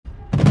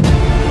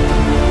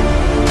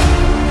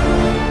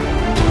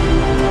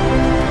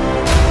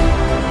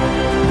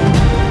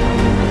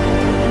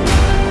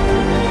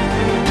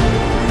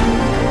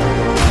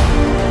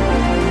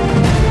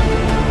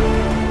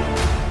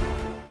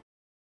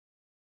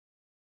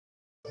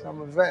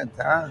Some event,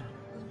 huh?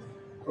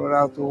 Brought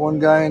out the one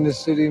guy in the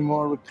city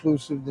more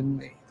reclusive than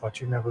me.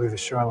 Thought you'd never leave the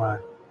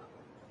shoreline.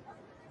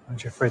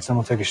 Aren't you afraid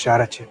someone will take a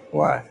shot at you?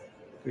 Why?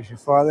 Because your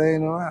father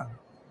ain't around.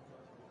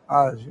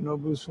 Oz, you know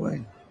Bruce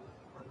Wayne?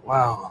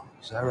 Wow,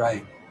 is that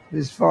right?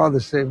 His father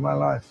saved my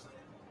life.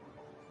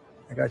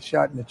 I got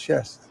shot in the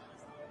chest.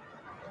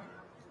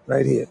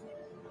 Right here.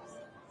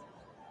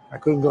 I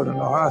couldn't go to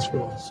no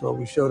hospital, so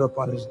we showed up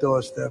on his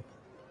doorstep.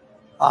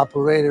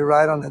 Operated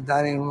right on the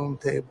dining room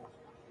table.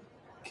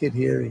 Kid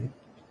here,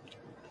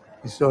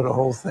 he saw the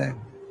whole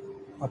thing.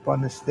 Up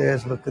on the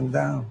stairs looking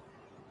down.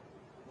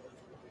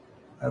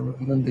 I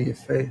remember your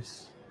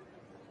face.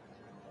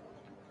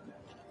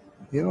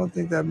 You don't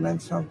think that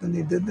meant something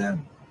he did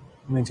then?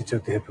 It means you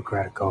took the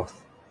Hippocratic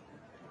Oath.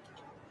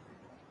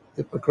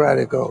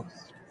 Hippocratic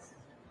Oath.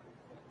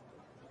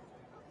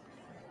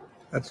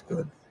 That's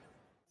good.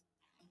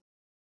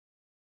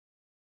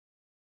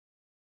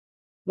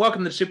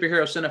 Welcome to the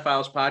Superhero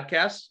Cinephiles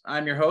podcast.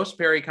 I'm your host,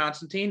 Perry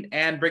Constantine,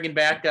 and bringing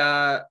back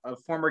a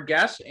former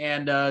guest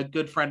and a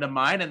good friend of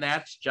mine, and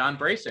that's John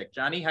Brasic.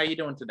 Johnny, how you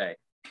doing today?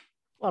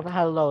 Well,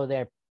 hello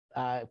there,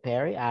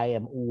 Perry. I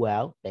am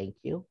well, thank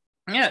you.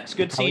 Yeah, it's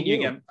good seeing you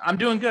again. I'm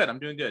doing good.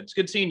 It's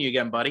good seeing you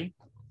again, buddy.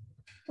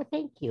 Well,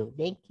 thank you.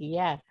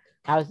 Yeah.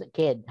 How's the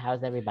kid?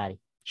 How's everybody?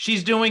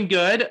 She's doing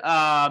good.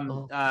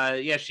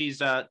 Yeah,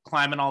 she's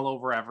climbing all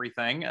over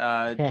everything.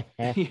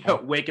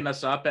 Waking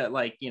us up at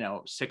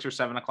 6 or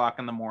 7 o'clock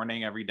in the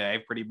morning every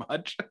day, pretty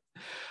much.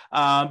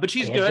 But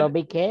she's good. Don't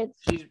be kids.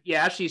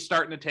 She's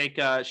starting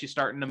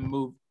to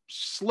move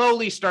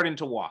slowly, starting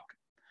to walk.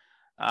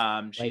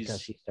 Wait till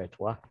she starts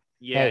walking.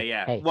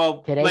 Yeah. Hey,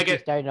 well, today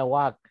she's starting to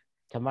walk.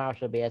 Tomorrow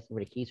she'll be asking for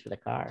the keys for the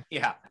car.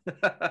 Yeah.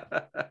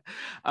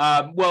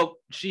 Well,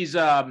 she's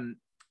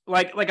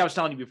like I was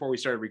telling you before we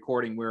started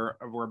recording, we're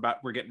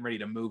getting ready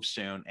to move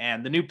soon,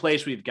 and the new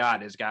place we've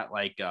got has got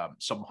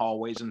some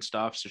hallways and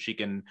stuff, so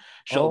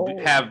she'll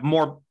have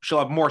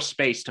more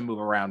space to move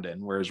around in,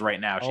 whereas right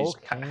now she's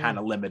kind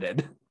of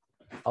limited.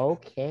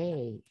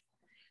 Okay.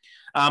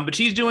 But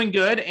she's doing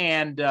good,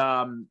 and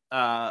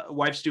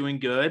wife's doing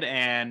good,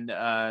 and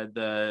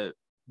the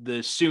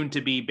soon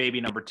to be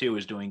baby number 2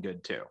 is doing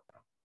good too.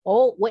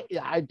 Oh wait,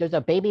 there's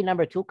a baby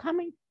number 2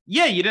 coming?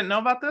 Yeah, you didn't know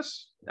about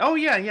this? Oh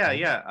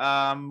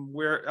yeah.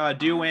 We're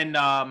due in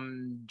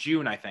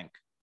June, I think.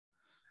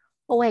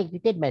 Oh wait, you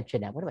did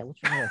mention that. What's wrong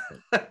with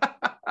it?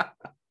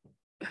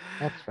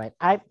 That's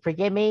right.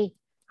 Forgive me.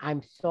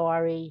 I'm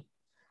sorry.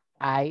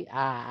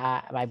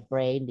 My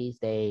brain these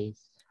days,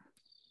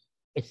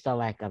 it's the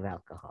lack of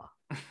alcohol.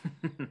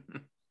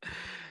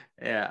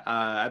 Yeah,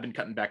 I've been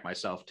cutting back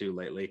myself too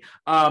lately.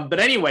 But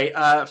anyway,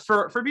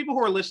 for people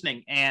who are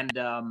listening, and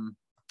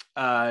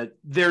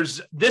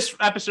this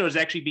episode is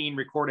actually being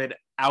recorded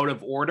out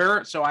of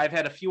order. So I've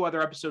had a few other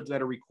episodes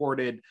that are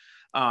recorded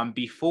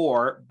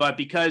before, but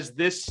because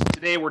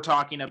today we're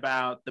talking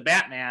about the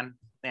Batman,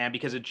 and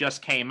because it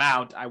just came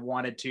out, I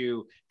wanted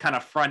to kind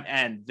of front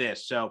end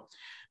this. So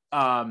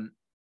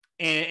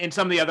in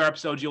some of the other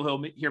episodes,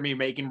 you'll hear me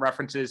making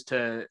references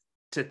to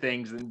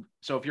things, and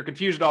so if you're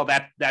confused at all,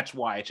 that's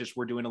why. It's just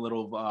we're doing a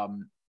little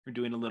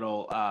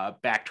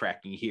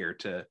backtracking here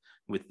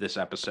with this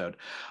episode.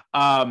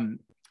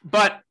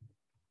 But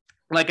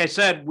like I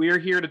said, we're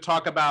here to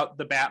talk about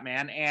the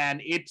Batman, and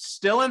it's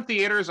still in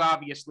theaters,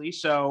 obviously.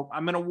 So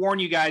I'm going to warn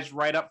you guys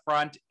right up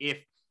front.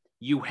 If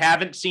you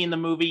haven't seen the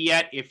movie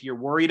yet, if you're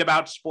worried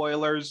about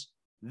spoilers,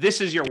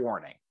 this is your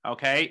warning.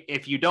 Okay.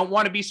 If you don't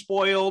want to be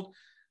spoiled,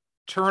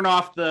 turn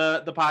off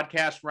the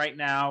podcast right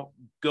now,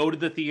 go to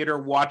the theater,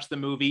 watch the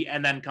movie,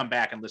 and then come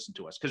back and listen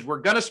to us, because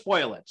we're going to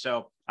spoil it.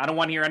 So I don't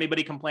want to hear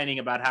anybody complaining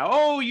about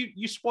how,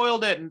 you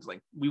spoiled it. And it's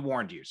like, we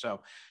warned you.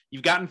 So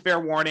you've gotten fair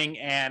warning,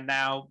 and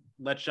now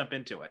let's jump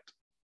into it.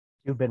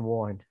 You've been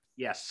warned.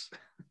 Yes.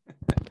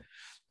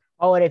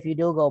 Oh, and if you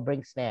do go,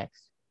 bring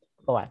snacks.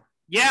 Go on.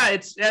 Yeah,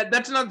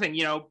 that's another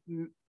thing,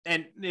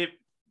 and if,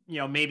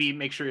 maybe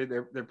make sure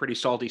they're pretty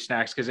salty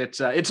snacks, because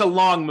it's a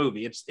long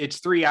movie.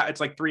 It's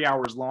like 3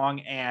 hours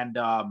long, and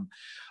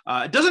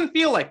it doesn't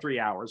feel like 3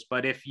 hours,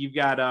 but if you've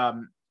got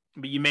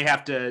but you may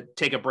have to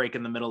take a break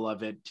in the middle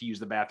of it to use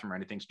the bathroom or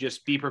anything. So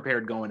just be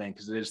prepared going in,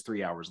 because it is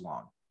 3 hours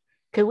long.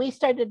 Could we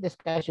start the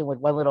discussion with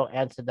one little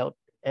anecdote,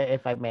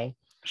 if I may?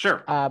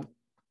 Sure.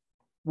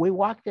 We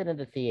walked into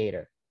the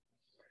theater,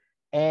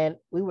 and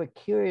we were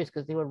curious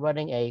because they were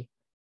running a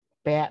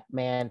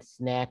Batman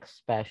snack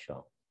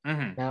special.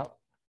 Mm-hmm. Now,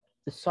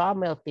 the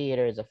Sawmill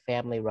Theater is a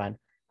family run.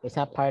 It's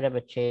not part of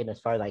a chain, as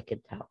far as I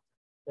can tell.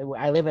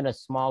 I live in a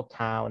small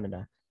town in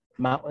the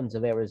mountains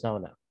of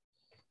Arizona.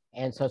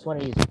 And so it's one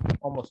of these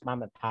almost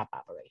mom and pop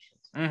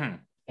operations. Mm-hmm.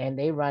 And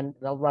they'll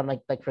run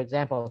like for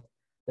example,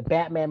 the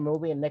Batman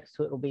movie, and next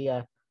to it will be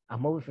a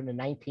movie from the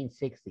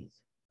 1960s.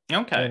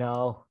 Okay.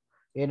 Or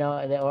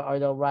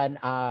they'll run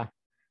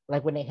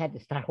like when they had the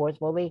Star Wars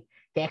movie,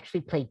 they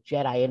actually played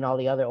Jedi and all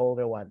the other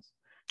older ones.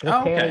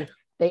 Okay.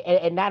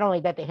 And not only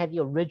that, they had the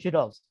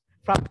originals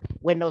from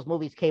when those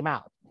movies came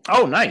out.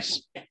 Oh,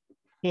 nice.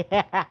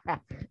 Yeah.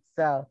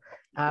 So,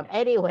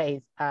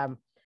 anyways,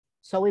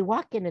 so we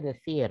walk into the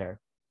theater,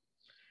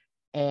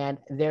 and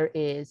there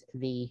is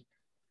the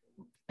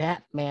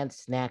Batman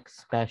snack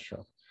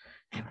special.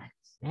 And I'm like,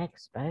 snack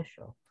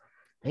special?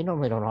 They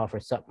normally don't offer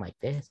something like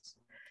this.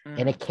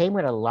 And it came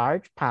with a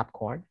large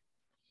popcorn.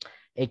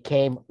 It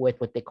came with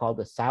what they call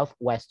the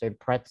Southwestern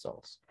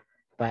pretzels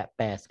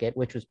basket,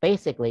 which was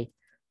basically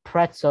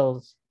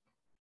pretzels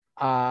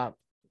with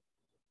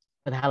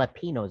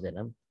jalapenos in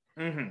them,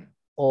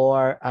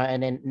 or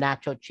and then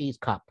nacho cheese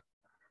cup,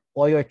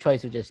 or your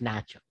choice of just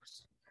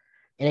nachos.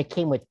 And it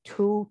came with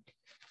two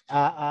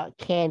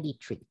candy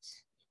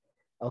treats,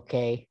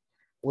 okay,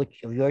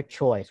 which of your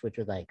choice, which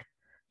was like,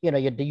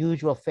 the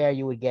usual fare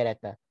you would get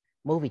at the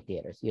movie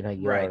theaters.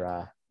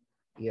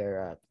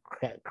 Your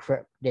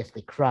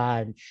Nestle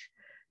Crunch,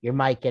 your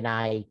Mike and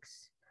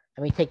Ike's.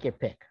 I mean, take your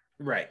pick.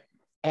 Right.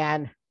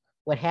 And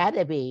what had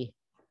to be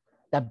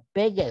the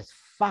biggest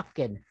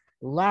fucking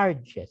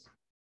largest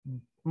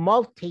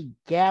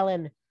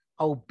multi-gallon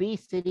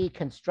obesity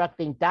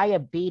constructing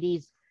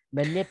diabetes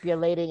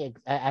manipulating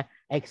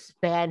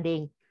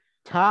expanding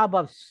tub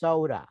of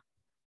soda.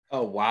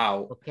 Oh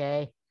wow.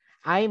 Okay.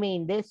 I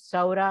mean, this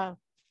soda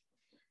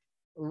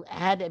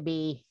had to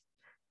be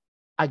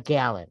a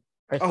gallon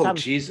or some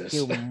Jesus.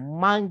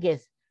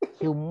 humongous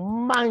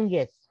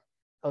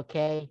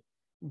okay,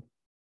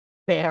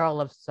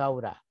 barrel of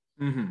soda.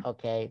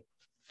 Okay.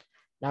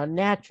 Now,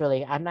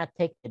 naturally, I'm not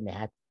taking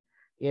that,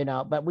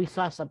 but we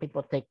saw some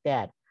people take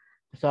that.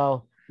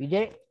 So you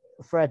did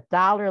for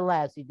 $1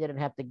 less, you didn't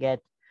have to get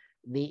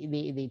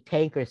the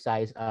tanker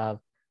size of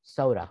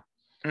soda.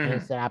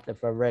 Instead, I opted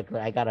for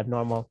regular. I got a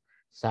normal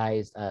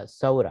size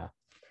soda.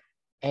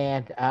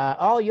 And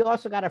you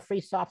also got a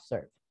free soft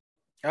serve.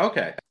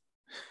 Okay.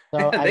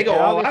 So they go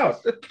all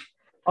out.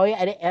 Oh yeah,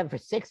 and for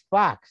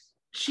 $6.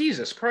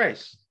 Jesus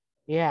Christ.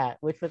 Yeah,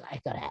 which was, I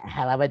thought, a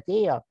hell of a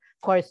deal. Of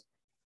course,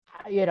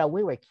 we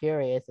were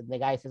curious, and the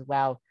guy says,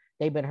 well,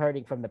 they've been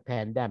hurting from the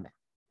pandemic.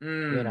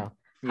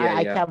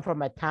 I come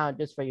from a town,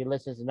 just for your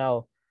listeners to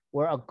know,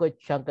 where a good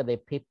chunk of the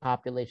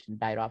population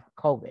died off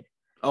of COVID.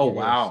 Oh,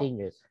 wow.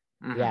 Seniors.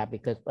 Yeah,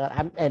 because,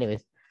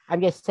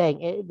 I'm just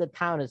saying, the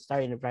town is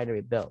starting to try to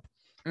rebuild.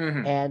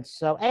 And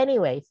so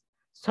anyways,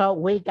 so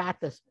we got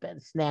the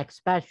snack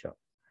special.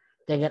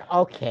 Thinking,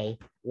 okay,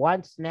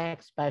 one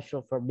snack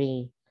special for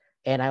me.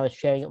 And I was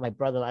sharing it with my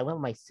brother-in-law. I went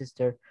with my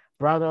sister,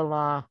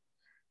 brother-in-law,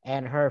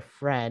 and her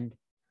friend,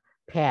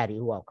 Patty,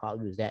 who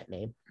I'll use that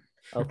name,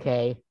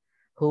 okay,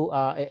 who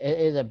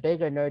is a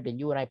bigger nerd than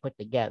you and I put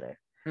together.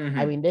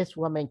 I mean, this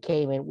woman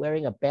came in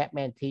wearing a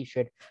Batman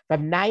t-shirt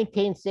from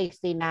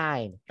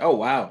 1969. Oh,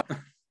 wow.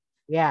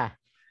 Yeah,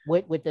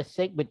 with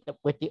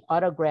the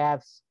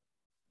autographs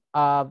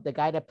of the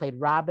guy that played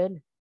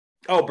Robin.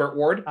 Oh, Burt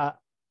Ward?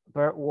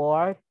 Burt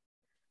Ward.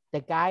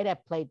 The guy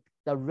that played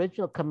the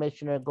original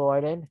Commissioner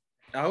Gordon.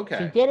 Okay.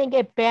 She didn't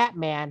get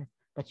Batman,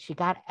 but she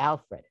got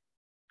Alfred.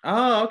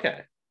 Oh,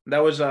 okay.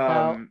 That was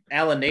Alan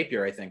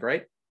Napier, I think,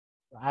 right?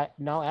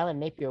 No, Alan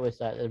Napier was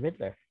the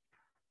Riddler.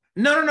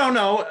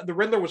 No. The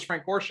Riddler was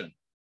Frank Gorshin.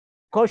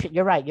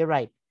 You're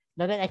right.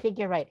 No, I think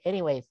you're right.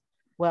 Anyways,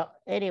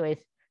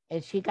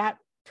 and she got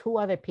two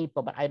other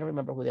people, but I don't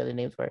remember who the other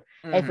names were.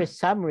 And for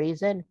some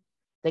reason,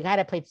 the guy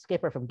that played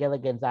Skipper from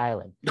Gilligan's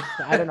Island.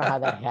 So I don't know how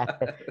that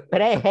happened.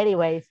 But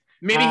anyways.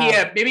 Maybe he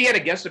had a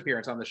guest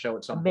appearance on the show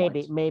at some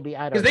point. Maybe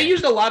I don't know. Because they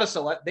used a lot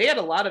of they had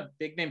a lot of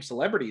big name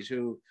celebrities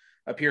who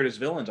appeared as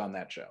villains on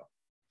that show.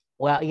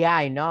 Well, yeah,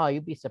 I know.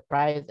 You'd be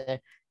surprised.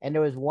 And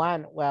there was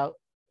one,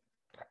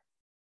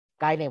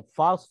 guy named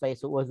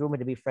Falseface who was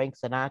rumored to be Frank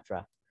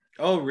Sinatra.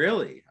 Oh,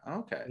 really?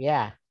 Okay.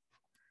 Yeah.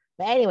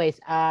 But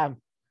anyways, so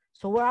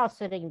we're all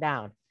sitting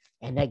down,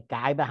 and the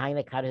guy behind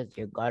the counter says,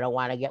 "You're gonna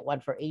want to get one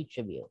for each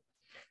of you."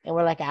 And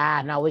we're like,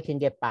 no, we can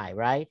get by,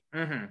 right?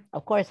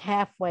 Of course,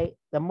 halfway,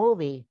 the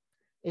movie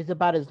is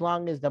about as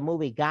long as the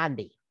movie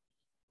Gandhi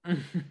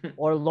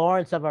or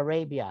Lawrence of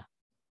Arabia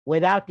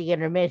without the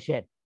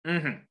intermission.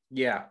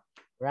 Yeah.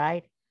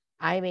 Right?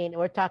 I mean,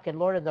 we're talking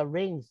Lord of the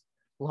Rings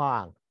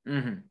long.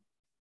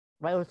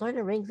 Right? Was Lord of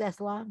the Rings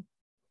that long?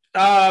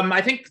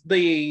 I think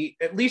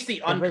at least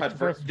the uncut,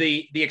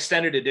 the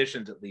extended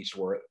editions at least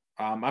were.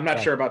 I'm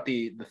not sure about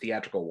the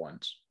theatrical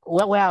ones.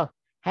 Well,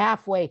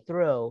 halfway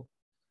through,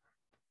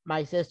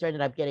 my sister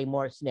ended up getting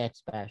more snack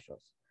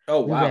specials.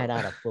 Oh, wow. We ran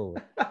out of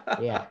food.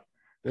 Yeah.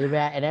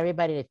 And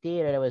everybody in the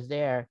theater that was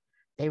there,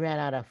 they ran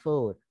out of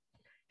food.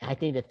 And I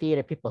think the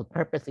theater people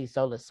purposely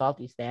sold the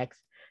salty snacks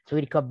so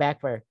we'd come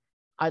back for,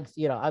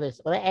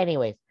 others. Well,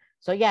 anyways.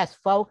 So yes,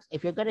 folks,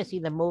 if you're going to see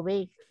the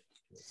movie,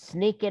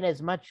 sneak in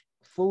as much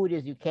food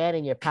as you can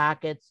in your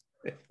pockets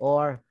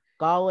or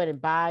go in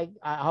and buy.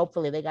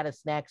 Hopefully they got a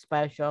snack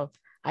special.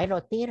 I know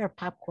theater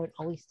popcorn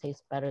always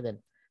tastes better than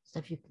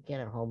stuff you can get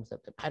at home.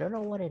 I don't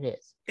know what it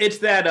is. It's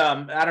that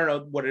I don't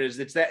know what it is.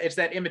 It's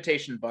that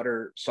imitation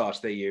butter sauce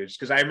they use.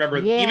 Because I remember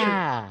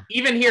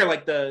even here,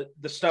 like the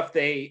stuff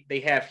they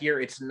have here,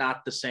 it's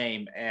not the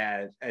same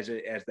as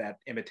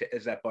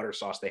that butter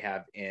sauce they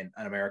have in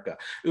America.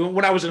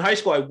 When I was in high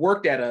school, I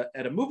worked at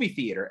a movie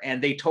theater, and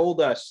they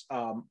told us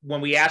when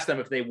we asked them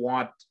if they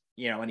want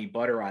any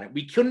butter on it,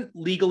 we couldn't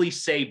legally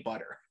say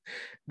butter.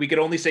 We could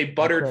only say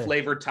buttered Okay.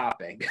 flavored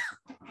topping.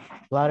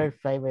 Buttered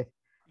flavor. It's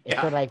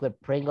Yeah. sort of like when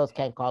Pringles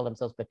can't call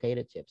themselves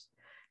potato chips.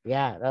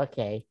 Yeah.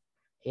 Okay.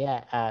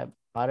 Yeah.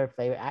 Buttered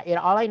flavor.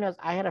 All I know is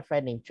I had a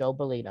friend named Joe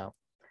Bellino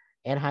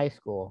in high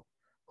school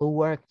who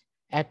worked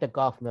at the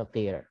Golf Mill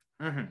Theater,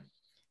 Mhm.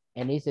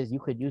 and he says you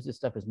could use this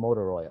stuff as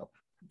motor oil.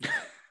 And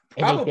they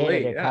did Probably,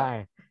 in their yeah.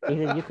 car. He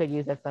said you could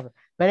use that stuff,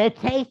 but it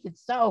tasted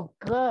so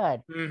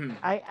good. Mhm.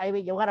 I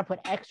mean, you want to put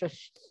extra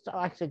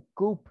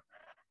goop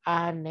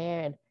on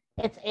there, and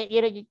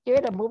you're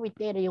in a movie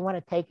theater, you want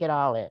to take it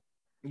all in.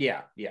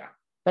 Yeah, yeah.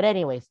 But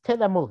anyways, to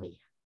the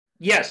movie.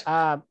 Yes.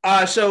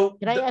 So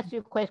Can I ask you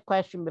a quick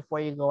question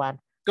before you go on?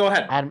 go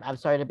ahead. I'm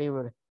sorry to be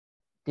rude.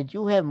 Did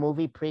you have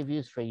movie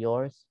previews for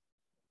yours?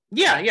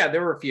 Yeah,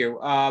 there were a few.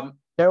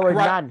 There were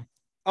Right. none.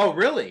 Oh,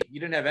 really? You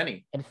didn't have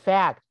any? In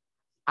fact,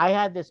 I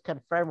had this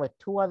confirmed with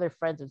two other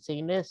friends who've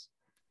seen this,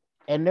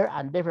 and they're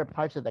on different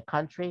parts of the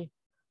country.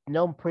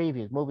 No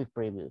previews, movie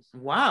previews.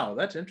 Wow,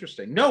 that's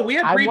interesting. No, we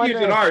had I previews wonder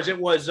at if- ours. It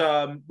was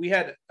we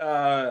had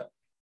the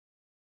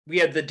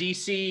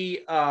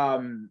DC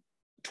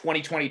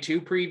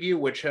 2022 preview,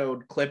 which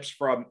showed clips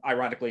from,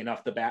 ironically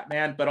enough, the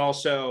Batman, but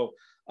also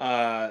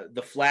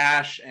the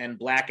Flash and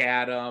Black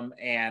Adam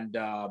and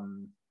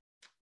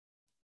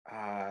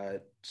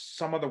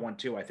some other one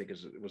too. I think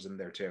was in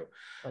there too.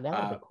 Well,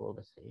 that would be cool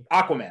to see.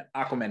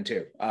 Aquaman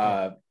too.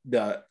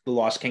 The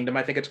Lost Kingdom,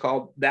 I think it's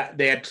called. That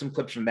they had some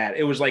clips from that.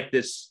 It was like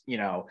this,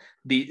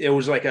 it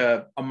was like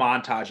a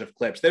montage of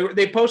clips.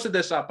 They posted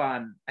this up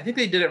on, I think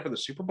they did it for the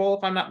Super Bowl,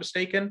 if I'm not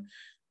mistaken.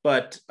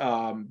 But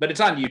it's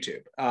on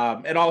YouTube.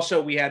 And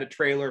also we had a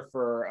trailer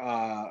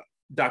for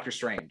Doctor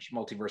Strange,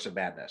 Multiverse of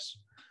Madness.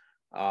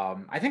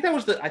 I think that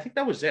was it. I think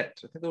those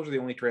were the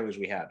only trailers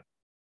we had.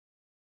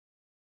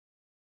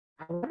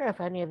 I wonder if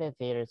any of the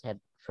theaters had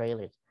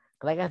trailers.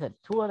 Like I said,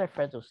 two other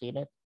friends who've seen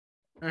it.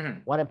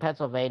 Mm-hmm. One in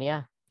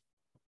Pennsylvania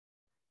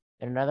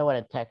and another one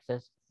in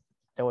Texas.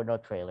 There were no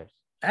trailers.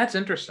 That's They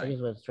interesting.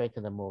 just went straight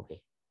to the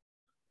movie.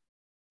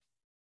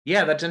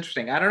 Yeah, that's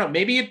interesting. I don't know.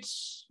 Maybe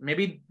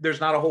there's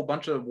not a whole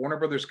bunch of Warner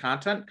Brothers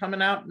content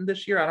coming out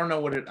this year. I don't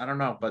know I don't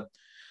know, but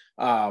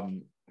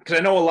because I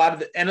know a lot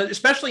of and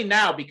especially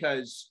now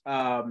because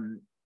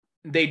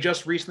they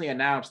just recently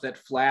announced that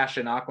Flash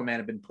and Aquaman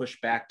have been pushed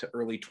back to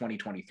early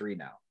 2023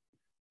 now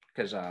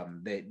because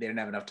they didn't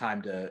have enough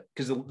time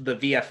because the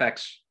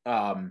VFX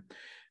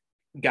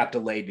got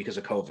delayed because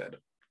of COVID.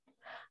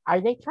 Are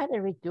they trying to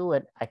redo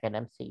it like an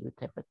MCU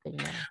type of thing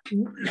now?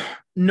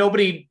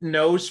 Nobody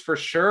knows for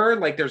sure.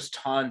 Like there's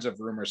tons of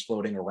rumors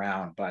floating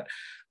around, but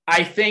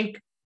I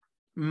think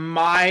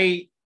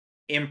my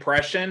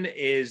impression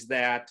is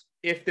that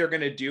if they're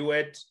going to do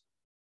it,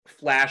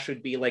 Flash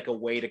would be like a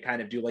way to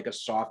kind of do like a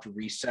soft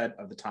reset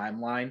of the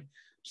timeline.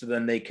 So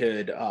then they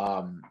could,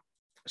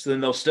 so then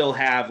they'll still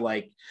have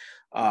like,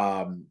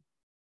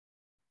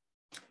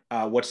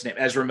 what's his name?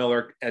 Ezra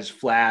Miller as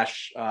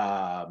Flash,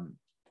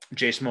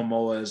 Jason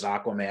Momoa as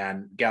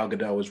Aquaman, Gal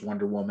Gadot as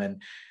Wonder Woman,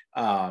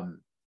 Shazam.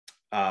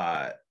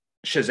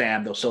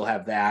 They'll still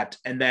have that,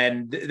 and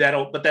then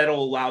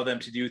that'll allow them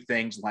to do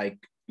things like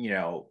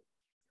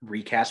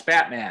recast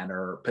Batman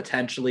or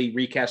potentially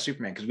recast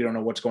Superman because we don't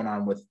know what's going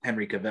on with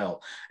Henry Cavill,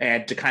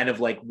 and to kind of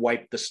like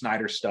wipe the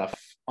Snyder stuff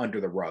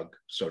under the rug,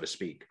 so to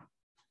speak.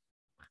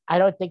 I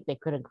don't think they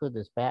could include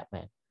this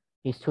Batman.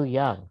 He's too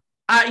young.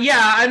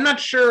 Yeah, I'm not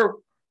sure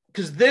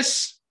because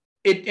based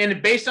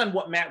on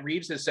what Matt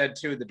Reeves has said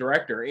to the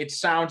director, it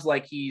sounds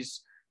like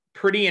he's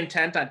pretty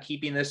intent on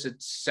keeping this a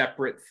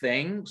separate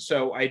thing.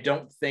 So I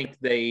don't think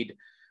they'd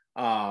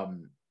involve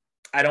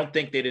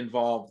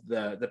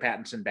the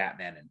Pattinson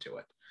Batman into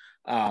it.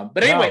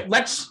 But anyway,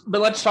 let's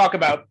talk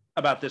about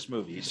this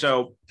movie.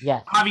 So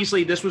yes,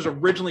 obviously this was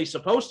originally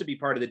supposed to be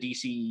part of the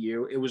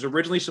DCEU. It was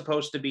originally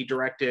supposed to be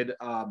directed.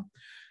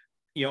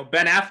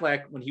 Ben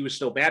Affleck, when he was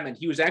still Batman,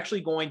 he was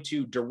actually going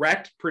to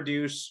direct,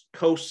 produce,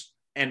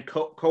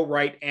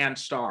 co-write and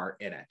star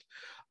in it.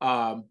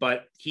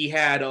 But he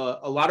had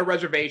a lot of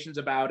reservations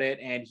about it,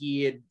 and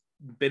he had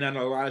been under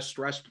a lot of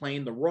stress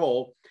playing the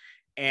role.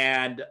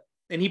 And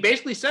he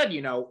basically said,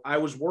 I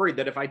was worried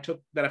that if I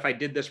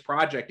did this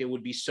project, it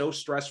would be so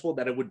stressful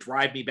that it would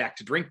drive me back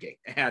to drinking.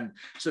 And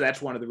so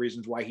that's one of the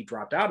reasons why he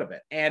dropped out of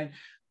it. And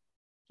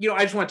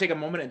I just want to take a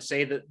moment and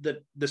say that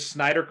the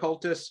Snyder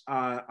cultists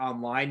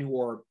online who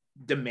are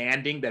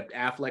demanding that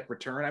Affleck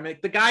return. I mean,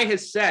 the guy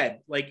has said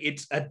like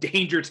it's a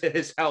danger to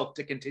his health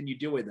to continue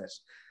doing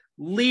this.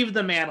 Leave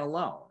the man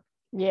alone.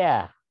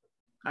 Yeah.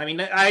 I mean,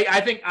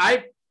 I think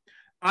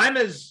I'm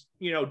as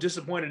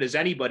disappointed as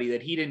anybody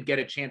that he didn't get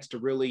a chance to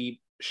really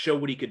show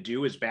what he could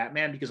do as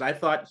Batman, because I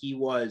thought he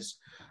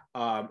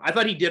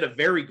did a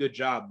very good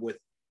job with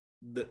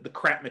the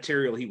crap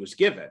material he was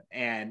given.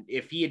 And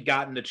if he had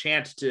gotten the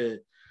chance to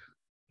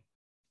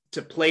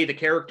play the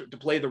character, to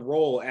play the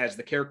role as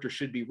the character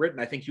should be written,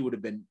 I think he would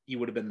have been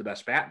the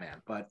best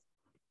Batman. But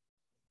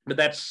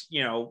that's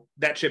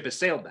that ship has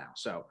sailed now.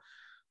 So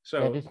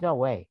Yeah, there's no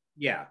way.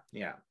 Yeah.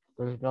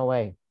 There's no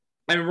way.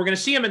 I mean, we're going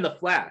to see him in the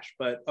Flash,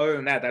 but other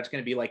than that, that's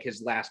going to be like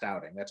his last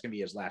outing. That's going to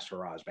be his last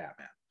hurrah as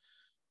Batman.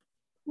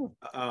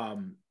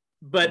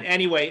 But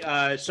anyway,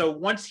 so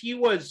once he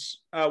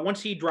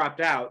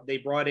dropped out, they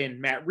brought in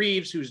Matt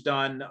Reeves, who's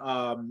done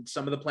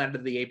some of the Planet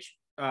of the Apes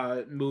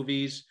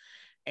movies,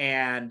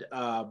 and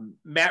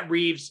Matt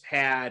Reeves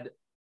had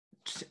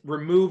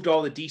removed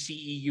all the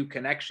DCEU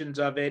connections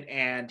of it,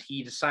 and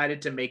he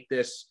decided to make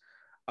this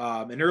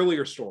an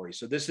earlier story.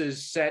 So this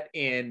is set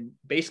in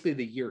basically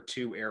the year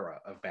 2 era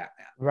of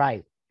Batman.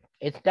 Right.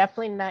 It's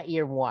definitely not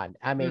year 1.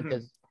 I mean,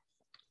 because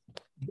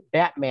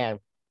Batman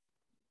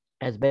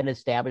has been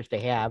established to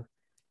have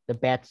the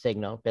bat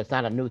signal. That's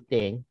not a new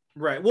thing.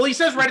 Right. Well, he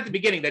says right at the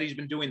beginning that he's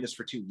been doing this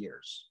for 2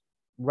 years.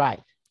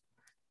 Right.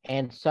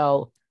 And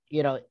so,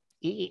 you know,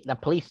 the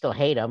police still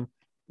hate him,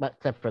 but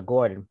except for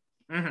Gordon.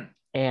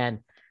 And,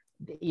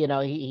 you know,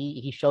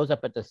 he shows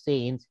up at the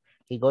scenes.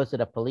 He goes to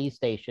the police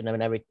station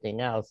and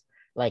everything else.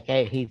 Like,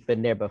 hey, he's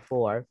been there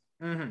before.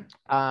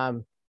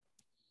 But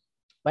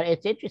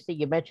it's interesting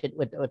you mentioned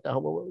with the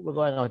whole, we're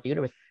going on with the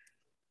universe.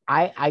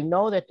 I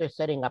know that they're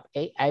setting up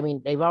I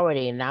mean, they've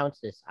already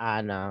announced this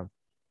on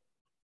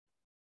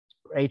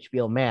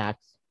HBO Max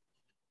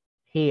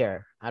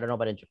here. I don't know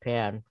about in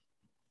Japan,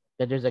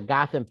 that there's a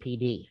Gotham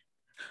PD.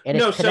 And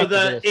no, so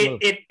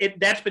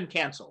that's been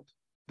canceled.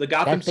 The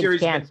Gotham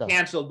series has been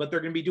canceled, but they're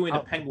going to be doing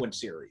a Penguin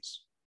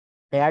series.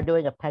 They are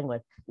doing a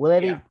Penguin. Will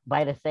it be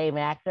by the same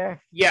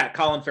actor? Yeah,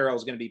 Colin Farrell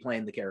is going to be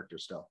playing the character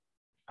still.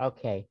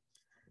 Okay.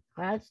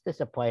 Well, that's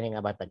disappointing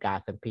about the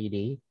Gotham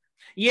PD.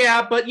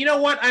 Yeah, but you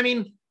know what? I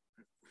mean,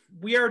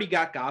 we already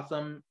got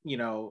Gotham, you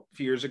know, a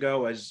few years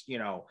ago, as, you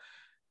know,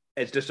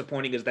 as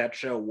disappointing as that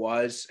show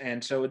was.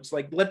 And so it's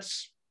like,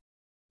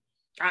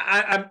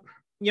 I'm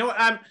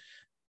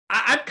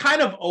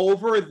kind of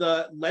over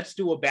the let's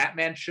do a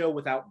Batman show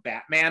without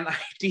Batman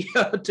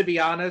idea, to be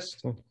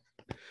honest.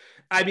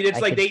 I mean,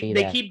 it's like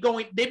they keep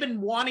going. They've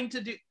been wanting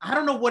to do, I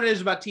don't know what it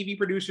is about TV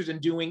producers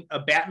and doing a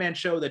Batman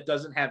show that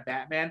doesn't have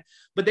Batman,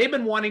 but they've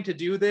been wanting to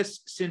do this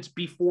since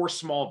before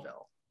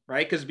Smallville,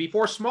 right? Because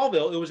before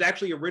Smallville, it was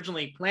actually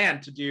originally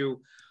planned to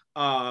do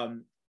a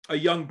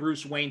young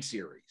Bruce Wayne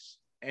series.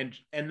 And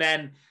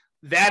then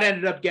that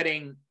ended up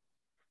getting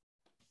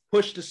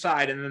pushed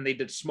aside, and then they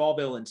did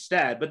Smallville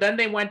instead. But then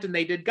they went and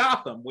they did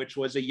Gotham, which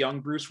was a young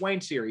Bruce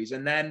Wayne series.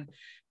 And then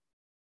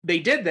they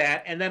did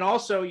that. And then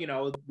also, you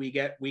know, we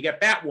get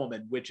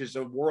Batwoman, which is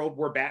a world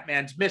where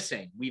Batman's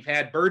missing. We've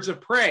had Birds of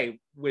Prey,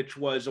 which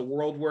was a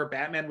world where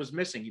Batman was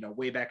missing, you know,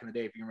 way back in the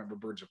day, if you remember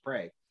Birds of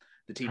Prey,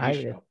 the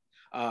TV show.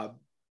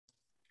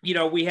 You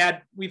know, we've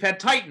had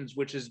Titans,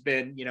 which has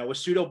been, you know, a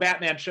pseudo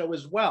Batman show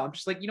as well. I'm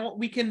just like, you know what,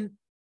 we're going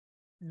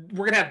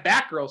to have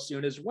Batgirl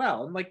soon as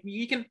well. And like,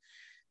 you can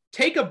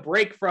take a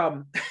break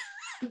from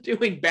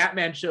doing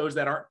Batman shows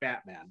that aren't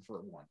Batman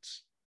for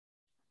once.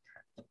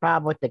 The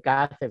problem with the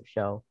Gotham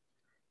show,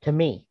 to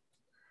me,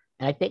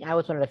 and I think I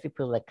was one of the few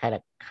people that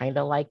kind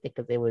of liked it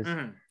because it was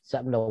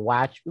something to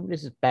watch.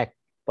 This is back,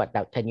 what,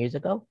 about 10 years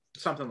ago?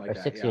 Something like or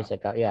that. 6 years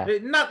ago, yeah.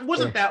 It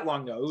wasn't that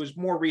long ago. It was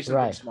more recent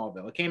than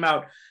Smallville. It came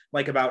out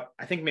like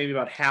I think maybe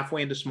about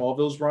halfway into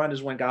Smallville's run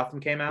is when Gotham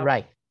came out.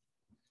 Right.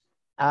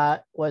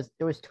 There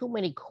was too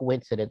many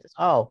coincidences.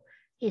 Oh,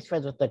 he's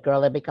friends with the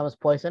girl that becomes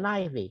Poison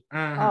Ivy.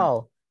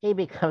 Oh, he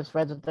becomes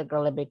friends with the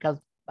girl that becomes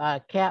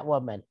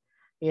Catwoman.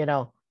 You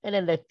know, and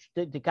then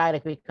the guy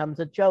that becomes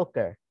a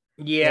Joker.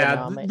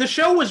 Yeah, you know, the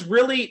show was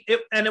really,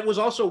 and it was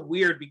also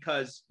weird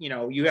because, you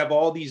know, you have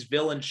all these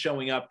villains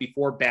showing up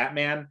before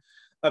Batman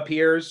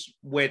appears,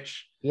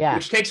 which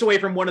takes away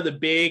from one of the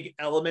big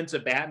elements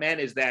of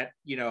Batman is that,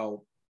 you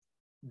know,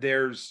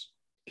 there's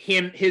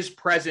his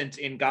presence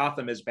in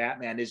Gotham as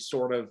Batman is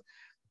sort of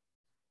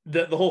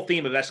the whole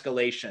theme of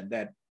escalation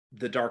that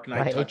the Dark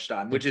Knight touched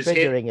on, which is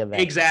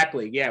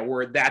exactly,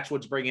 where that's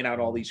what's bringing out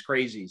all these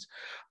crazies,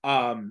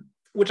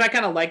 which I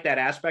kind of like that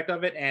aspect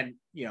of it. And,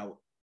 you know,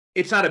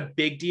 it's not a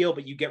big deal,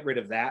 but you get rid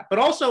of that. But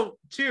also,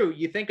 too,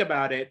 you think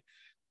about it,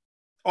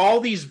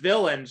 all these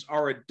villains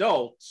are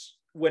adults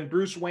when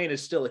Bruce Wayne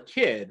is still a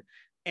kid.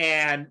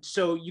 And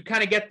so you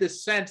kind of get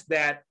this sense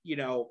that, you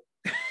know,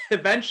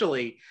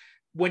 eventually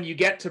when you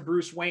get to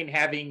Bruce Wayne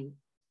having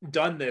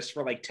done this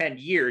for like 10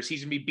 years,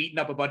 he's gonna be beating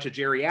up a bunch of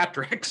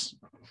geriatrics.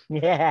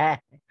 Yeah.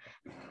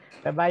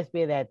 Reminds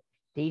me of that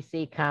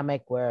DC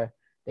comic where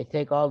they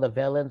take all the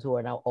villains who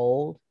are now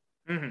old.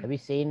 Have you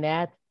seen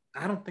that?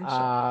 I don't think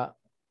so.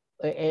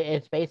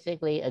 It's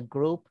basically a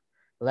group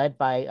led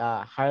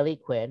by Harley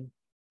Quinn,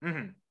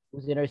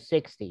 who's in her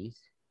 60s.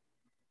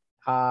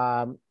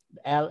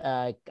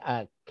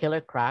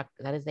 Killer Croc,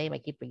 is that his name? I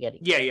keep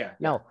forgetting.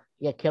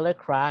 Killer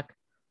Croc,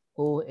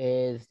 who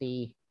is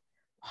the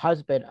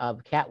husband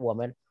of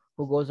Catwoman,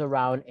 who goes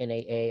around in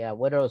a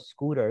one of those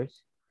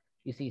scooters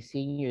you see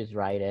seniors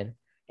riding,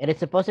 and it's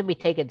supposed to be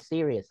taken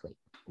seriously,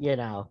 you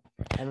know.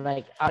 And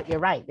like, you're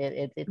right.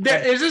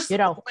 Is this, you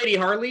know, Lady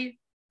Harley?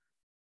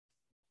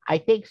 I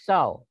think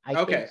so. I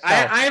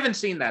haven't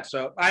seen that,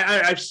 so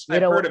I've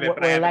heard of it,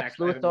 but I haven't. Lex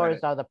Luthor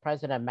is the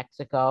president of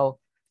Mexico.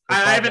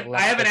 I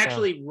haven't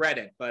actually read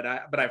it, but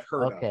I've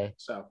heard of it.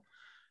 So,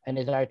 and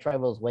his arch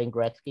rival is Wayne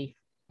Gretzky.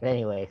 But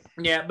anyways,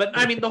 Yeah, but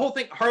I mean, the whole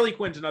thing, Harley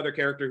Quinn's another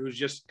character who's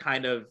just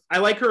kind of, I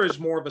like her as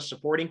more of a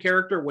supporting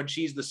character when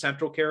she's the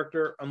central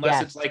character, unless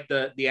Yes. it's like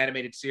the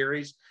animated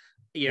series.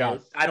 You know,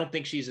 Yes. I don't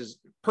think she's as,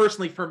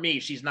 personally for me,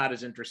 she's not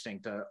as interesting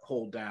to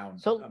hold down.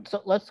 so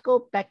let's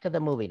go back to the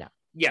movie now.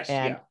 Yes,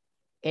 And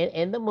yeah.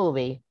 in the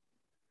movie,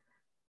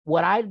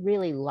 what I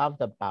really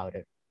loved about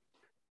it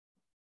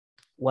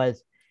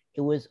was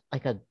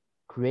like a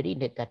gritty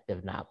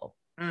detective novel.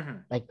 Mm-hmm.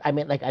 Like, I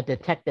mean, like a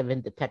detective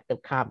in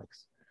Detective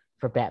Comics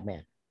for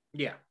Batman.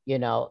 Yeah. You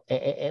know,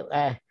 it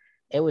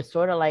was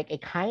sort of like,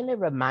 it kind of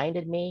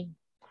reminded me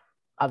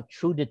of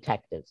True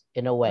Detectives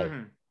in a way,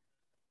 Mm-hmm.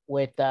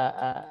 with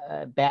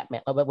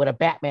Batman, with a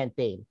Batman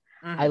theme.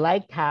 Mm-hmm. I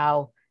liked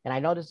how, and I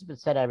know this has been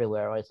said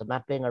everywhere, right? So I'm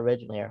not being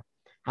original here,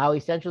 how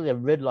essentially the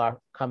Riddler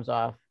comes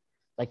off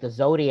like the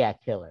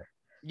Zodiac killer.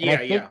 And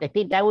Yeah, I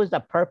think that was the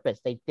purpose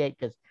they did,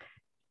 because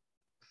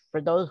for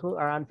those who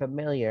are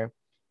unfamiliar,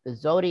 the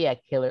Zodiac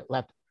killer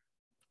left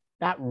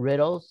not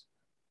riddles,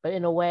 but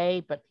in a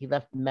way, but he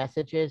left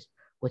messages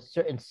with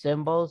certain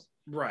symbols.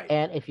 right.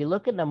 And if you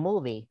look in the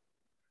movie,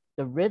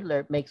 the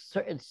Riddler makes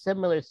certain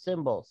similar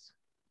symbols,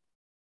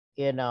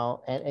 you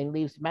know, and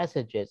leaves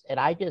messages. And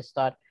I just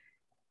thought,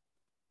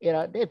 you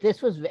know,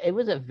 it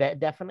was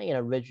definitely an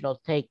original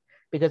take,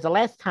 because the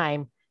last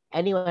time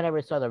anyone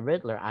ever saw the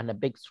Riddler on the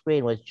big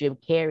screen was Jim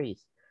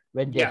Carrey's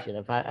rendition.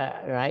 If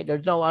right,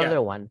 there's no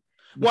other one.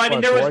 Well, I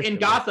mean, there was in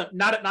Unfortunately. Gotham,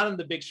 not on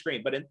the big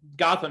screen, but in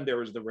Gotham there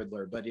was the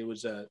Riddler, but it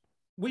was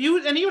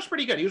he was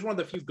pretty good. He was one of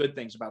the few good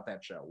things about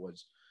that show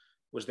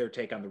was their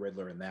take on the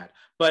Riddler in that.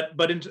 But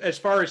as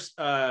far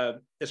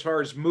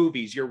as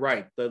movies, you're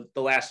right. The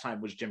last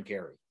time was Jim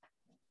Carrey.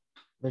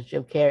 Was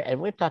Jim Carrey, and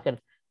we're talking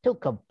two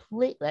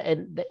complete.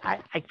 And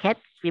I can't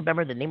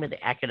remember the name of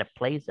the actor that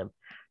plays him,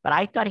 but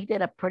I thought he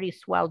did a pretty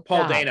swell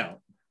Paul job.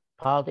 Dano.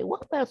 Paul Dano.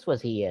 What else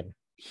was he in?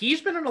 He's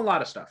been in a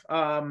lot of stuff.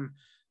 I'm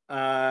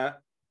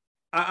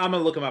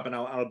gonna look him up and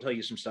I'll tell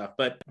you some stuff.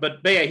 But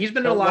yeah, he's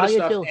been in a lot of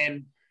stuff.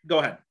 And go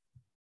ahead.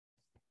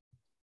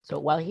 So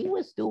while he's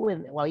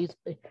the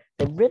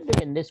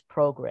Riddler in this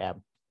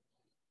program,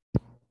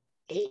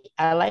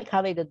 I like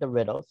how they did the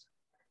riddles.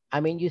 I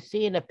mean, you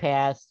see in the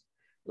past,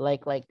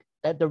 like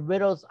that the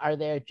riddles are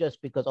there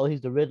just because, oh,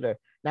 he's the Riddler.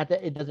 Not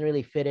that it doesn't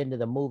really fit into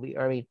the movie.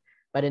 Or, I mean,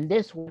 but in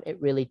this one, it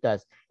really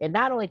does. And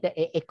not only that,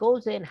 it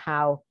goes in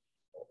how,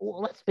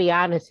 well, let's be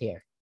honest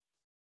here.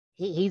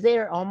 He's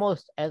there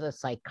almost as a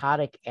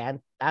psychotic and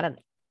not an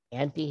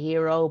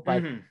anti-hero,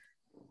 but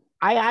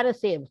I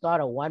honestly thought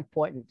at one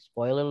point, and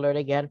spoiler alert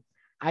again,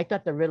 I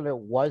thought the Riddler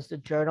was the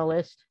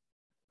journalist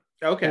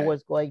who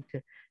was going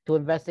to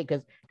investigate,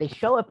 because they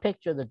show a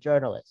picture of the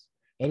journalist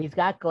and he's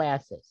got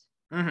glasses,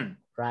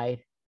 right?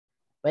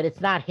 But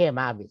it's not him,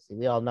 obviously.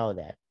 We all know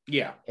that.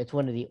 Yeah. It's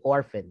one of the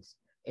orphans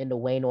in the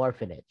Wayne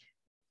orphanage.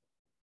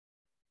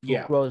 Who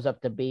grows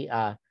up to be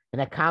an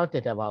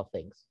accountant of all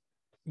things.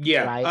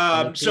 Yeah.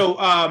 Right?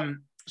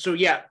 So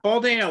yeah, Paul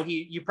Dano,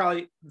 you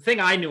probably, the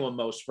thing I knew him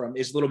most from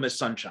is Little Miss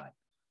Sunshine.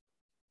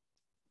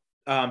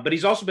 But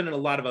he's also been in a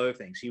lot of other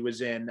things. He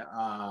was in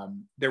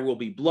There Will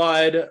Be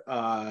Blood,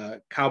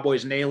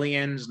 Cowboys and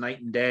Aliens,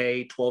 Night and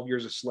Day, 12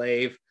 Years a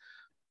Slave.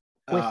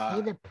 Was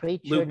he the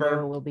preacher in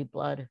There Will Be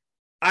Blood?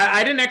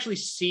 I didn't actually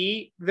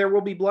see There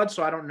Will Be Blood,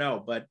 so I don't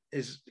know. But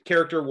his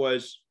character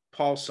was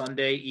Paul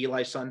Sunday,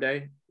 Eli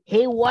Sunday.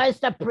 He was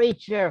the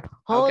preacher.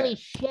 Holy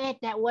shit,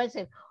 that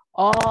wasn't.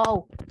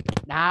 Oh,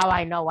 now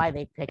I know why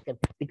they picked him,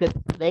 because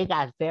they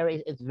got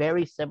it's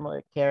very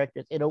similar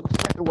characters in a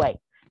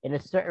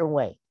certain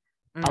way.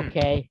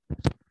 Okay.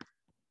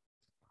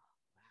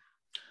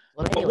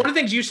 Well, anyway. But one of the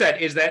things you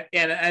said is that,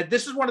 and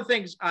this is one of the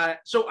things.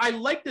 So I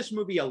like this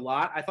movie a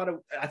lot. I thought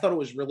it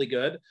was really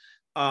good.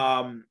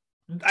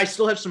 I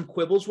still have some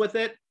quibbles with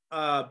it.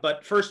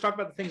 But first, talk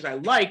about the things I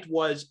liked.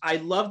 Was I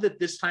love that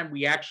this time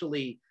we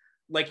actually,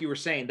 like you were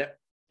saying, that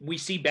we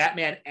see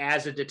Batman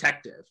as a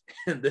detective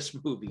in this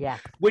movie,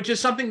 which is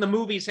something the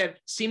movies have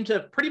seemed to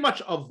pretty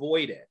much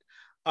avoided.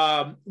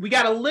 We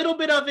got a little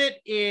bit of it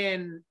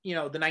in, the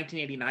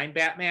 1989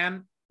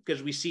 Batman,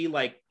 because we see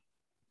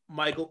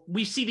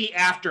we see the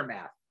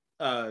aftermath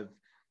of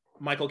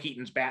Michael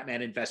Keaton's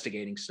Batman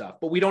investigating stuff,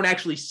 but we don't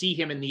actually see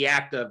him in the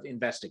act of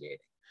investigating.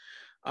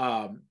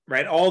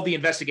 Right. All the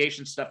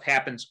investigation stuff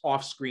happens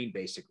off screen,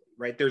 basically.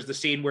 Right. There's the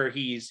scene where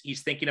he's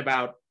thinking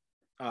about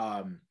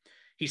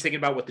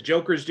what the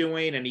Joker's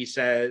doing. And he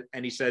says,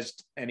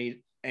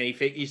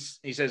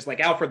 like,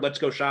 Alfred, let's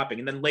go shopping.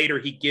 And then later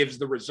he gives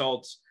the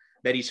results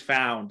that he's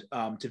found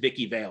to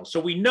Vicky Vale. So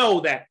we know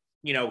that,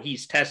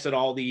 he's tested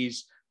all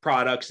these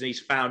products and he's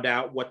found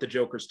out what the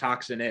Joker's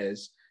toxin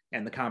is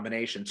and the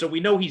combination. So we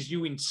know he's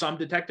doing some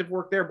detective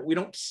work there, but we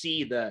don't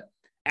see the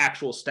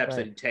actual steps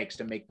that he takes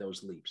to make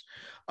those leaps.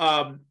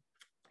 And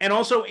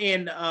also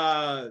in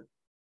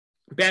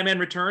Batman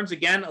Returns,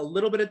 again, a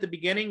little bit at the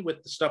beginning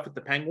with the stuff with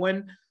the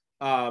Penguin,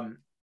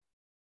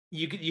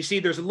 you see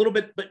there's a little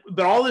bit,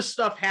 but all this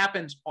stuff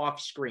happens off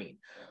screen.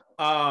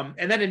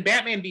 And then in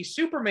Batman v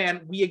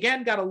Superman, we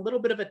again got a little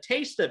bit of a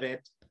taste of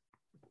it,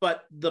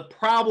 but the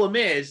problem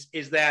is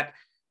that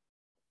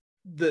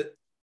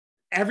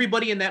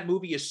everybody in that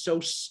movie is so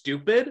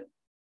stupid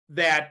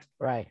that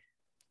Right.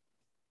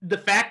 the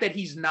fact that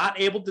he's not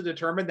able to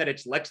determine that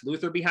it's Lex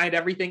Luthor behind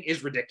everything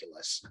is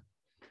ridiculous.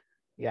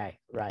 Right.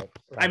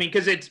 I mean,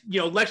 because it's,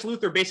 Lex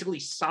Luthor basically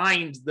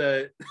signed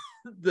the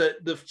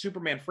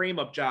Superman frame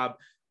up job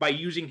by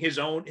using his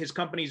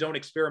company's own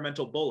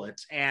experimental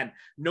bullets, and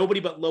nobody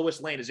but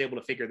Lois Lane is able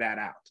to figure that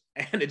out.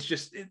 And it's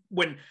just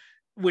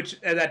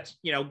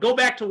go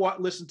back to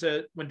listen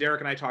to when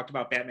Derek and I talked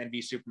about Batman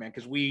v Superman,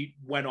 because we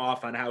went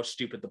off on how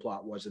stupid the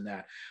plot was in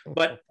that.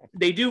 But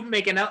they do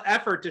make an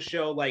effort to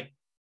show like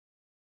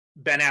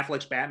Ben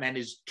Affleck's Batman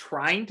is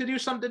trying to do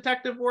some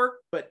detective work,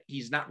 but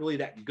he's not really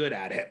that good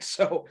at it.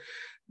 So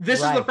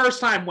this is the first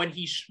time when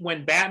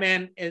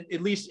Batman,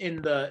 at least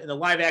in the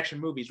live action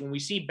movies, when we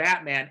see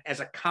Batman as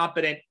a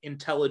competent,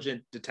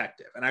 intelligent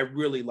detective. And I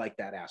really like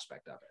that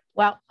aspect of it.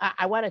 Well,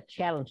 I want to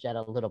challenge that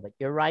a little bit.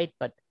 You're right,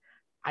 but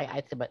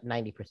I'd say about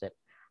 90%.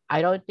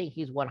 I don't think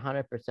he's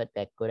 100%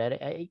 that good at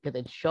it, because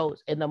it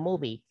shows in the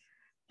movie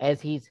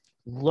as he's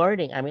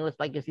learning. I mean, it's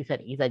like as you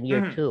said, he's on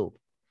year 2,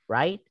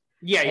 right?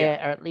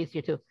 Yeah. Or at least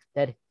year 2,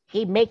 that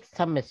he makes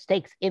some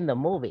mistakes in the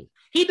movie.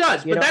 He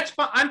does, but that's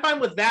fine. I'm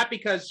fine with that,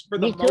 because for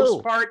the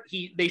most part,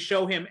 they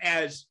show him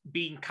as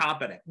being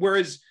competent.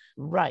 Whereas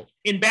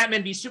in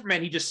Batman v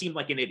Superman, he just seemed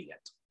like an idiot.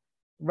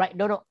 Right.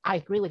 No, I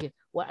agree with you.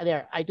 Well,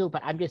 I do,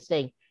 but I'm just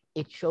saying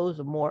it shows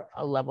more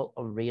a level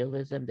of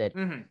realism that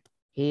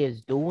he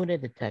is doing the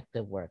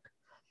detective work.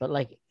 But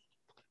like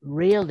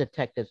real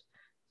detectives,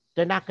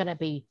 they're not going to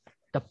be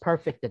the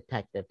perfect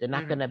detective. They're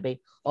not going to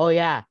be, oh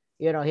yeah,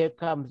 here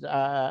comes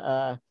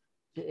the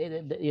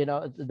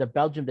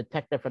Belgian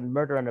detective from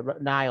Murder on the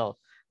Nile,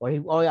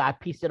 or I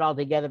pieced it all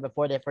together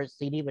before that first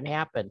scene even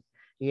happened.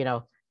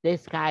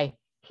 This guy,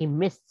 he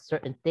missed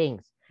certain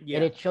things,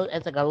 and it shows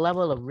as like a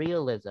level of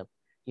realism,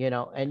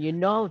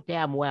 and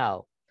damn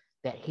well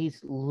that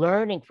he's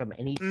learning from it,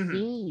 and he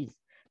sees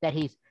that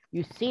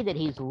you see that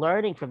he's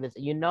learning from this,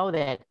 and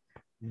that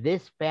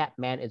this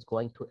Batman is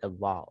going to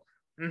evolve.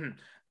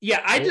 Yeah,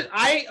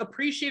 I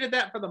appreciated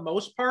that for the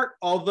most part.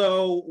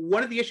 Although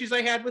one of the issues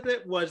I had with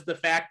it was the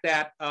fact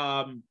that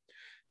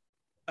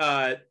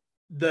the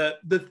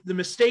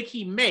mistake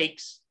he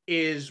makes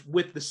is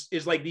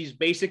like these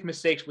basic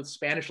mistakes with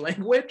Spanish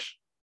language,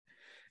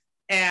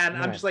 and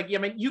I'm just like, yeah,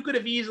 man, you could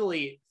have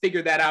easily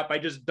figured that out by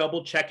just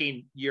double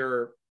checking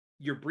your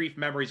brief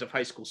memories of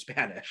high school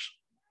Spanish,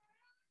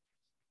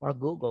 or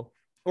Google.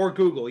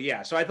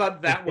 Yeah. So I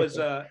thought that was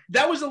a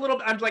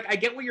little. I'm like, I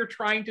get what you're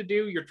trying to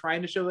do. You're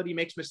trying to show that he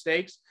makes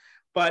mistakes,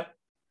 but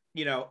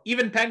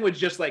even Penguin's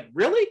just like,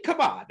 really, come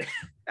on.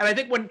 And I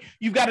think when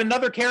you've got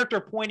another character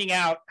pointing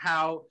out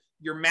how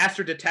your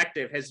master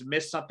detective has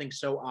missed something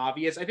so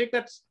obvious, I think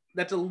that's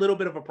a little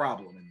bit of a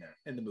problem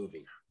in the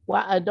movie.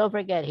 Well, don't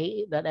forget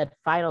that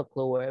final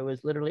clue where it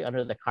was literally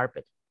under the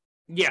carpet.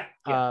 Yeah.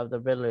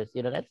 The Riddlers.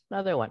 That's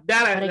another one.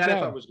 That I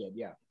thought was good.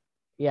 Yeah.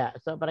 Yeah.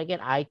 So, but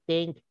again, I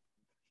think,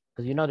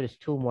 because there's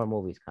 2 more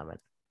movies coming.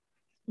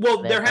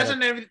 Well, there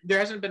hasn't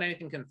been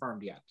anything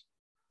confirmed yet.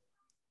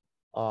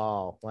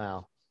 Oh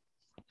well,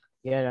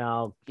 you're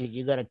gonna.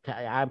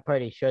 I'm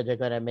pretty sure they're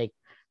gonna make.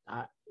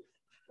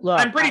 Look,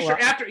 I'm pretty sure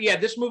after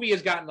this movie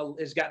has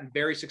gotten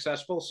very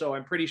successful, so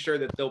I'm pretty sure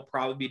that they'll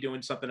probably be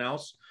doing something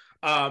else.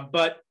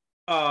 But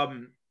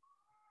Matt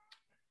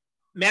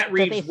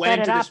Reeves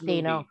went into this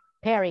movie.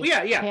 Perry.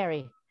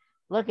 Perry,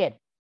 look at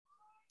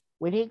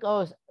when he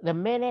goes the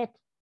minute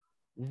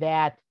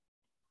that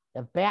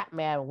the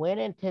Batman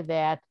went into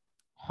that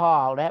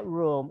hall, that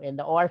room in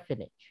the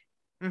orphanage,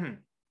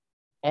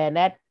 and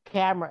that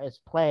camera is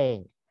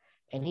playing,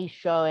 and he's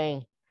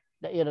showing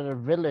that the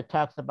Riddler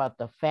talks about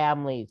the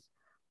families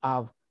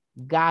of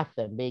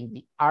Gotham being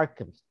the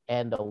Arkhams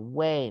and the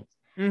Waynes.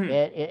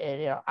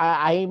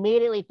 I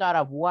immediately thought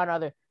of one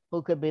other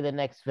who could be the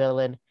next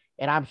villain,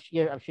 and I'm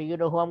sure you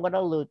know who I'm going to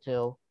allude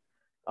to.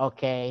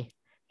 Okay.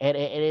 And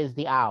it is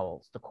the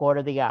Owls, the Court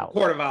of the Owls.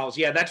 Court of Owls,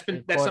 yeah, that's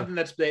something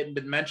that's been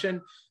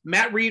mentioned.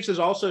 Matt Reeves has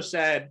also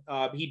said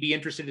he'd be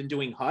interested in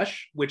doing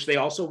Hush, which they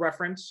also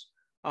reference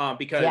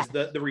because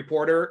the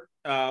reporter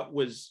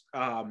was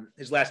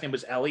his last name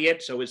was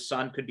Elliott, so his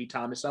son could be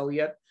Thomas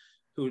Elliott,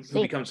 who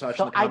becomes Hush.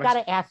 So I got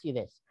to ask you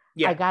this.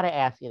 Yeah. I got to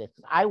ask you this.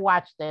 I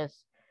watched this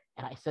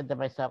and I said to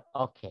myself,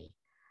 okay,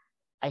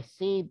 I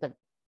see the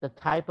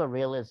type of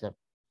realism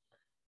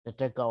that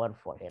they're going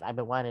for here. I've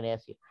been wanting to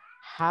ask you,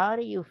 how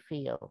do you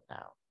feel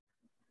now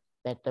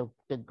that the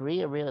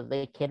degree of realism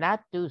they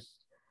cannot do?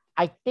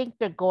 I think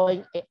they're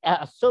going,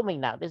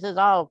 assuming now, this is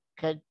all,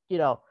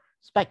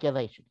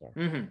 speculation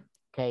here.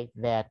 Okay,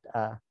 that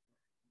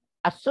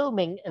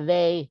assuming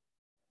they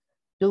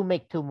do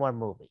make 2 more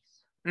movies.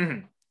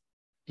 Do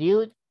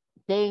you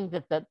think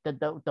that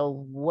the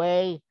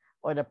way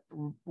or the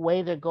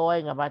way they're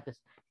going about this,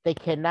 they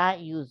cannot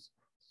use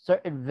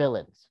certain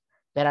villains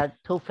that are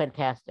too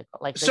fantastic?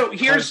 Like, so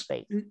here's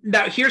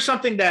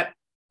something that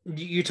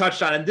you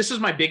touched on, and this is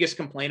my biggest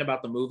complaint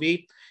about the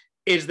movie,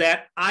 is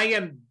that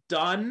I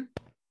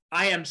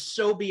am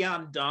so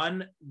beyond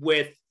done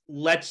with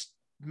let's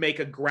make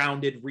a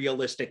grounded,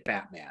 realistic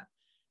Batman.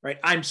 right?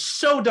 I'm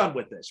so done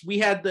with this. We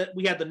had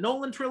the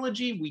Nolan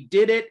trilogy. We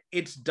did it.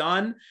 It's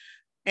done.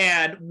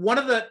 And one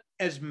of the,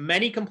 as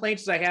many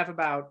complaints as I have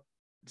about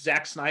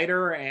Zack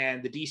Snyder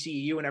and the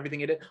DCEU and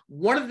everything it did,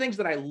 one of the things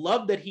that I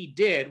love that he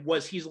did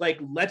was he's like,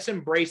 let's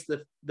embrace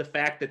the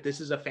fact that this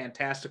is a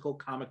fantastical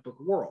comic book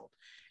world.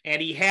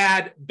 And he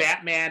had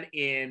Batman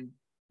in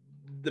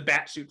the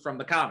bat suit from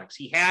the comics.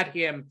 He had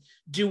him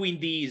doing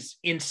these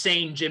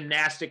insane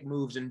gymnastic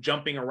moves and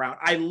jumping around.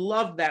 I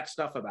love that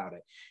stuff about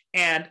it.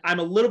 And I'm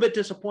a little bit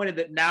disappointed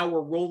that now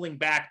we're rolling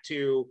back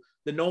to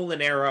the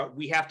Nolan era.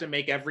 We have to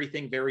make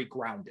everything very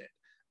grounded.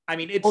 I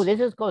mean, it's... Oh,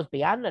 this goes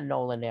beyond the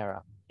Nolan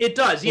era. It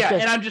does, yeah.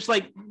 And I'm just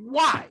like,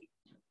 why?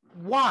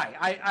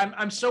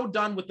 I'm so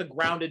done with the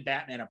grounded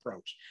Batman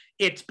approach.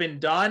 It's been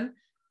done,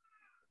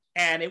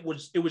 and it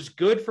was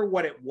good for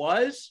what it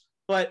was,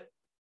 but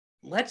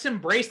let's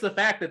embrace the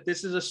fact that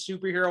this is a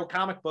superhero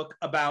comic book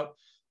about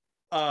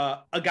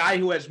a guy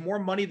who has more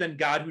money than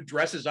God who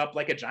dresses up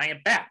like a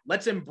giant bat.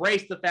 Let's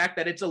embrace the fact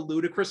that it's a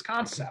ludicrous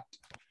concept.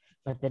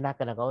 But they're not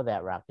going to go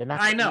that route. They're not.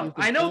 I know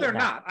they're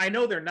not.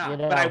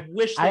 But I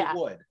wish they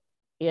would.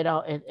 You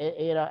know,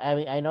 I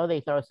mean, I know they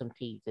throw some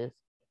teases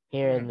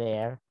here and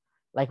there.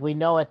 Like we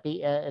know at the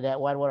that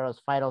one of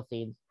those final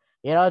scenes,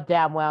 you know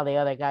damn well the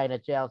other guy in the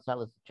jail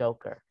cell is the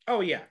Joker.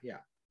 Oh, yeah.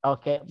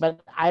 Okay,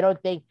 but I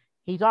don't think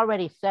he's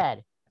already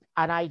said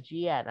on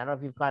IGN. I don't know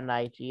if you've gone to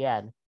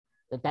IGN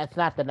that that's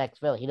not the next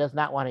villain. He does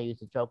not want to use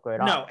the Joker at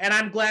all. No, and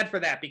I'm glad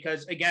for that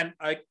because again,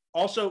 I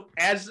also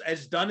as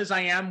done as I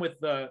am with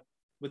the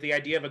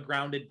idea of a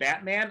grounded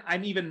Batman,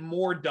 I'm even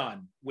more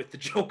done with the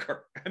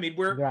Joker. I mean,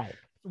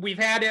 we've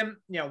had him,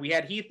 we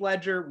had Heath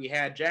Ledger, we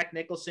had Jack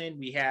Nicholson,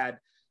 we had,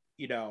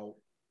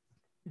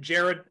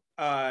 Jared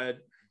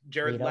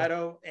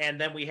Leto,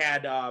 and then we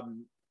had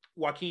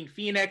Joaquin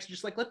Phoenix.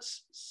 Just like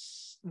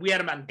we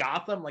had him on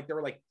Gotham. Like there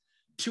were like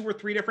 2 or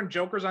 3 different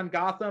Jokers on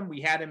Gotham.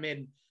 We had him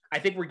in, I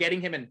think we're getting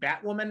him in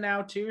Batwoman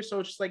now too. So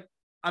it's just like,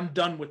 I'm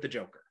done with the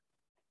Joker.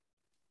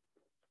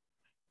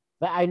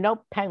 But I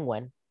know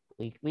Penguin.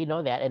 We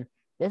know that. And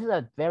this is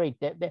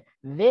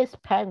this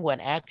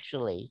Penguin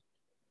actually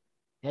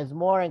has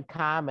more in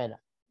common,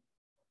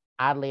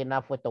 oddly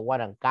enough, with the one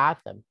on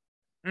Gotham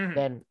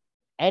than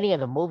any of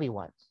the movie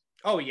ones.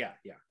 Oh, yeah.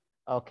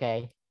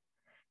 Okay.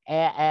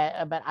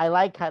 But I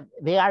like how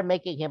they are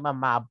making him a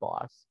mob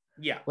boss.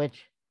 Yeah.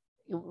 Which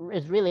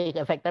is really,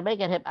 in fact, they're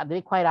making him, to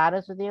be quite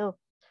honest with you,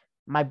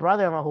 my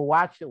brother-in-law who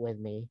watched it with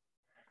me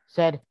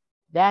said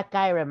that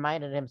guy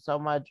reminded him so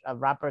much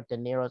of Robert De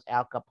Niro's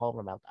Al Capone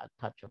from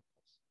Untouchables.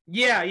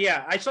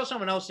 Yeah. I saw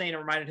someone else saying it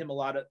reminded them a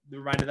lot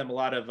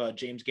of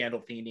James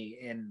Gandolfini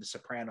in The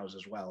Sopranos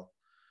as well.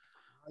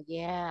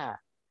 Yeah.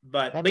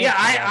 But yeah,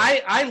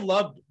 I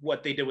loved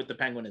what they did with the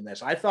Penguin in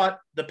this. I thought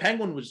the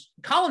Penguin was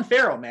Colin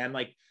Farrell, man.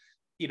 Like,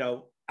 I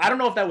don't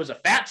know if that was a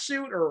fat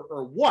suit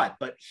or what,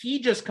 but he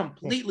just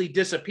completely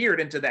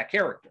disappeared into that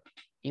character.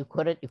 You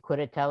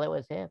couldn't tell it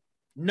was him.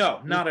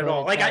 No, not at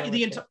all. Like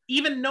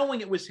even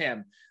knowing it was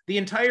him, the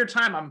entire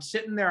time I'm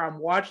sitting there, I'm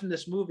watching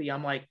this movie.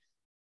 I'm like,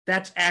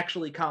 that's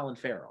actually Colin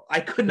Farrell. I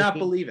could not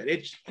believe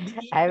it.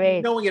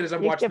 Knowing it as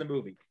I'm watching the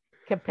movie.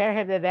 Compare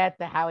him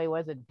to how he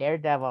was in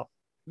Daredevil.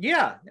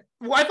 Yeah.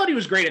 Well, I thought he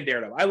was great in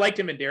Daredevil. I liked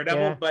him in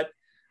Daredevil, but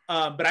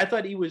I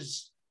thought he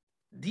was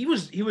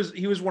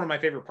one of my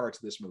favorite parts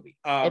of this movie.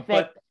 In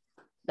fact,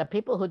 the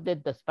people who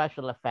did the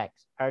special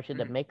effects, or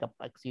the makeup,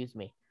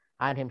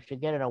 on him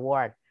should get an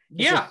award.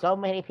 Yeah. So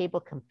many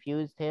people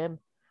confused him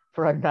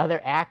for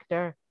another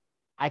actor.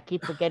 I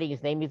keep forgetting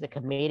his name. He's a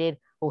comedian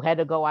who had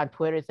to go on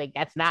Twitter and say,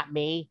 "That's not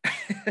me."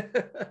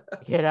 I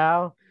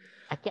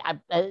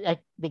can't.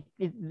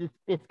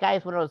 This guy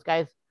is one of those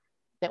guys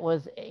that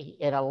was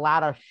in a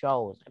lot of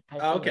shows.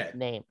 Okay. His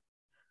name,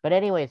 but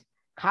anyways,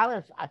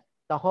 Collins.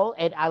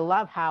 And I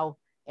love how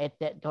in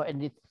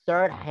the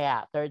third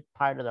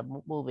part of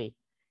the movie,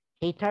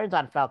 he turns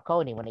on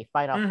Falcone when they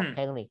find out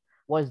Falcone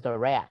was the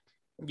rat.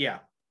 Yeah.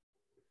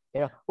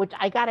 Which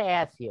I gotta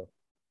ask you.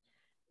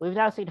 We've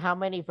now seen how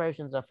many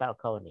versions of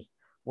Falcone?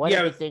 What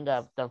do you think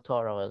of Del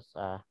Toro's?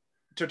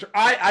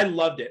 I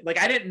loved it. Like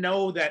I didn't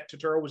know that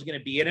Turturro was going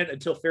to be in it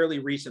until fairly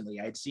recently.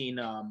 I'd seen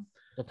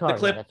the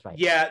clip. That's right.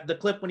 Yeah, the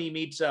clip when he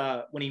meets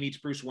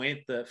Bruce Wayne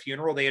at the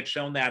funeral. They had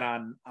shown that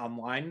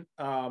online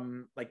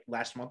like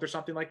last month or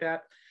something like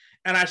that.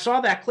 And I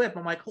saw that clip.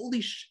 I'm like,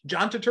 holy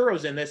John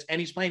Turturro's in this, and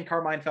he's playing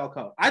Carmine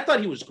Falcone. I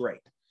thought he was great.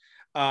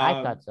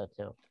 I thought so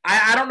too.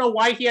 I don't know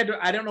why he had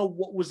to. I don't know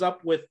what was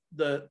up with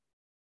the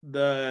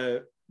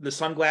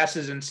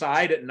sunglasses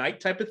inside at night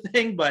type of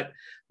thing, but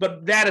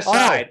that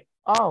aside.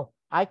 Oh,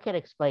 I can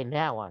explain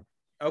that one.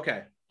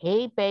 Okay.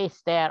 He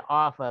based that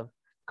off of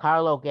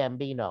Carlo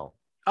Gambino.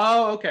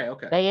 Oh, okay.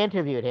 They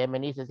interviewed him,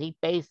 and he says he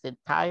based the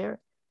entire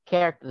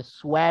character, the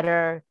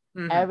sweater,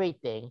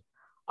 everything,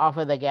 off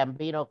of the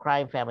Gambino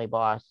crime family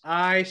boss.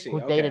 I see.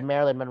 Who dated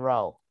Marilyn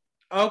Monroe.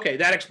 Okay,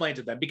 that explains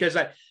it then, because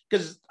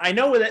I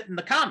know that in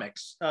the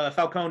comics,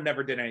 Falcone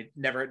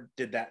never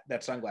did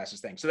that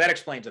sunglasses thing, so that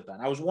explains it then.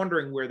 I was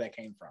wondering where that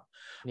came from.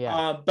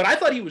 Yeah, but I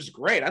thought he was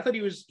great. I thought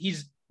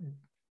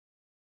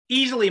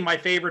easily my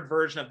favorite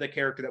version of the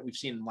character that we've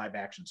seen in live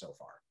action so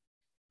far.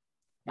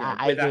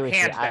 I agree with you.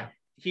 Hands down,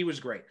 he was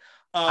great.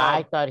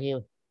 I thought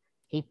he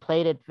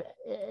played it.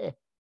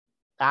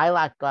 I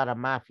like a lot of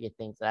mafia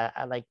things.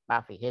 I like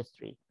mafia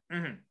history.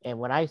 Mm-hmm. And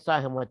when I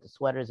saw him with the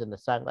sweaters and the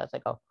sunglasses, I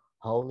go,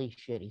 holy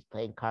shit, he's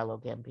playing Carlo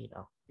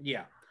Gambino.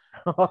 Yeah.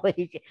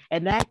 Holy shit.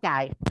 And that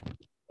guy,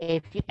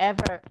 if you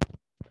ever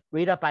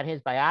read up on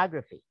his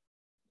biography,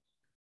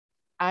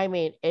 I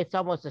mean, it's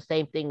almost the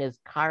same thing as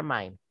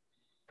Carmine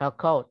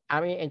Falcone.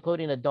 I mean,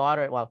 including the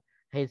daughter. Well,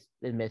 his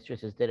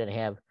mistresses didn't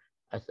have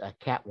a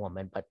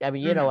Catwoman, but I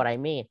mean, you know what I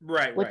mean.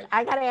 Right, Which right.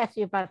 I got to ask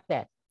you about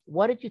that.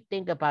 What did you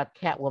think about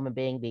Catwoman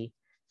being the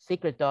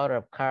secret daughter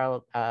of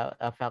Carl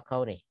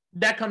Falcone?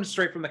 That comes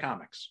straight from the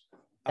comics.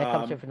 That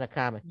comes straight from the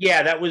comics.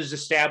 Yeah, that was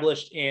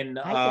established in.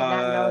 I did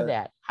not know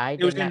that. I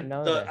did not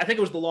know that. I think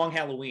it was the Long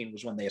Halloween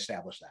was when they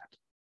established that.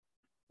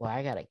 Well,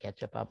 I gotta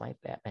catch up on my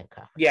Batman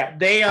comics. Yeah,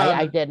 they.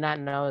 I did not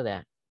know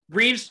that.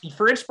 Reeves,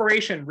 for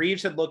inspiration,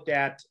 Reeves had looked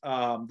at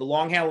the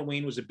Long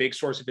Halloween was a big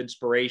source of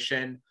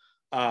inspiration.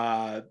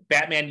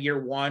 Batman Year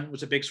One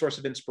was a big source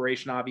of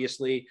inspiration,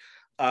 obviously.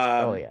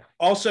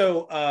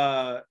 Also,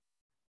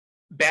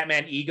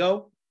 Batman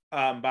Ego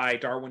by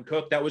Darwin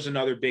Cook. That was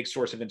another big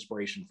source of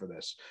inspiration for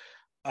this.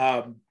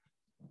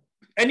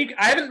 And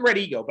I haven't read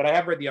Ego, but I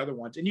have read the other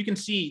ones, and you can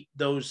see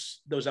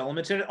those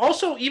elements in it.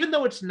 Also, even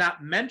though it's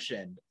not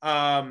mentioned,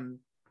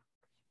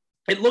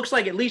 it looks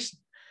like at least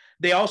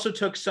they also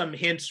took some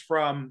hints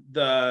from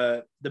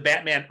the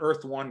Batman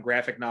Earth One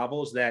graphic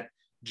novels that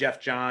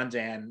Jeff Johns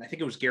and I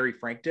think it was Gary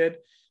Frank did,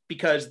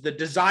 because the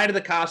design of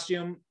the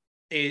costume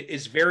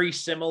is very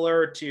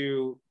similar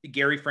to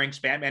Gary Frank's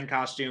Batman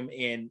costume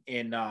in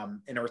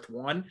Earth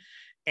One,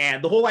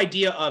 and the whole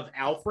idea of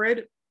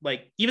Alfred,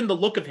 like even the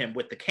look of him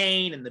with the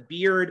cane and the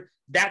beard,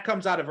 that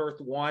comes out of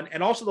Earth One,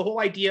 and also the whole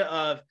idea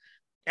of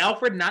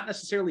Alfred not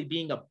necessarily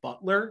being a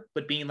butler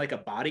but being like a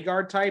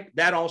bodyguard type,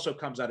 that also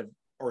comes out of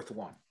Earth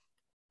One.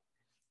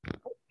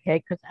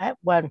 Okay, because I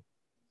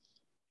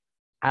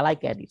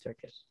like Andy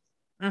Serkis.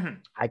 Mm-hmm.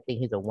 I think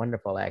he's a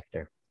wonderful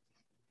actor.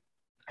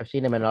 I've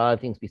seen him in a lot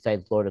of things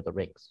besides Lord of the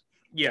Rings.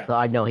 Yeah. So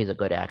I know he's a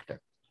good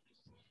actor.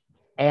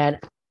 And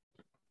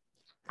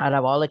out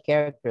of all the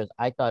characters,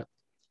 I thought,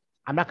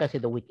 I'm not going to say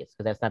the weakest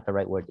because that's not the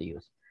right word to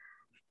use.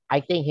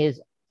 I think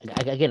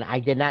again, I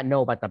did not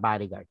know about the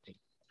bodyguard thing.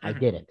 Mm-hmm. I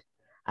didn't.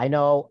 I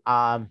know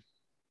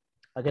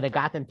like in a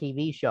Gotham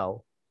TV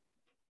show,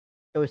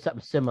 it was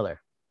something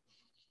similar.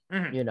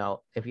 Mm-hmm. You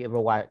know, if you ever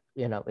watch,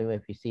 you know,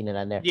 if you've seen it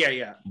on there. Yeah,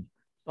 yeah.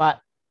 But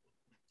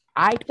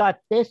I thought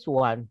this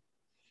one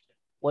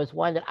was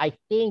one that I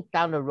think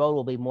down the road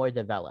will be more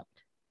developed.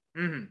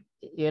 Mm-hmm.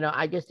 You know,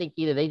 I just think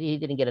either he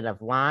didn't get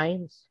enough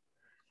lines.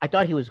 I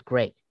thought he was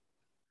great.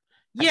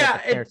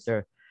 Yeah, I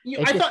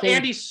thought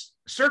Andy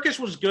Serkis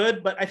was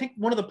good, but I think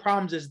one of the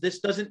problems is this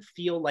doesn't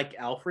feel like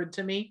Alfred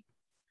to me.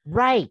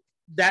 Right.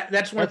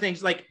 That's one of the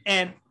things. Like,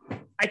 and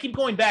I keep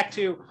going back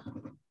to,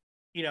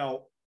 you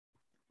know,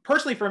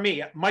 personally for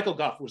me, Michael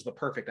Gough was the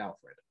perfect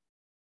Alfred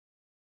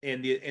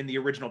in the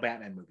original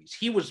Batman movies.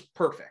 He was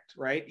perfect,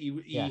 right?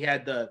 He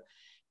had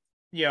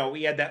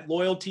he had that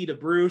loyalty to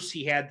Bruce.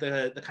 He had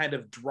the kind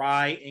of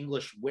dry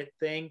English wit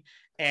thing,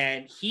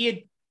 and he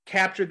had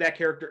captured that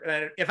character.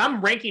 And if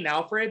I'm ranking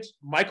Alfreds,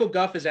 Michael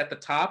Gough is at the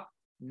top.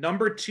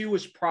 Number 2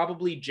 is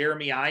probably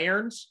Jeremy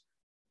Irons,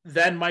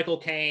 then Michael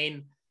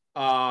Caine,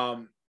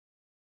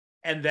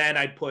 and then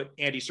I'd put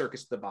Andy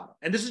Serkis at the bottom.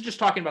 And this is just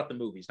talking about the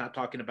movies, not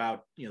talking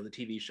about, you know, the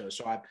TV shows.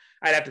 So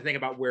I'd have to think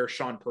about where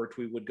Sean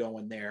Pertwee would go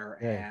in there,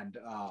 and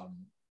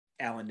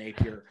Alan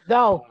Napier.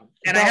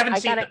 I haven't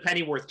seen the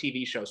Pennyworth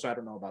TV show, so I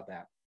don't know about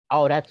that.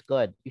 Oh, that's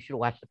good. You should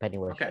watch the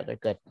Pennyworth show. They're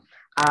good.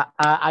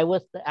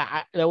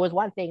 There was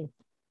one thing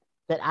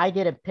that I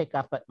didn't pick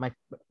up, but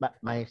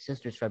my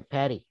sister's friend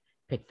Patty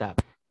picked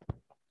up,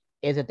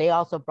 is that they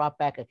also brought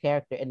back a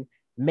character, and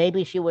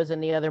maybe she was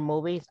in the other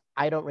movies.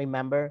 I don't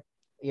remember.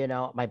 You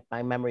know,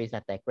 my memory is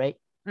not that great.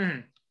 Mm-hmm.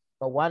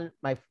 But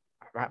my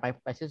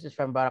sister's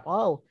friend brought up,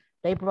 oh,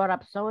 they brought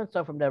up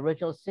so-and-so from the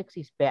original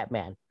 60s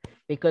Batman.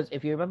 Because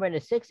if you remember in the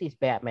 60s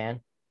Batman,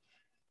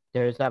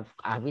 there's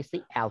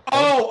obviously Alfred.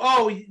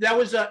 Oh, that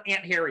was Aunt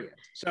Harriet.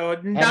 So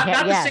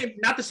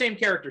not the same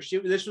character.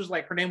 This was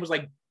like, her name was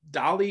like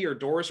Dolly or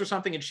Doris or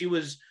something, and she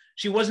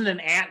wasn't an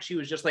aunt. She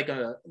was just like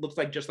looks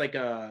like just like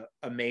a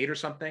maid or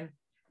something.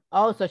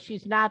 Oh, so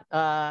she's not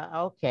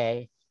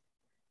okay.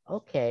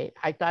 Okay.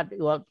 I thought,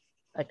 well,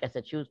 like I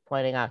said, she was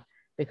pointing out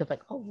because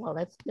like, oh, well,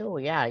 that's new.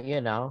 Yeah,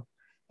 you know.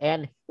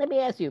 And let me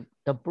ask you,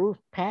 the Bruce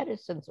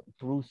Patterson's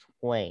Bruce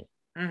Wayne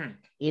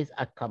is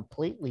a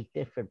completely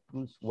different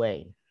Bruce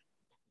Wayne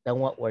than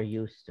what we're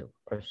used to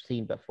or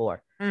seen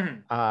before.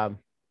 Mm-hmm.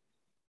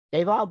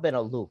 They've all been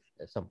aloof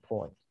at some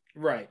point.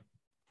 Right.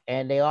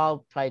 And they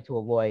all try to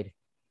avoid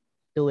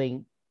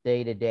doing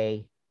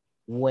day-to-day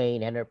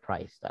Wayne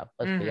Enterprise stuff.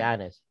 Let's be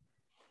honest.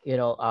 You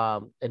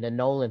know, in the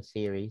Nolan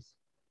series,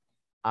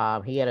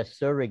 he had a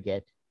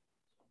surrogate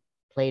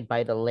played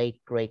by the late,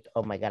 great,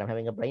 oh my God, I'm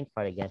having a brain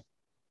fart again.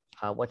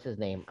 What's his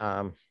name?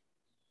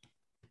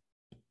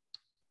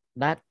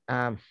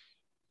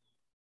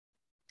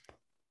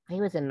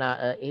 He was in.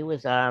 He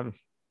was the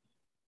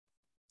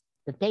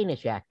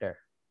Danish actor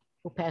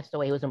who passed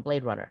away. He was in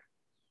Blade Runner.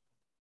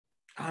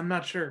 I'm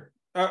not sure.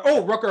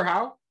 Rutger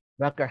Hauer.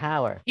 Rutger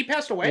Hauer. He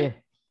passed away.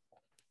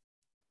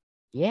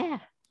 Yeah.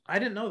 I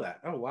didn't know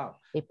that. Oh wow.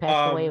 He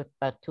passed away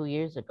about 2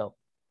 years ago.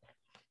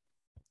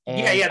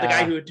 And, the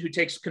guy who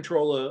takes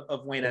control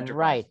of Wayne Enterprise.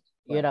 Right.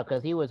 You know,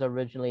 because he was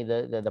originally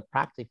the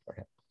proxy for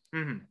him.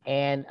 Mm-hmm.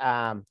 And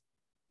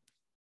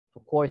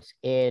of course,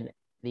 in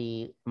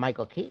the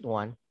Michael Keaton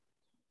one,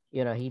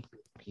 you know, he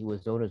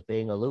was known as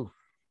being aloof.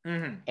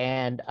 Mm-hmm.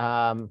 And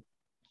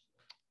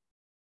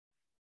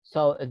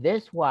so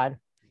this one,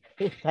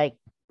 he's like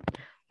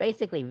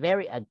basically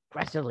very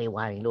aggressively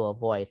wanting to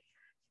avoid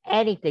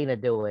anything to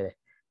do with it.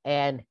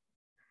 And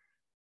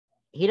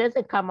he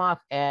doesn't come off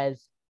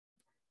as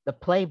the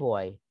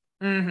playboy.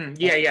 Mm-hmm.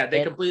 Yeah.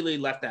 They completely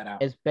left that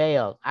out. As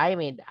Bale. I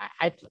mean,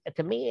 I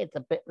to me, it's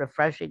a bit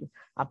refreshing,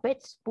 a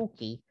bit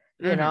spooky.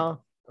 You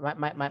know,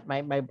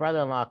 my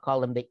brother-in-law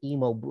called him the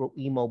emo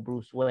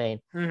Bruce Wayne,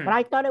 but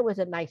I thought it was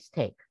a nice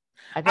take.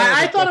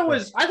 I thought it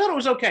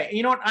was okay.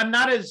 You know what? I'm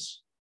not as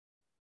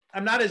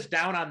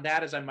down on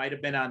that as I might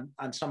have been on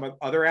some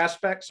other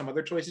aspects, some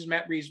other choices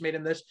Matt Reeves made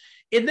in this.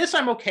 In this,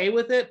 I'm okay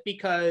with it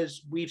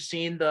because we've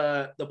seen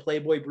the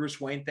Playboy Bruce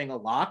Wayne thing a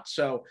lot.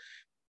 So,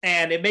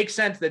 and it makes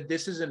sense that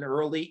this is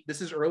early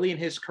in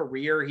his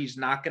career. He's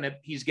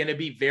gonna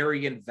be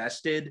very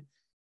invested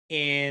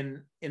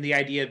in the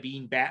idea of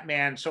being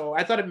Batman. So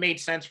I thought it made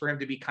sense for him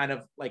to be kind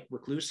of like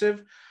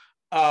reclusive.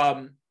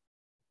 So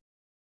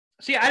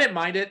yeah, I didn't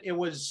mind it.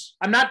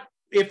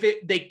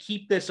 They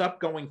keep this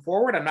up going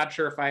forward, I'm not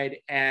sure if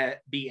I'd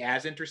be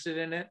as interested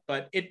in it,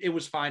 but it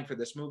was fine for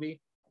this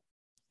movie.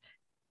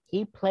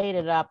 He played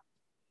it up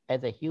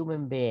as a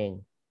human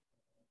being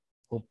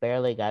who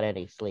barely got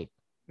any sleep.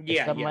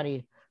 Yeah. As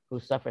somebody who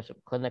suffers from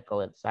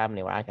clinical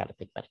insomnia, where I got to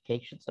take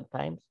medication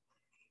sometimes,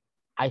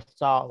 I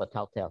saw the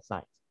telltale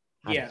signs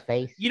on his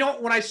face. You know,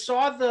 when I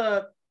saw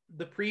the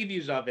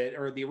previews of it,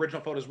 or the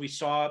original photos, we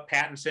saw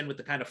Pattinson with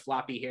the kind of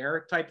floppy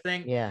hair type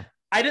thing. Yeah.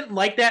 I didn't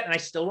like that, and I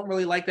still don't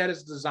really like that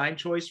as a design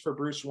choice for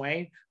Bruce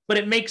Wayne, but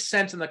it makes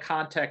sense in the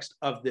context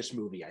of this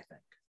movie, I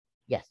think.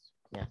 Yes.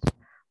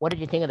 What did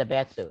you think of the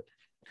Batsuit?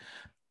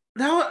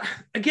 Now,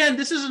 again,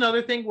 this is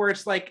another thing where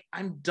it's like,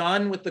 I'm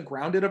done with the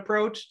grounded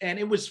approach, and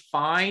it was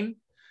fine,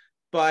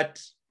 but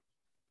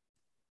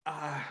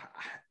I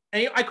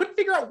couldn't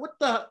figure out what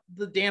the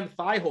damn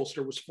thigh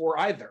holster was for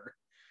either.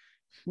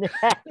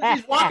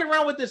 He's walking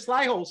around with this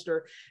thigh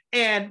holster,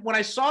 and when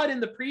I saw it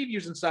in the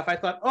previews and stuff, I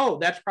thought, oh,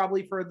 that's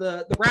probably for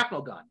the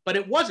grapnel gun, but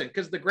it wasn't,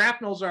 because the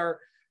grapnels are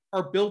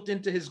built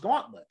into his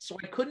gauntlet. So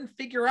I couldn't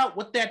figure out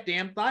what that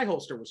damn thigh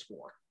holster was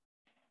for.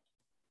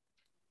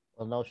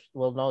 Well,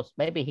 no,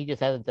 maybe he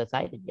just hasn't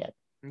decided yet.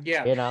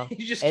 Yeah, you know,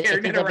 he's just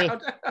carrying it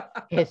around.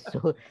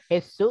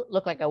 his suit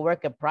looked like a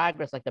work in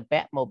progress, like the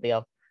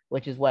Batmobile,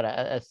 which is what,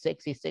 a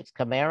 66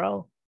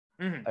 Camaro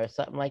or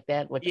something like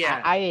that. Which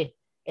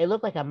it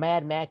looked like a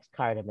Mad Max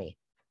car to me,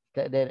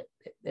 than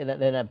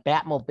a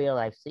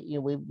Batmobile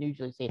we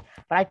usually see.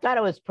 But I thought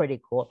it was pretty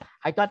cool.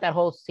 I thought that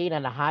whole scene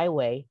on the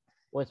highway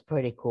was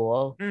pretty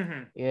cool.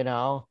 You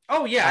know.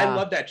 Oh yeah, I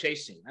love that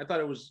chase scene. I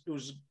thought it was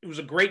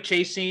a great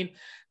chase scene.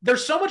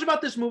 There's so much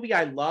about this movie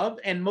I love,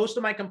 and most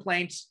of my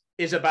complaints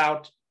is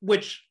about,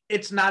 which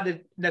it's not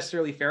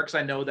necessarily fair, because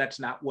I know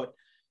that's not what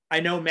I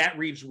know. Matt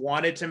Reeves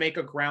wanted to make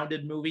a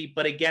grounded movie,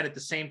 but again, at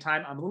the same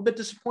time, I'm a little bit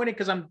disappointed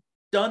because I'm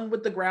done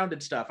with the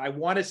grounded stuff. I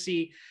want to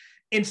see,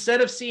 instead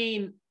of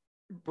seeing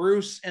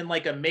Bruce in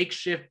like a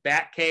makeshift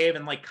Batcave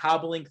and like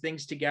cobbling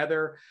things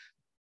together,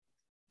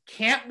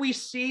 can't we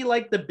see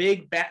like the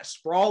big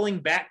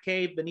sprawling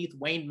Batcave beneath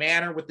Wayne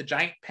Manor with the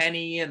giant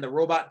penny and the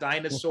robot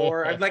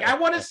dinosaur? I'm like, I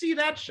want to see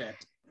that shit.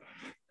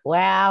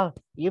 Well,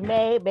 you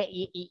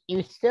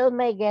still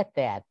may get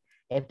that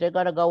if they're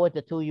gonna go with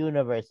the two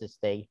universes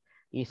thing.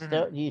 You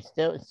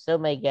still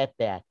may get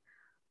that,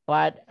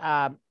 but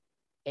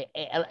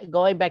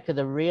going back to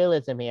the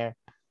realism here,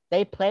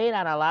 they played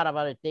on a lot of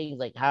other things,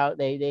 like how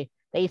they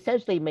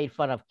essentially made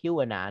fun of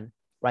QAnon,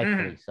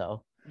 rightfully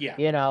so. Yeah,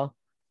 you know,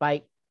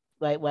 by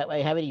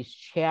having these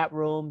chat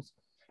rooms,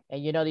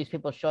 and you know, these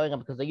people showing up,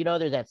 because you know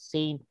there's that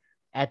scene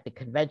at the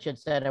convention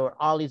center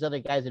where all these other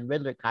guys in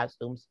Riddler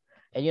costumes,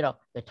 and you know,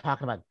 they're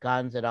talking about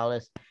guns and all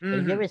this.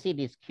 And you ever see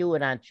these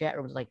QAnon chat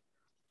rooms? Like,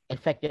 in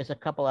fact, there's a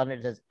couple under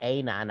that says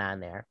Anon on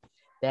there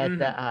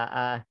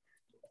that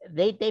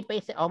they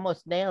basically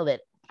almost nailed it,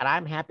 and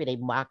I'm happy they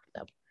mocked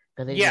them,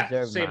 because they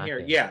deserve same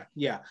mocking. here.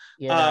 Yeah.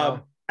 You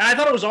know? And I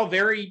thought it was all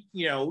very,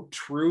 you know,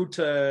 true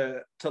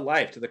to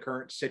life, to the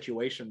current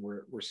situation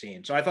we're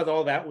seeing. So I thought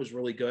all that was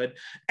really good.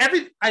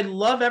 I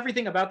love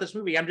everything about this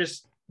movie. I'm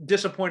just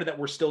disappointed that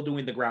we're still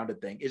doing the grounded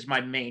thing, is my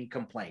main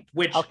complaint,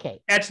 which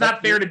it's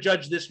not fair to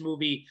judge this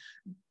movie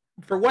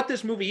for what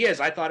this movie is.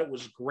 I thought it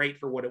was great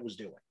for what it was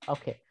doing.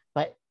 Okay.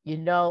 But you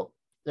know,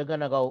 they're going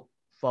to go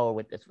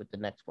forward with the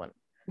next one.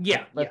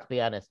 Yeah. Let's be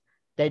honest.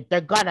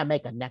 They're going to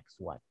make a next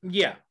one.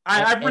 Yeah.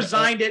 I've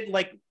resigned it.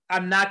 Like,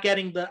 I'm not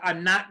getting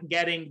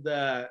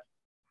the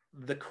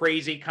the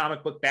crazy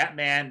comic book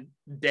Batman,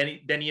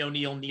 Denny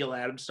O'Neil, Neil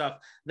Adams stuff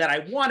that I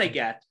want to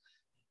get.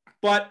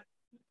 But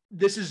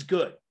this is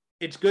good.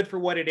 It's good for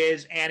what it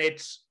is, and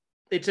it's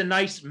a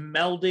nice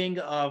melding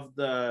of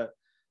the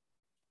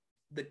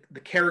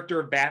character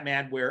of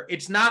Batman, where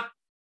it's not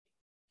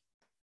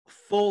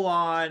full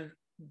on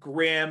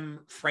grim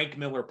Frank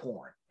Miller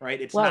porn, right?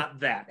 It's not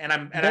that.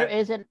 And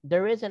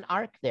there is an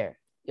arc there.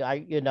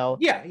 You know,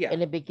 yeah. In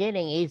the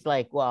beginning, he's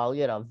like, well,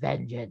 you know,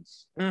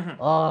 vengeance.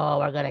 Mm-hmm. Oh,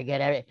 we're gonna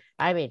get every.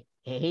 I mean,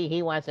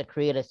 he wants to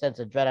create a sense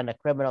of dread on the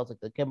criminals, like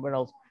the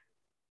criminals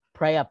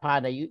prey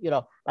upon the, you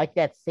know, like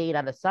that scene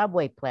on the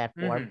subway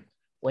platform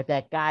with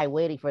that guy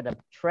waiting for the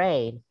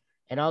train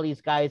and all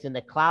these guys in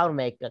the clown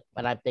makeup.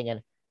 But I'm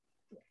thinking,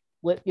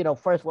 you know,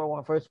 first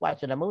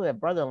watching the movie, my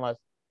brother-in-law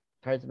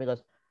turns to me and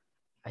goes,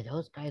 are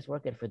those guys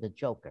working for the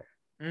Joker?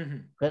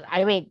 Because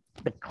I mean,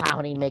 the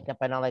clowning makeup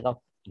and all. I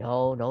go,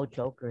 no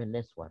Joker in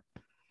this one,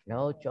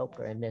 no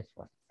Joker in this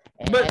one.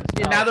 But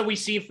now that we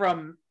see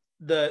from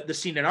the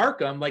scene in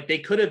Arkham, like they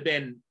could have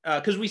been,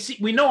 because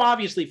we know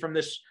obviously from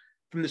this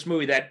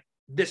movie that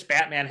this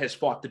Batman has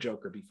fought the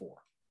Joker before.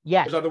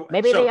 Yeah,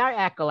 maybe they are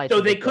acolytes. So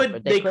they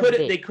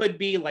could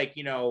be like,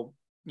 you know,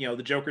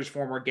 the Joker's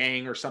former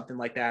gang or something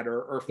like that,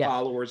 or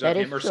followers of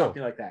him or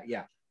something like that.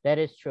 Yeah, that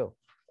is true.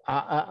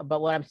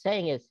 But what I'm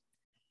saying is,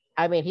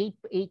 I mean,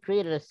 he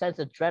created a sense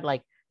of dread,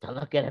 like to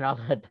look at all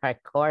the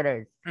dark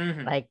corners,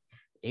 like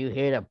you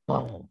hear the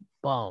boom,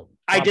 boom.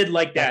 I did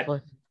like that.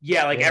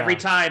 Yeah, like every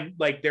time,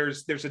 like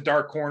there's a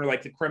dark corner,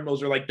 like the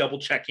criminals are like double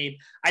checking.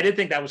 I did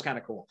think that was kind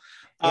of cool.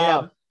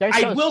 I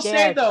will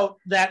say though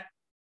that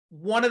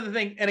one of the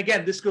things, and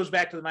again, this goes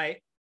back to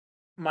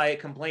my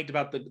complaint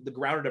about the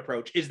grounded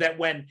approach, is that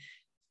when,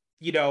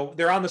 you know,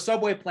 they're on the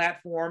subway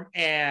platform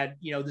and,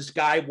 you know, this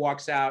guy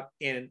walks out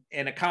in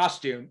a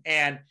costume,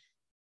 and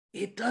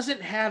it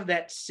doesn't have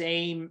that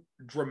same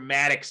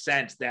dramatic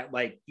sense that,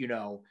 like, you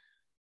know,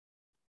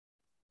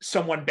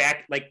 someone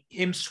back, like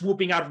him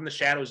swooping out from the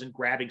shadows and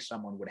grabbing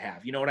someone would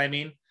have, you know what I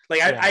mean?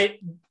 Like I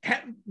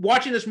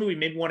watching this movie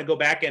made me want to go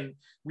back and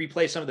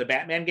replay some of the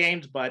Batman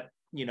games, but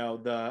you know,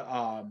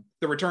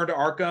 the Return to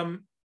Arkham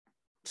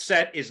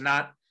set is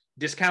not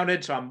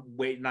discounted, so I'm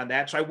waiting on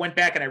that. So I went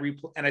back and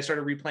I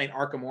started replaying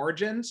Arkham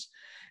Origins,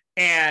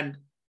 and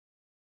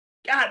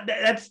God,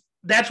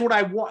 that's what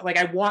I want. Like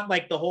I want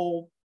like the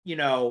whole, you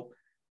know,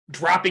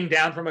 dropping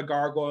down from a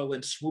gargoyle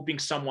and swooping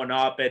someone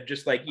up, and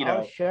just like, you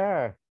know,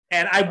 sure.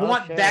 And I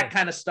want that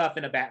kind of stuff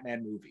in a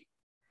Batman movie.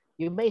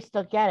 You may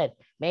still get it.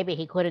 Maybe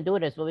he couldn't do it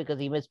in this movie because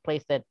he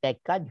misplaced that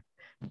gun,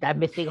 that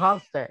missing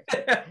holster.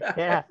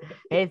 Yeah,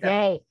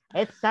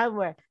 it's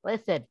somewhere.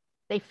 Listen,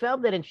 they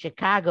filmed it in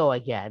Chicago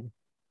again.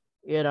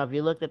 You know, if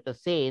you looked at the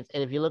scenes,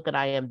 and if you look at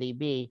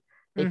IMDb,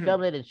 they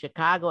filmed it in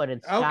Chicago and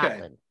in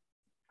Scotland.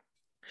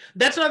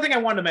 That's another thing I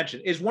wanted to mention.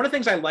 Is one of the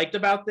things I liked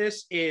about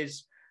this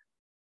is,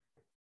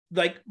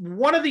 like,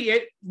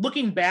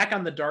 looking back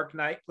on The Dark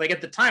Knight, like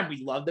at the time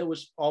we loved it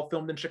was all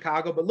filmed in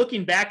Chicago, but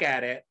looking back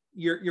at it,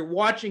 you're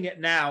watching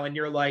it now and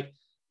you're like,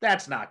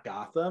 that's not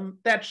Gotham,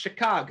 that's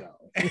Chicago.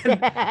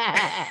 And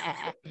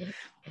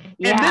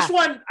this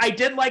one, I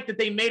did like that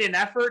they made an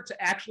effort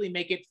to actually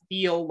make it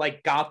feel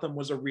like Gotham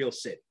was a real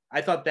city.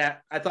 I thought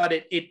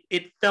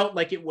it felt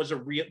like there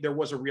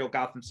was a real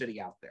Gotham City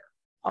out there.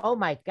 Oh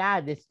my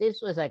God,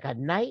 this was like a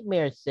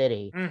nightmare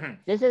city.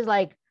 This is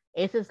like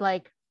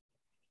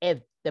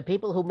if the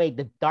people who made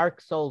the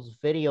Dark Souls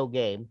video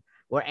game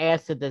were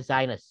asked to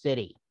design a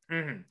city.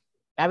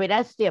 I mean,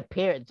 that's the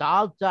appearance. It's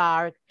all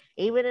dark.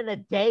 Even in the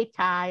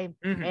daytime,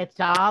 it's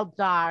all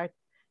dark.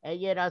 And,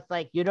 you know, it's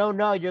like, you don't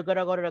know, you're going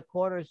to go to the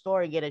corner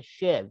store and get a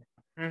shiv.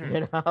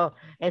 You know,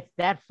 it's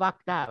that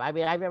fucked up. I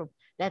mean, I remember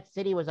that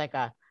city was like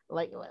how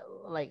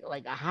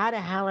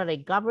the hell are they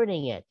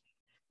governing it?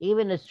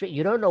 Even the street,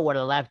 you don't know where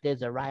the left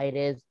is or right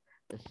is.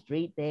 The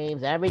street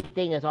names,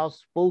 everything is all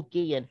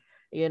spooky. And,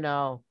 you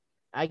know,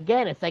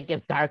 again, it's like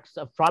if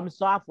From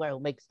Software, who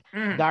makes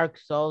Dark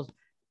Souls,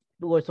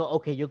 so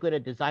okay, you're going to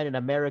design an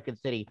American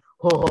city.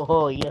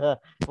 Oh, yeah,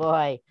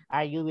 boy,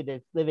 are you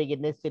living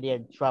in this city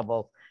in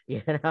trouble?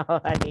 You know,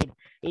 I mean,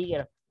 you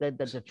know,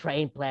 the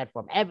train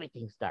platform,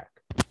 everything's dark.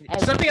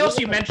 Something else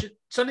you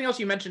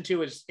mentioned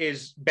too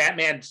is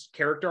Batman's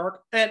character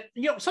arc. And,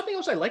 you know, something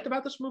else I liked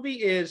about this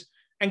movie is,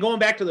 and going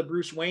back to the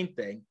Bruce Wayne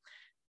thing,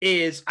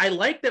 is I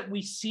like that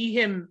we see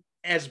him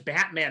as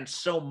Batman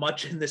so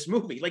much in this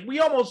movie. Like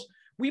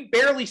we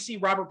barely see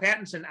Robert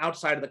Pattinson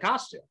outside of the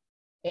costume.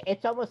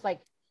 It's almost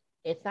like,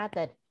 it's not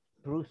that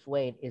Bruce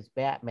Wayne is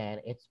Batman.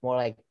 It's more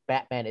like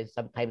Batman is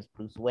sometimes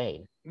Bruce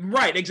Wayne.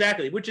 Right,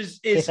 exactly, which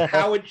is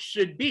how it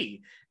should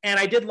be. And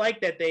I did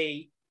like that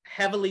they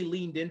heavily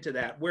leaned into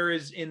that.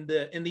 Whereas in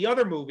the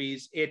other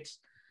movies, it's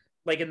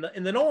like in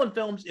the Nolan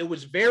films, it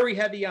was very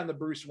heavy on the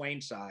Bruce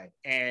Wayne side,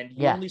 and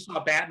you only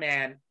saw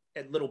Batman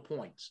at little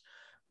points.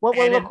 Well,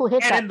 look who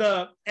hit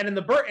that. And in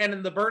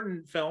the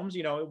Burton films,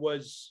 you know, it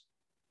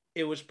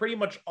was pretty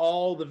much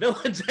all the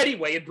villains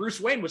anyway, and Bruce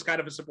Wayne was kind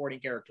of a supporting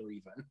character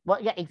even.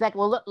 Well, yeah, exactly.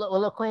 Well,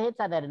 look who hits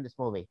on that in this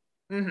movie.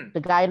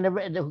 The guy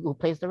who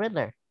plays the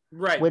Riddler.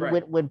 Right, when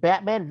right, when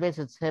Batman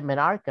visits him in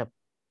Arkham,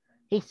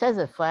 he says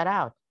it flat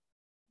out.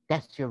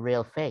 That's your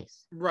real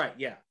face, right.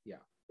 Yeah, yeah.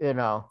 you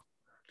know.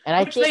 And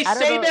I Which they think I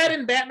don't say know. that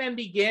in Batman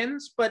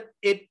Begins, but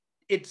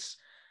it's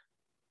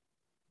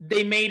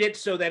they made it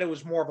so that it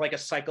was more of like a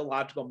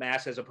psychological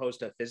mask as opposed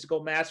to a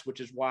physical mask, which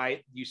is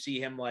why you see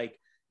him like,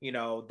 you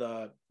know,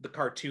 the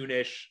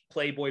cartoonish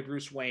Playboy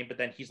Bruce Wayne, but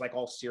then he's like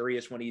all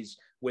serious when he's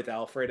with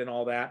Alfred and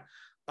all that.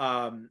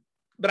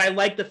 But I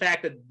like the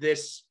fact that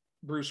this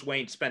Bruce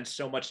Wayne spends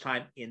so much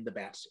time in the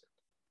Batsuit.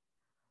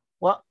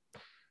 Well,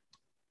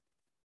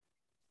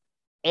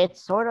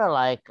 it's sort of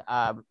like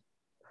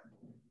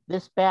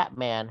this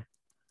Batman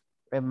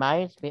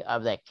reminds me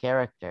of that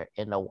character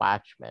in The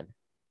Watchmen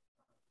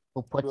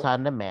who puts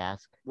on the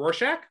mask,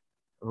 Rorschach?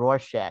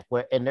 Rorschach,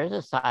 where and there's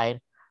a sign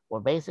where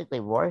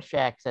basically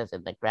Rorschach says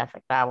in the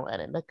graphic novel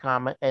and in the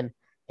comic and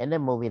in the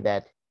movie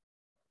that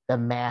the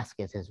mask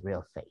is his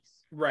real face.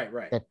 Right,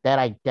 right. That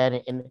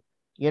identity, and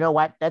you know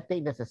what? That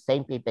thing is the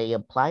same thing they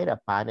implied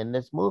upon in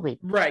this movie.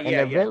 Right, and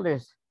yeah, the yeah. Riddler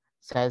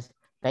says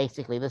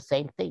basically the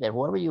same thing, that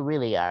whoever you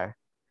really are,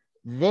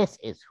 this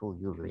is who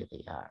you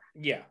really are.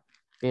 Yeah.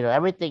 You know,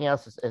 everything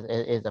else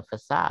is a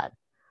facade.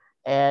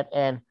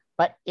 And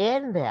but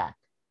in that,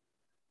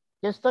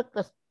 just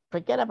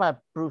forget about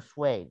Bruce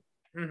Wayne.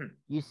 Mm-hmm.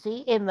 You see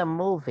in the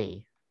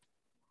movie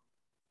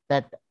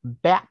that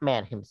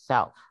Batman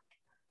himself,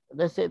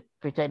 this is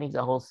pretending he's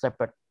a whole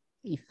separate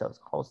ethos,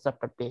 a whole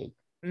separate being.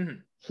 Mm-hmm.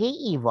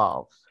 He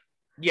evolves.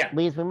 Yeah.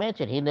 As we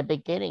mentioned, in the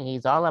beginning,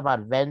 he's all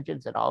about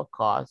vengeance at all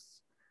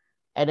costs.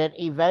 And then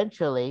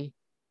eventually,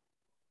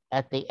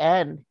 at the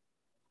end,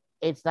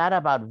 it's not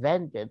about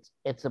vengeance.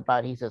 It's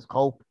about, he says,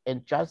 hope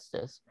and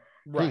justice.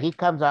 Right. He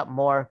comes up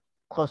more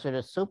closer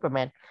to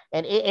Superman.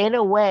 And in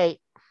a way,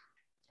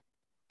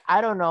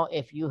 I don't know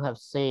if you have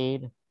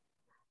seen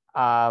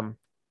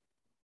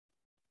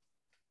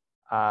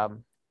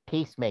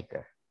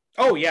Peacemaker.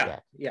 Oh, yeah.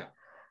 Yeah.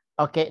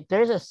 Okay,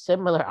 there's a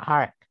similar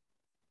arc,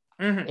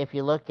 mm-hmm. if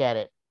you look at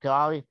it, to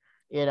all, you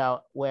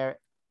know, where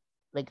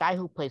the guy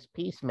who plays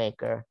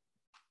Peacemaker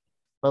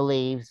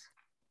believes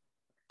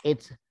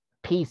it's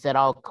peace at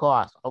all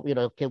costs, you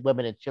know, kill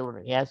women and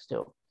children, he has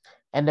to.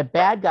 And the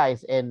bad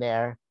guys in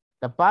there,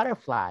 the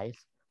butterflies,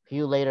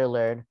 you later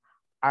learn,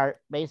 are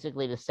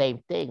basically the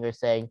same thing. They're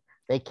saying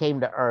they came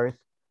to Earth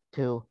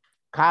to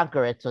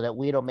conquer it so that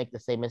we don't make the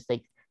same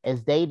mistake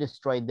as they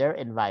destroyed their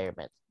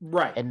environment.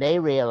 Right. And they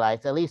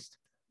realized, at least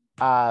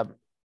the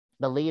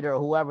leader,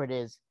 whoever it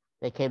is,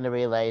 they came to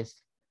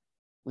realize,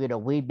 you know,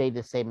 we made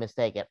the same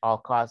mistake at all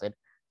costs. And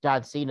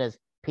John Cena's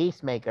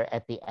Peacemaker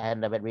at the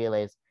end of it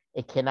realized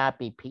it cannot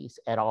be peace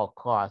at all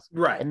costs.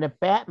 Right. And the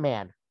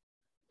Batman,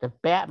 I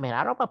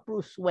don't know about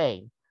Bruce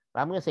Wayne,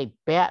 but I'm going to say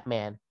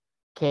Batman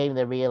came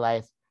to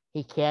realize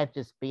he can't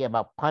just be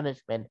about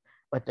punishment,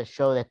 but to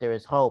show that there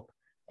is hope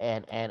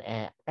and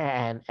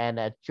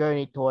a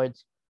journey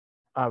towards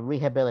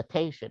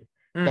rehabilitation,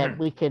 mm-hmm. that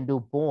we can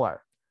do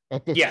more,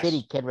 that this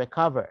city can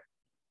recover.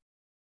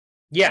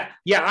 Yeah,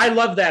 I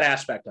love that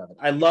aspect of it.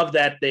 I love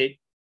that they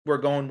were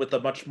going with a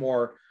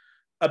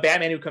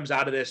Batman who comes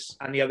out of this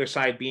on the other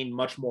side being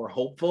much more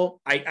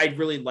hopeful. I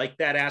really like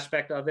that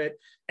aspect of it.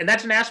 And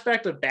that's an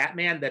aspect of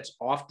Batman that's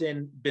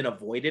often been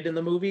avoided in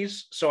the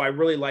movies. So I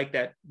really like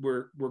that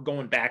we're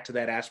going back to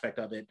that aspect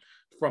of it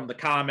from the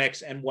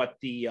comics and what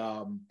the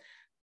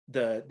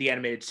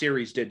animated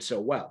series did so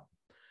well.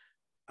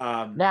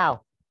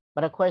 Now,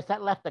 but of course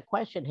that left the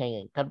question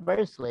hanging.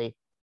 Conversely,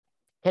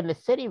 can the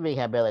city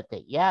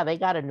rehabilitate? Yeah, they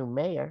got a new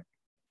mayor,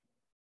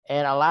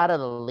 and a lot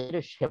of the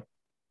leadership.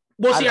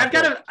 Well, see, I've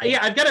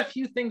got a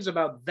few things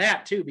about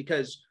that too,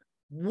 because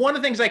one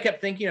of the things I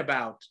kept thinking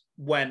about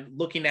when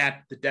looking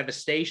at the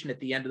devastation at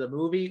the end of the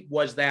movie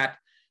was that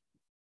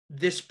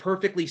this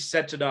perfectly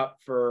sets it up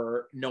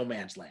for No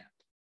Man's Land.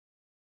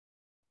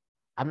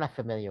 I'm not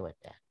familiar with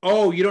that.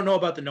 Oh, you don't know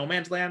about the No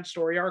Man's Land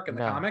story arc in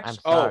the comics? I'm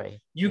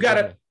sorry.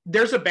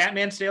 There's a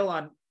Batman sale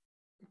on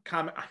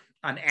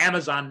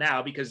Amazon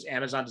now because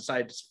Amazon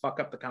decided to fuck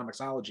up the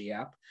Comixology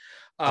app.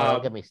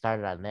 Don't get me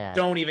started on that.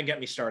 Don't even get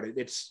me started.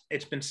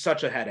 It's been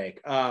such a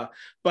headache.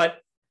 But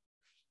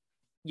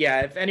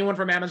yeah, if anyone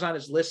from Amazon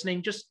is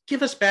listening, just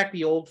give us back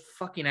the old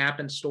fucking app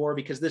and store,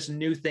 because this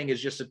new thing is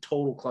just a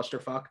total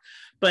clusterfuck.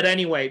 But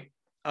anyway,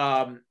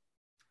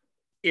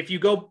 if you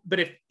go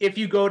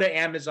to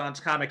Amazon's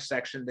comics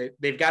section,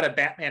 they've got a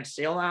Batman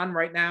sale on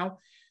right now.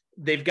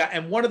 They've got,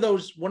 and one of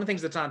the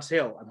things that's on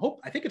sale,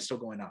 I think it's still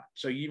going on.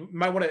 So you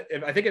might want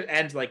to, I think it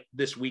ends like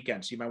this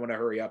weekend. So you might want to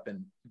hurry up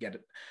and get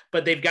it.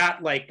 But they've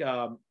got like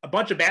a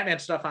bunch of Batman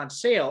stuff on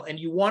sale, and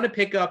you want to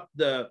pick up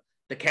the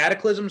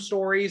Cataclysm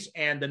stories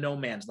and the No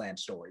Man's Land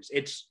stories.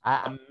 It's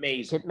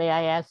amazing. May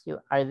I ask you,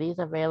 are these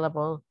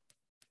available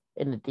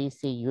in the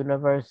DC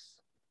universe?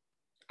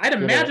 I'd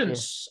imagine,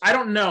 I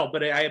don't know,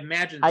 but I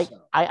imagine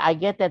so. I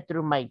get that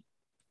through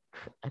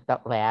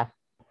don't laugh.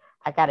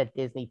 I got a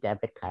Disney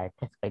debit card.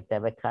 That's my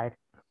debit card.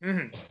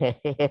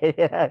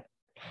 Mm-hmm.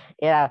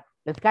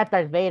 It's got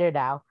Darth Vader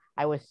now.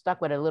 I was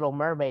stuck with a Little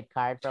Mermaid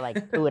card for like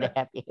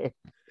 2.5 years.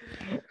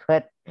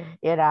 But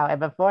and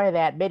before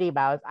that, Minnie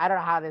Mouse. I don't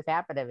know how this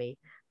happened to me,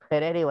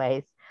 but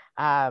anyways,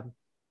 and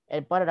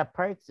one of the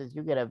perks is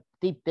you get a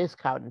deep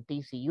discount in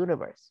DC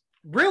Universe.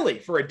 Really?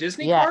 For a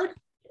Disney Yeah. card?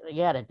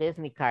 Yeah, the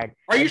Disney card.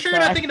 Are you And sure so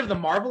you're not thinking of the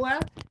Marvel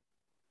app?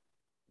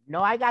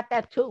 No, I got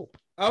that too.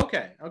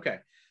 Okay.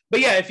 But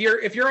yeah, if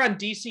you're on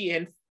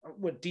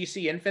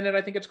DC Infinite,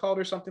 I think it's called,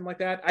 or something like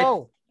that.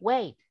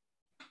 Wait.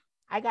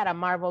 I got a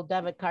Marvel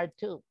debit card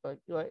too, but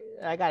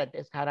I got a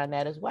discount on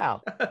that as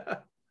well.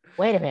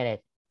 Wait a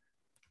minute.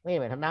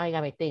 Now you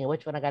got me thinking,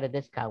 which one I got a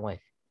discount with?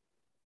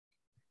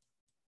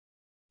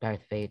 Darth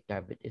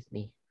Vader,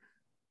 Disney.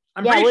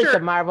 I'm pretty sure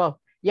the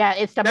Marvel. Yeah,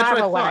 it's the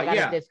Marvel one. I got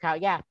yeah. a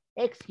discount. Yeah,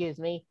 excuse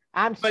me.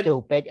 I'm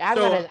stupid.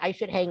 I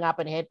should hang up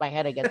and hit my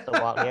head against the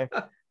wall here.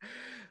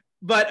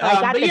 But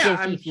I got but the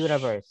yeah, DC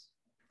Universe.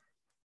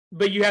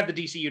 But you have the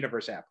DC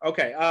Universe app.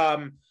 Okay.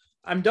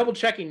 I'm double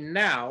checking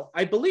now.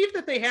 I believe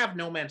that they have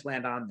No Man's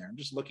Land on there. I'm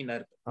just looking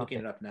it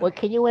up now. Well,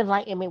 can you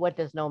enlighten me what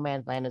this No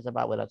Man's Land is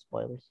about without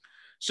spoilers?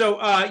 So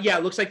yeah,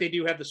 it looks like they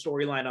do have the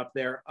storyline up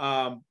there.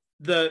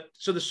 The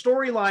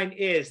storyline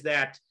is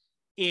that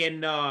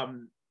in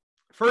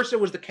first it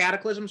was the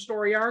Cataclysm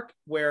story arc,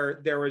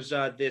 where there was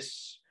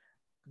this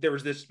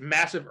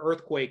massive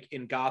earthquake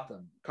in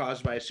Gotham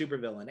caused by a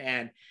supervillain,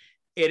 and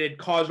it had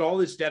caused all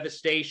this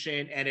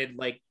devastation, and it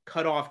like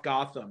cut off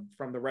Gotham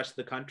from the rest of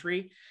the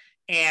country.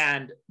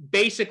 And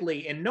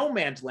basically in No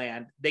Man's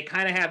Land, they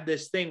kind of have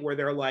this thing where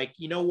they're like,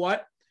 you know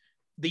what?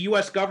 The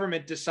US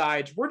government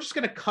decides we're just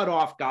going to cut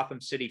off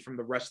Gotham City from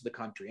the rest of the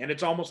country. And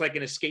it's almost like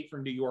an Escape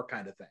from New York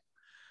kind of thing.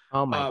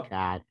 Oh my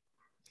God.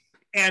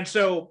 And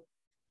so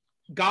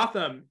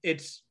Gotham,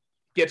 gets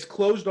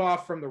closed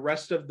off from the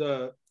rest of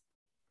the,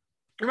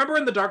 remember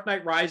in The Dark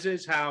Knight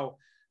Rises, how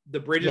the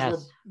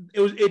bridges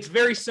it's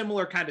very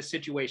similar kind of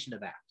situation to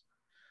that.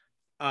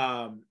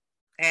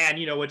 And,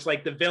 it's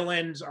like the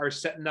villains are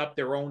setting up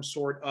their own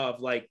sort of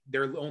like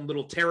their own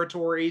little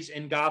territories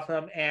in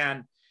Gotham,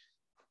 and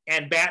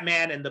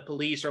Batman and the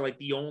police are like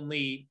the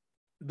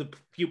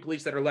few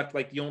police that are left,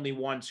 like the only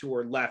ones who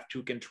are left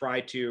who can try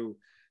to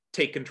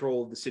take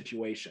control of the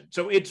situation.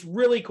 So it's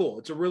really cool.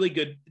 It's a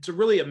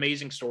really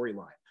amazing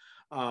storyline.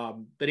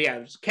 But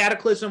yeah,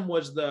 Cataclysm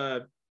was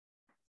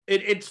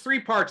it's 3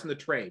 parts in the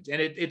trades,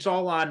 and it's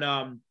all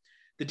on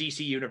the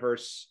DC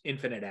Universe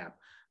Infinite app.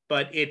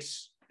 But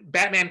it's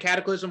Batman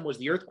Cataclysm was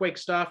the earthquake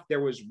stuff.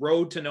 There was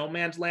Road to No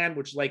Man's Land,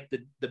 which is like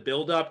the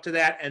build up to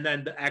that, and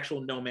then the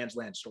actual No Man's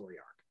Land story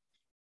arc.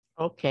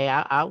 Okay,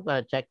 I'm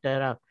gonna check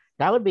that out.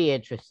 That would be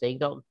interesting.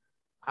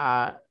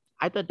 I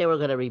thought they were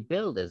gonna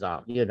rebuild this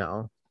all.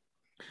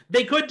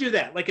 They could do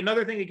that. Like,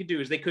 another thing they could do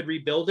is they could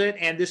rebuild it,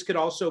 and this could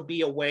also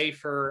be a way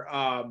for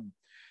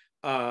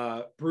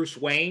Bruce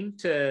Wayne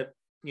to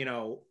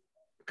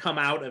come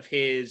out of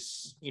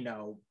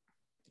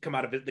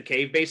the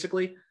cave,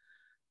 basically.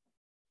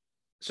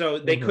 So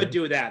they could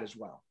do that as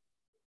well.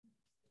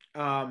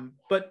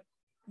 But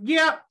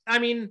yeah, I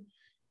mean,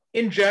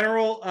 in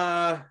general,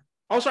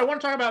 also I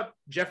want to talk about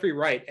Jeffrey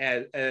Wright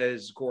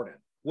as Gordon.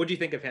 What do you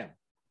think of him?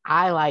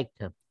 I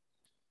liked him.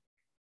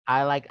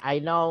 I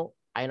know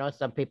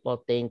some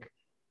people think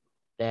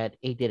that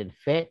he didn't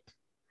fit.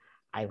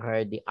 I've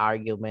heard the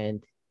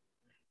argument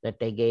that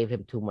they gave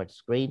him too much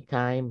screen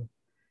time.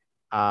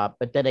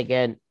 But then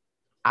again,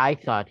 I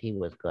thought he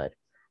was good.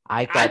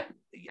 I thought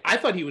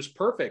he was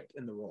perfect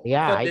in the role.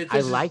 Yeah,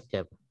 I liked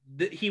him.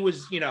 He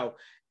was,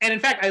 and in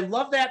fact, I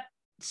love that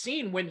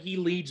scene when he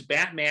leads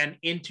Batman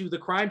into the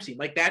crime scene.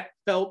 Like, that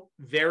felt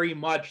very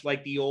much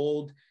like the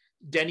old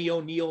Denny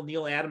O'Neil,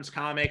 Neil Adams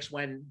comics,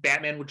 when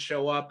Batman would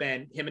show up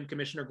and him and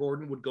Commissioner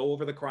Gordon would go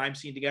over the crime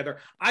scene together.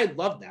 I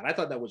loved that. I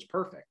thought that was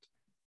perfect.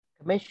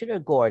 Commissioner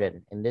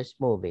Gordon in this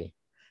movie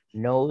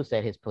knows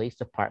that his police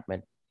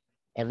department,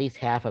 at least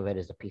half of it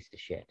is a piece of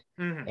shit,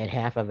 and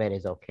half of it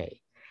is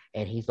okay.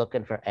 And he's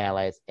looking for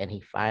allies, and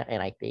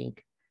I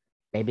think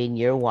maybe in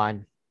year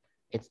 1,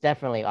 it's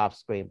definitely off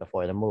screen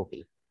before the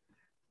movie,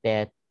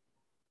 that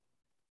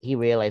he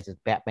realizes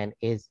Batman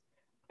is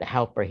the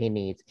helper he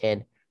needs,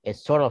 and it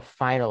sort of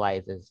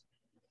finalizes,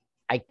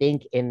 I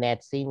think, in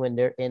that scene when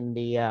they're in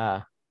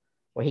the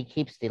where he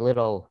keeps the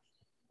little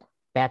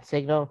bat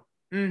signal,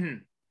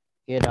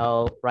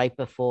 right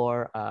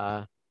before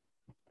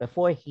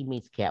he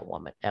meets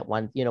Catwoman at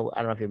one, I don't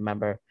know if you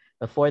remember,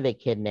 before they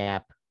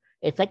kidnap.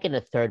 It's like in the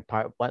third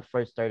part,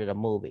 first third of the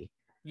movie.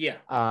 Yeah.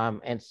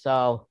 And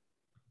so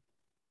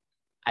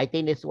I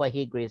think this is why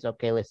he agrees.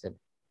 Okay, listen,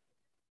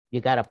 you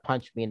got to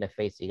punch me in the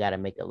face. You got to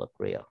make it look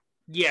real.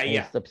 Yeah, and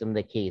yeah. He slips him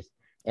the keys.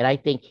 And I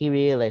think he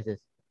realizes,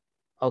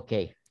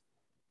 okay,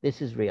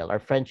 this is real. Our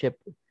friendship,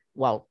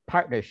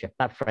 partnership,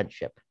 not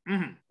friendship.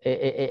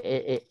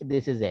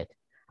 This is it.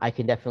 I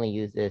can definitely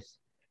use this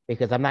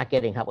because I'm not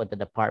getting help with the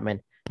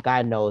department.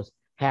 God knows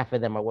half of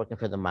them are working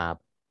for the mob.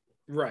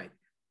 Right.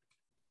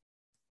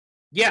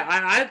 Yeah,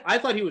 I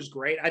thought he was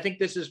great. I think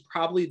this is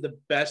probably the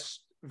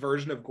best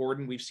version of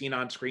Gordon we've seen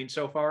on screen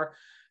so far.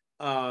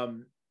 I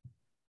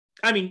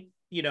mean,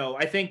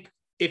 I think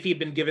if he'd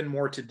been given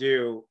more to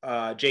do,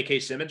 J.K.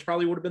 Simmons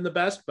probably would have been the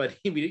best, but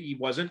he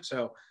wasn't.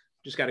 So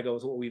just got to go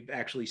with what we've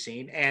actually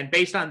seen. And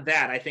based on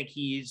that, I think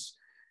he's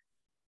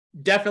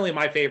definitely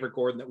my favorite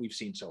Gordon that we've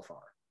seen so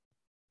far.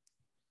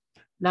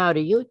 Now, do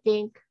you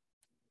think,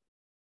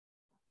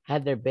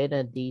 had there been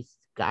a East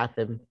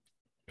Gotham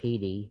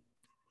PD,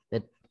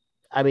 that,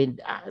 I mean,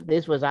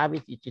 this was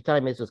obviously, you're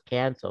telling me this was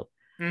canceled.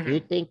 Mm-hmm. Do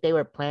you think they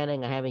were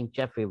planning on having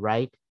Jeffrey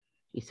Wright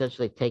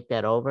essentially take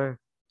that over?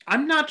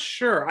 I'm not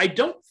sure. I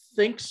don't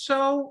think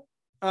so.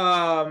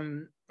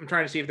 I'm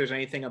trying to see if there's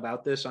anything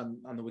about this on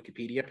the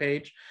Wikipedia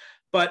page,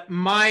 but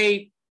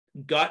my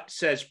gut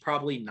says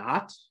probably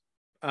not.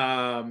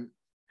 And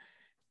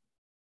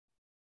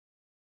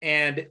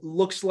it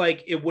looks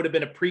like it would have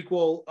been a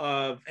prequel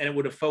and it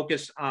would have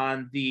focused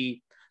on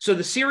so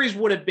the series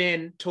would have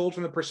been told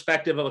from the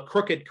perspective of a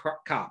crooked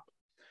cop.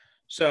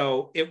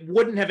 So it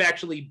wouldn't have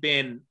actually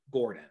been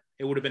Gordon.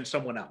 It would have been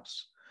someone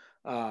else.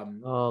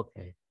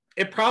 Okay.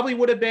 It probably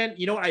would have been,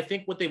 you know what I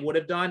think what they would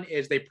have done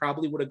is they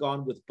probably would have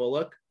gone with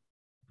Bullock.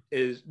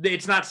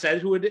 It's not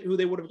said who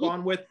they would have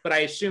gone with, but I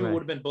assume it would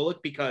have been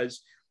Bullock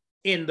because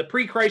in the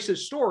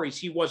pre-crisis stories,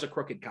 he was a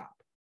crooked cop.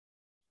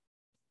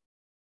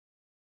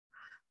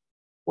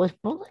 Was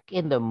Bullock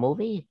in the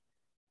movie?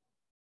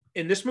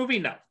 In this movie,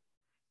 no.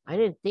 I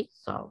didn't think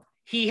so.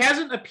 He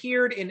hasn't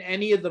appeared in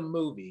any of the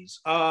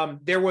movies.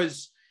 There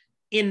was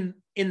in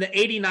the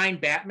 '89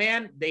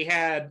 Batman, they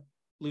had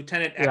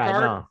Lieutenant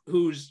Eckhart,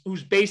 who's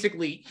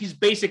basically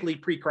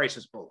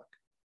pre-crisis Bullock.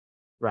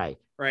 Right.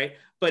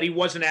 But he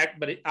wasn't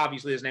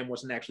obviously his name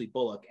wasn't actually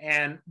Bullock.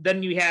 And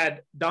then you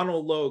had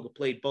Donald Logue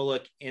played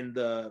Bullock in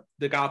the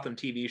Gotham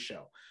TV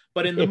show.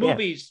 But in the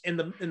movies, in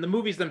the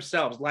movies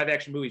themselves, live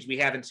action movies, we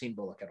haven't seen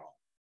Bullock at all.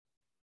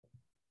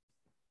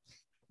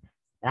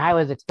 I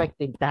was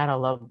expecting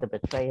Donald Logue to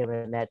betray him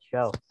in that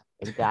show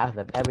in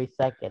Gotham every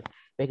second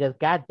because,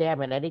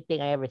 goddamn it,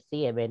 anything I ever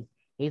see him in,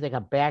 he's like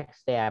a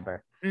backstabber.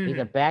 Mm-hmm. He's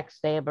a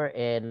backstabber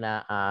in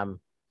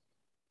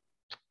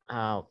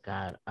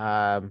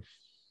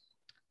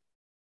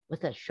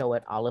what's that show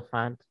at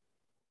Oliphant?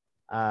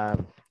 Are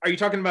you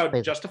talking about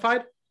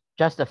Justified?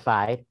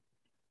 Justified.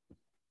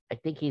 I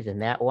think he's in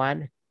that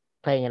one,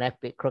 playing an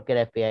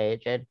crooked FBI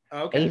agent.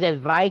 Okay. And he's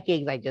in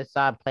Vikings. I just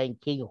saw him playing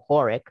King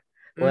Horik,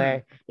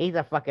 where he's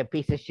a fucking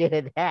piece of shit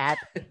in that.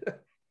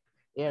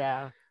 You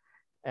know.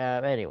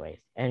 Anyways.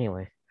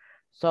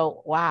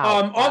 So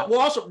wow. Well,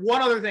 also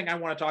one other thing I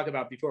want to talk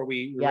about before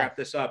we wrap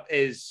this up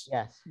is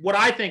what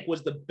I think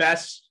was the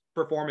best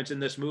performance in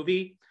this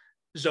movie,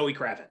 Zoe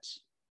Kravitz.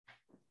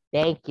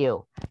 Thank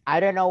you. I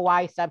don't know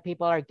why some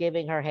people are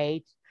giving her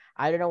hate.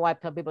 I don't know why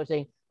some people are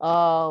saying,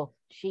 "Oh,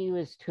 she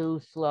was too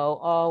slow.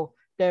 Oh,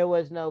 there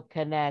was no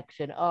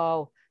connection.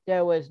 Oh,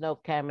 there was no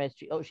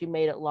chemistry. Oh, she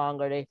made it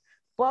longer."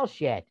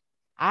 Bullshit.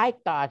 I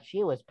thought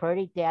she was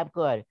pretty damn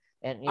good.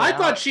 And I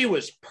thought she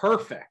was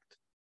perfect.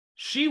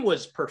 She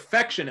was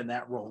perfection in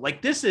that role.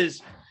 Like this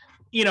is,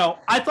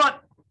 I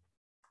thought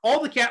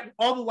all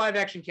the live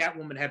action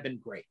Catwoman have been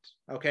great.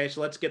 Okay,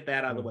 so let's get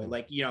that out of the way.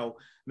 Like,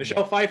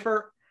 Michelle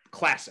Pfeiffer,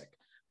 classic.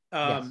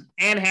 Anne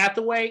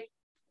Hathaway,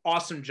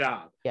 awesome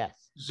job. Yes.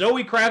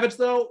 Zoe Kravitz,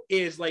 though,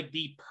 is like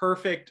the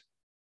perfect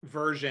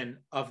version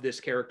of this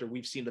character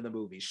we've seen in the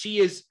movies. She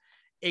is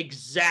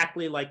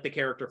exactly like the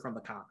character from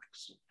the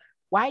comics.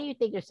 Why do you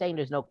think they're saying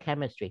there's no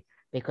chemistry?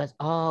 Because,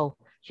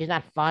 she's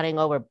not fighting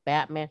over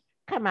Batman.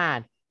 Come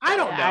on. I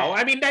don't know.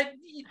 I mean,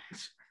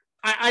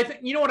 I think,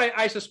 you know what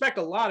I suspect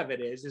a lot of it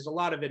is a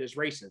lot of it is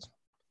racism.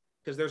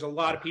 Because there's a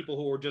lot of people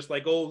who are just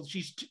like, oh,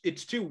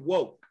 it's too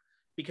woke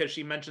because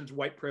she mentions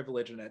white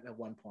privilege in it at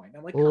one point.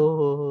 I'm like,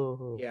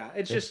 yeah,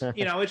 it's just,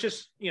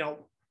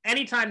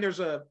 anytime there's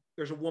a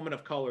woman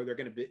of color, they're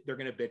gonna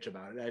bitch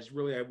about it. That's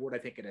really what I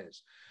think it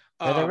is.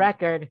 For the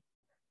record,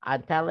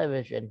 on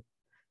television,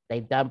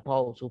 they've done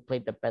polls who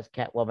played the best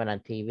Catwoman on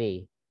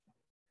TV.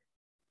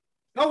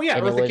 Oh yeah,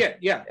 Eartha Kitt.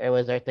 Yeah, it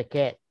was Eartha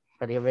Kitt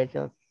for the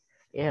original.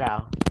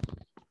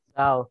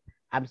 So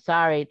I'm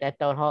sorry that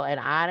don't hold. And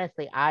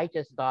honestly, I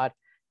just thought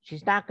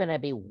she's not gonna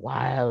be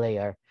Wily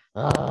or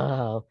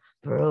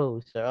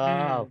Bruce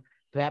or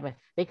Batman,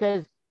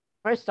 because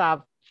first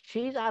off,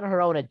 she's on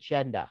her own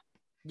agenda.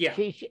 Yeah,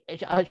 she's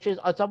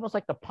it's almost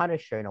like the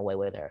Punisher in a way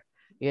with her,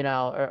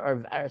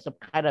 or some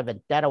kind of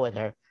vendetta with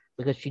her,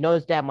 because she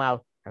knows damn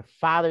well her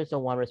father's the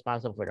one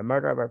responsible for the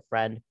murder of her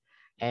friend,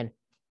 and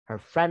her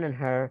friend and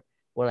her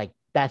were like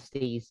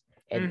besties,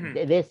 and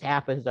this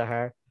happens to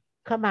her.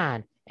 Come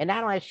on. And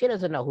not only she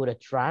doesn't know who to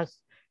trust,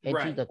 and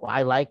she's like, "Well,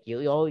 I like you,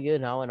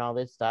 and all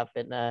this stuff."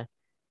 And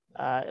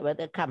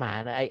but come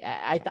on,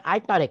 I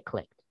thought it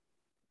clicked.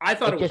 I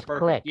thought it was just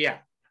perfect. Clicked.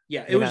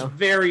 Yeah, it was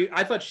very.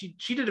 I thought she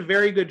did a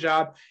very good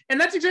job,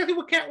 and that's exactly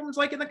what Catwoman's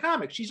like in the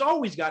comics. She's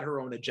always got her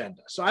own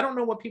agenda, so I don't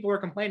know what people are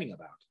complaining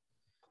about.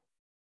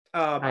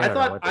 I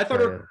thought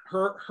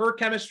her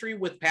chemistry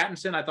with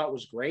Pattinson I thought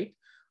was great.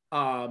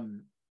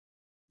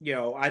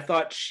 I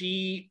thought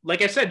she,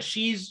 like I said,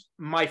 she's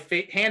my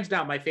hands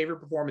down my favorite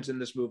performance in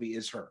this movie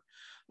is her.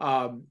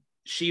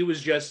 She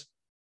was just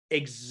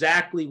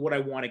exactly what I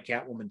wanted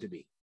Catwoman to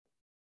be.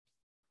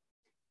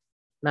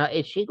 Now,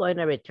 is she going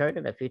to return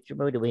in a future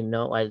movie? Do we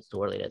know? Why it's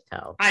too early to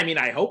tell? I mean,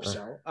 I hope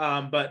so.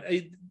 But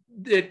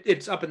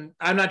it's up and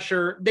I'm not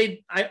sure.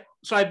 I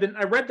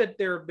read that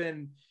there have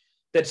been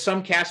that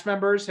some cast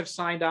members have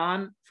signed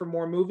on for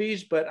more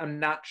movies, but I'm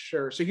not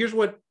sure. So here's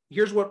what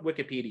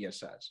Wikipedia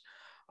says.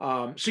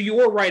 So you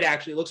were right.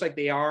 Actually, it looks like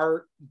they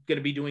are going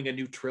to be doing a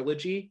new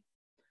trilogy.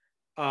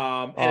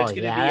 And it's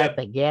going to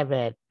be a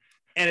given.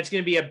 And it's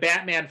going to be a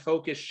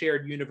Batman-focused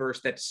shared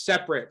universe that's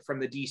separate from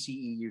the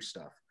DCEU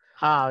stuff.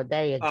 Oh,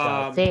 there you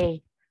go.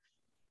 See?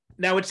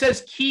 Now, it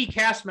says key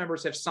cast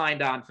members have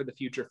signed on for the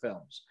future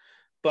films,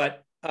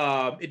 but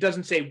it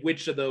doesn't say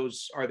which of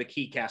those are the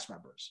key cast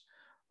members.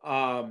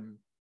 Come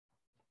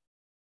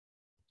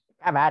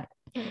on.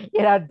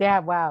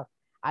 Damn well,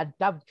 a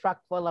dump truck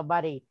full of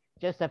money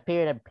just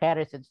appeared in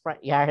Patterson's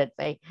front yard and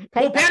say,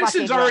 well,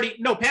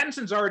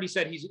 Pattinson's already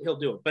said he'll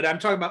do it, but I'm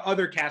talking about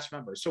other cast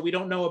members. So I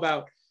don't know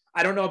about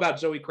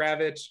Zoe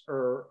Kravitz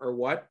or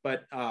what,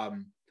 but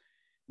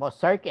well,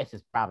 Circus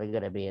is probably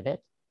going to be in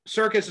it.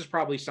 Circus is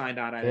probably signed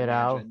on, I'd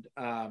imagine.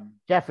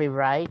 Jeffrey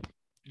Wright,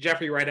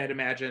 I'd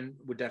imagine,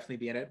 would definitely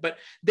be in it. But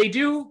they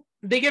give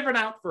an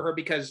out for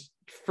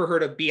her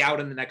to be out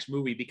in the next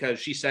movie because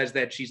she says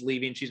that she's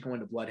leaving. She's going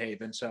to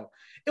Bloodhaven. So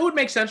it would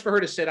make sense for her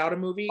to sit out a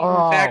movie.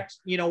 Oh, in fact,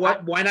 you know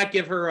what? Why not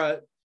give her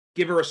a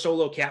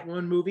solo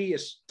Catwoman movie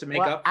to make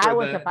up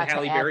for the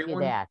Halle Berry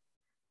one?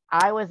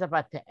 I was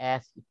about to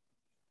ask you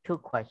 2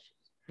 questions.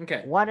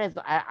 Okay. One is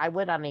I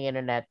went on the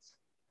internet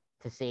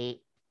to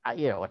see,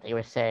 what they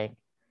were saying.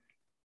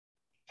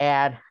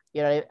 And,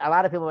 a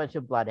lot of people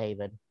mentioned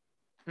Bloodhaven.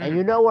 Mm-hmm. And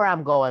you know where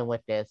I'm going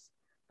with this,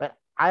 but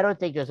I don't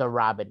think there's a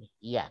Robin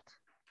yet.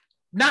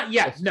 Not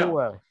yet. It's too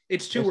early.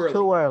 It's too early.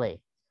 Too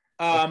early.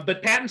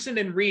 But Pattinson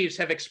and Reeves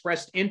have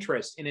expressed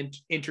interest in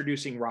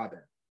introducing Robin.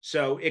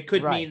 So it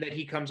could mean that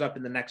he comes up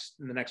in the next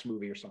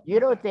movie or something.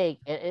 You don't think,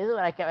 it's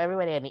like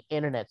everybody on the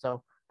internet,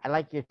 so I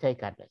like your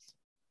take on this.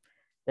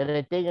 That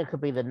I think it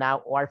could be the now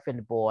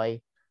orphaned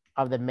boy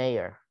of the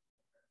mayor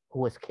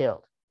who was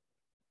killed.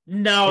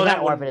 No,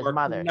 that wouldn't work. His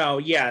mother. No,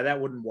 yeah, that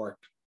wouldn't work.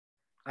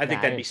 I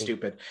think that'd be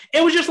stupid.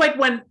 It was just like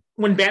when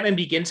Batman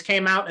Begins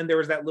came out and there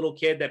was that little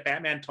kid that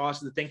Batman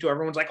tossed the thing to.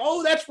 Everyone's like,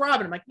 "Oh, that's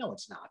Robin." I'm like, "No,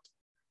 it's not."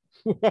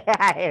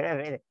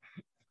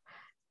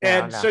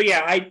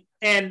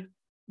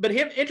 But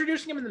him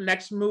introducing him in the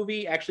next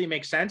movie actually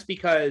makes sense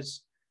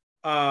because,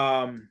 if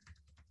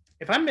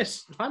I'm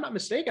not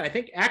mistaken, I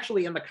think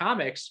actually in the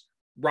comics,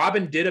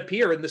 Robin did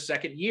appear in the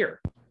second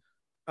year.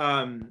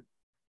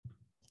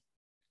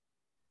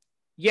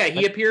 Yeah,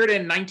 he appeared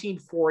in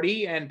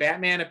 1940 and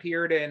Batman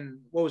appeared in,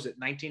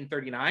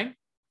 1939?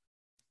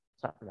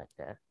 Something like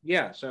that.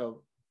 Yeah,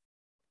 so.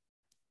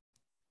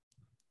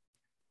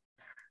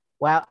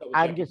 Well,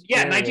 I'm just.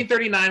 Yeah,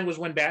 1939 was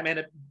when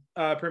Batman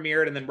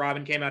premiered and then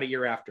Robin came out a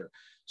year after.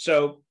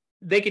 So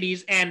they could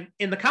and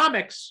in the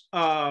comics,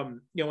 in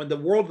the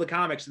world of the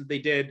comics, they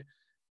did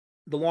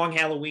The Long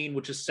Halloween,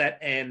 which is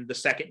set in the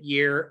second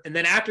year. And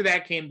then after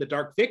that came the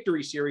Dark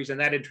Victory series and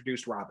that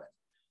introduced Robin.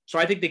 So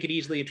I think they could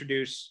easily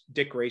introduce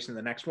Dick Grayson in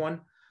the next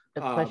one.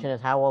 The question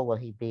is, how old will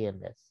he be in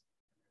this?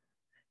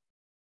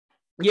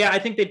 Yeah, I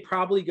think they'd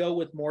probably go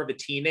with more of a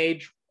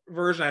teenage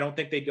version. I don't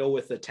think they'd go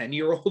with a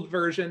 10-year-old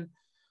version.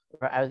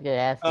 I was going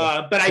to ask.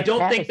 But I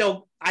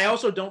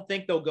also don't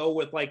think they'll go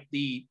with like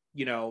the,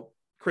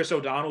 Chris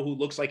O'Donnell, who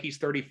looks like he's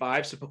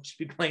 35, supposed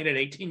to be playing an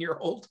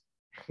 18-year-old.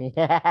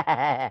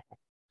 Yeah.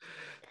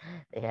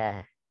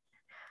 Yeah.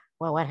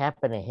 Well, what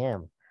happened to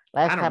him?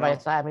 Last time I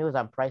saw him, he was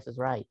on Price is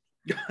Right.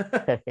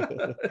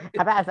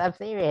 I'm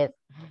serious.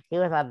 He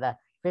was on the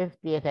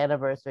 50th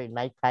anniversary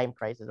nighttime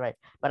Price is Right.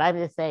 But I'm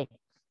just saying,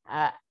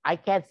 I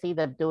can't see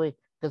them doing,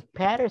 because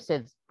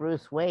Patterson's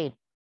Bruce Wayne,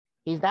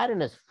 he's not in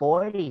his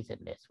 40s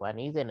in this one.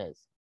 He's in his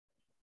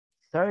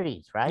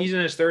 30s, right? He's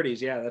in his 30s.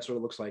 Yeah, that's what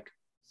it looks like.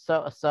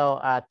 So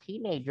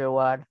teenager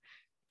one.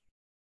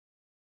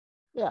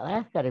 Yeah,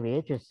 that's going to be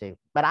interesting.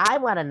 But I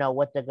want to know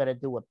what they're going to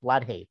do with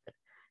Bloodhaven.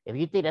 If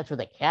you think that's where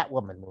the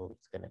Catwoman movie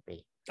is going to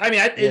be. I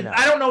mean,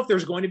 I don't know if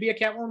there's going to be a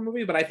Catwoman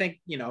movie, but I think,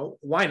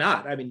 why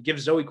not? I mean,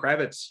 give Zoe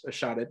Kravitz a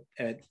shot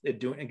at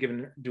doing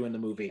the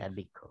movie. That'd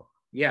be cool.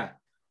 Yeah.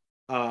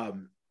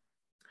 In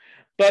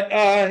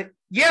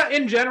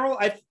general,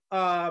 I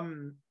thought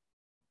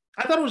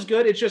it was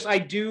good. It's just I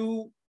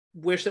do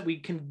wish that we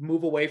can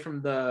move away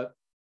from the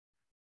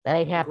that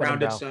ain't happening,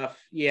 grounded stuff.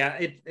 Yeah,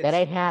 that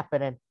ain't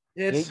happening.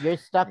 You're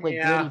stuck with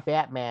gritty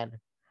Batman.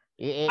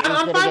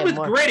 I'm fine with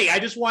gritty. I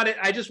just want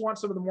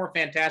some of the more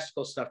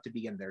fantastical stuff to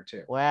be in there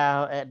too.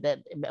 Well,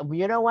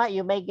 you know what?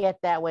 You may get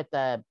that with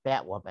the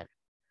Batwoman.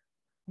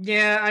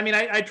 Yeah, I mean,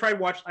 I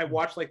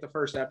watched like the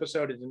first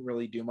episode. It didn't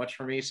really do much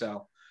for me,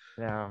 so.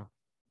 No,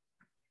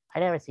 I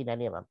never seen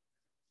any of them. To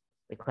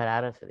be quite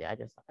honest with you, it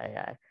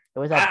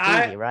was on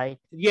TV, right?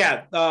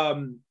 Yeah,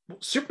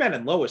 Superman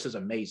and Lois is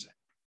amazing.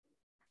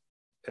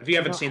 If you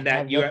haven't seen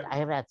that, I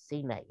haven't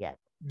seen that yet.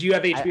 Do you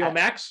have HBO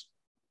Max?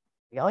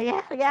 Oh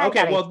yeah.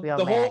 Okay, well,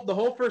 the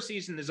whole first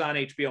season is on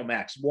HBO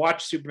Max.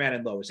 Watch Superman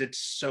and Lois.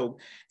 It's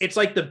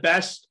like the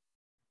best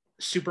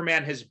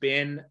Superman has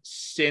been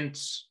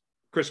since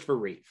Christopher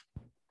Reeve.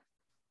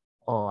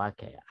 Oh,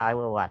 okay. I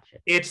will watch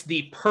it. It's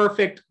the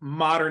perfect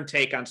modern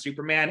take on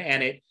Superman,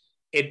 and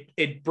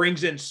it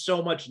brings in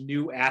so much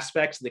new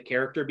aspects of the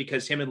character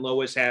because him and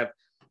Lois have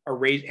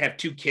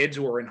two kids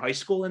who are in high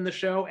school in the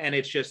show, and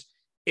it's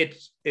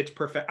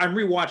perfect. I'm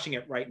rewatching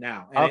it right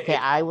now. Okay,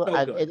 I will.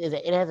 So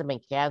it hasn't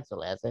been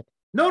canceled, has it?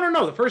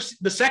 No.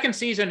 The second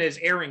season is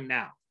airing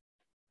now.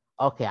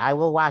 Okay, I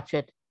will watch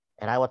it,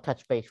 and I will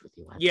touch base with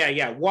you.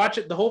 Yeah. Watch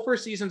it. The whole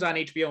first season's on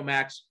HBO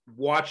Max.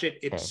 Watch it.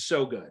 It's Okay.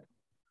 so good.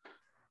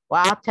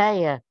 Well, I'll tell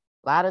you, a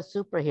lot of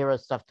superhero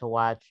stuff to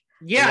watch.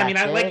 Yeah, I mean,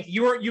 I like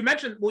you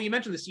mentioned the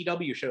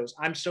CW shows.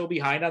 I'm so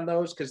behind on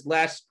those because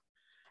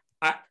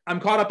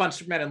I'm caught up on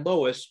Superman and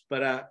Lois,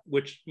 but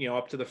which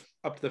up to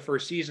the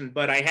first season,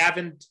 but I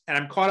haven't, and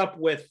I'm caught up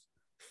with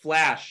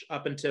Flash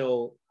up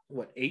until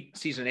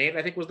season 8,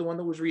 I think was the one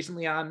that was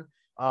recently on.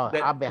 Oh,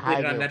 I'm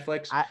behind on you.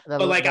 Netflix. I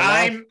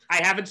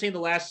haven't seen the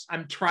last.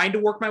 I'm trying to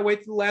work my way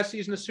through the last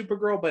season of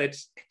Supergirl, but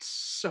it's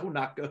so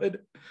not good.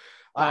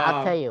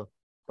 I'll tell you.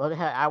 Well,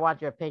 I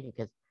want your opinion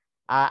because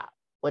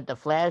with the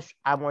Flash,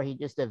 I'm where he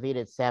just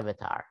defeated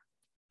Savitar.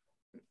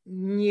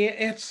 Yeah,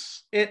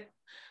 it's okay.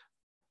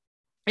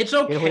 You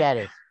know who that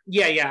is?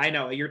 Yeah, I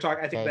know. You're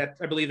talking.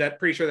 I believe that.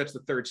 Pretty sure that's the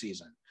third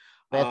season.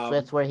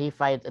 That's where he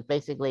fights. It's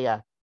basically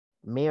a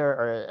mirror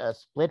or a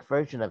split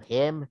version of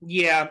him.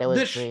 Yeah,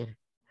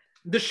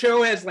 the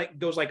show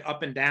goes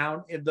up and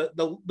down.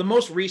 The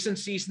most recent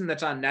season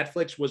that's on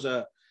Netflix was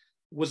a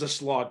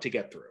slog to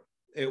get through.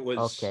 It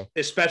was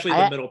especially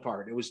the middle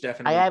part. It was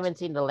definitely. I haven't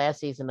seen the last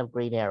season of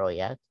Green Arrow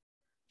yet.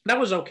 That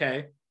was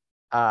okay.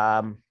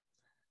 I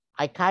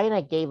kind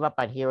of gave up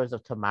on Heroes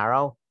of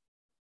Tomorrow.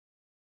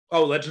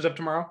 Oh, Legends of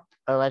Tomorrow?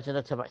 Oh, Legends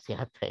of Tomorrow.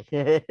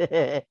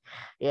 Yeah.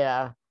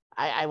 Yeah.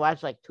 I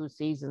watched 2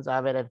 seasons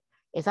of it, and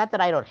it's not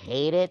that I don't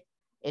hate it.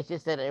 It's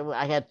just that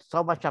I had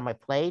so much on my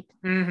plate.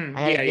 Mm-hmm.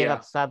 I had to give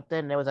up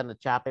something. It was on the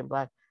chopping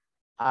block.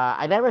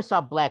 I never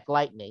saw Black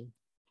Lightning.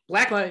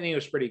 Black Lightning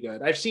was pretty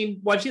good. I've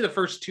seen the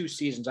first 2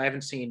 seasons. I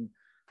haven't seen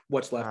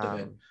what's left of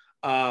it.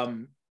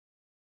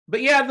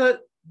 But yeah,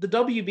 the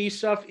WB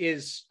stuff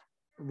is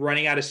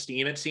running out of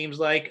steam, it seems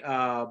like.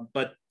 Or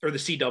the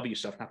CW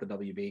stuff, not the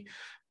WB.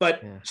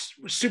 But yeah.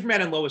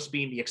 Superman and Lois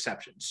being the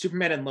exception.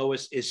 Superman and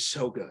Lois is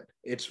so good.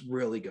 It's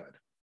really good.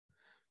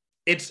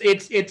 It's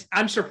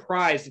I'm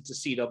surprised it's a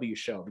CW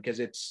show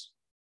because it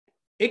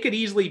could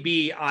easily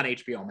be on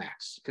HBO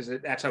Max because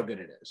that's how good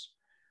it is.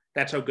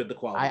 That's how good the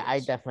quality is. I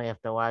definitely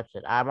have to watch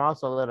it. I'm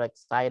also a little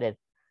excited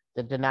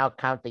that they're now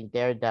counting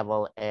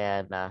Daredevil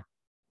and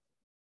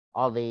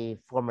all the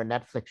former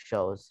Netflix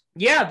shows.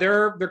 Yeah,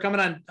 they're coming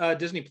on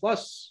Disney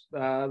Plus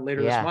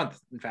later this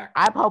month, in fact.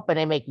 I'm hoping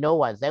they make new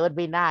ones. They would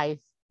be nice.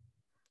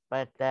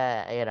 But,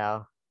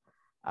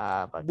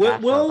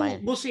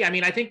 we'll see. I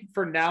mean, I think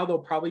for now, they'll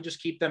probably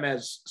just keep them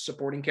as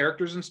supporting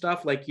characters and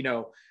stuff. Like,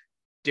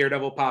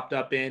 Daredevil popped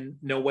up in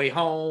No Way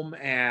Home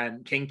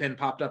and Kingpin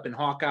popped up in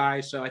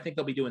Hawkeye. So I think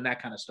they'll be doing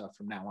that kind of stuff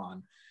from now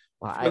on.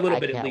 Well, a little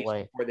bit at least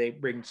before they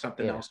bring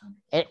something else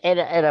in.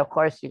 And of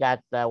course, you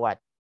got not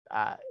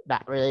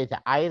related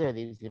to either of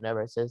these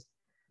universes.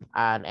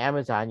 On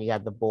Amazon, you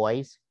got The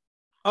Boys.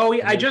 Oh,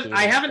 yeah.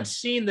 I haven't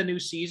seen the new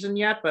season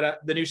yet, but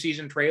the new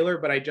season trailer,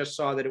 but I just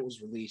saw that it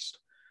was released.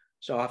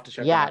 So I'll have to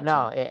check it out. Yeah,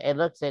 no, it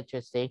looks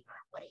interesting.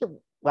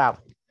 Well,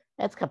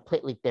 that's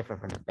completely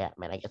different from the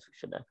Batman. I guess we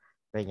should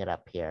bring it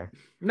up here.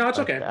 No, it's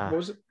okay. What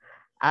was it?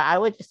 I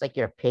would just like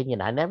your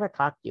opinion. I never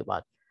talked to you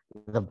about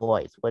The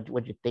Boys. What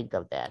would you think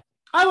of that?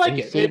 I like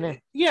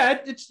it. Yeah,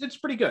 it's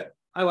pretty good.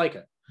 I like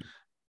it.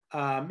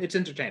 It's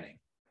entertaining.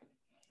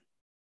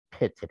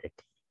 It's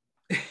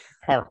entertaining.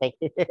 I like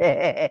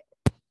it.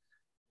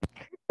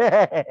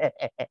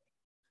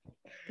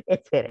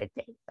 It's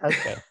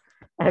entertaining.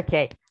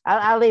 Okay.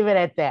 I'll leave it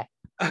at that.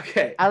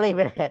 Okay. I'll leave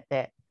it at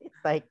that. It's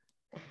like,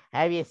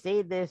 have you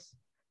seen this?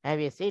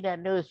 Have you seen that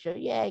news show?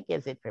 Yeah, it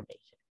gives information.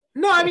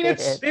 No, I mean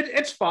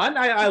it's fun.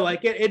 I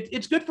like it.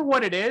 It's good for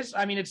what it is.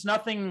 I mean, it's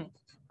nothing.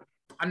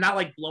 I'm not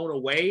blown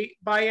away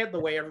by it the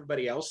way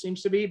everybody else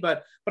seems to be,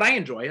 but I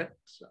enjoy it.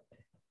 So.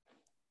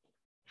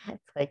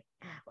 It's like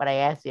when I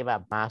asked you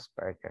about Moss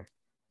Burger.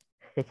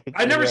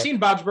 I've never seen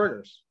Bob's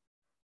Burgers.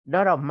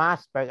 No,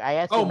 Moss Burger. I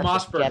asked. Oh,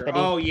 Moss Burger. Japanese.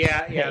 Oh,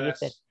 yeah.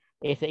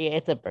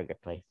 It's a burger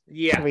place.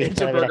 Yeah,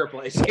 it's a burger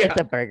place. Yeah. It's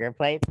a burger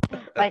place.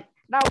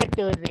 No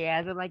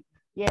enthusiasm.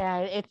 Yeah,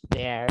 it's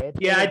there.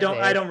 I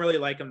don't really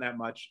like them that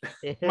much.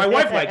 My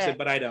wife likes it,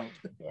 but I don't.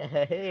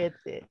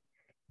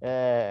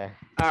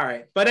 All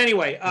right, but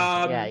anyway,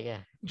 yeah.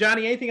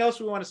 Johnny, anything else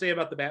we want to say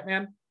about the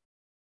Batman?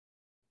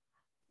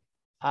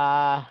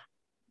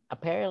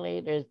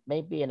 Apparently there's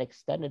maybe an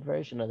extended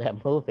version of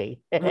that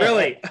movie.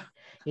 Really?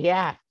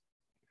 Yeah.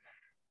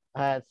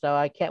 So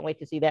I can't wait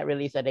to see that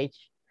release on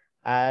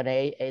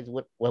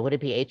what would it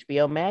be?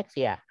 HBO Max?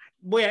 Yeah.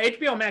 Well, yeah,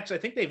 HBO Max. I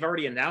think they've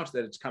already announced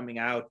that it's coming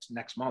out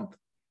next month.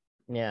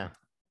 Yeah.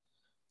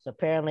 So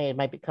apparently it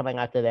might be coming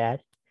out to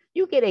that.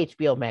 You get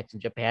HBO Max in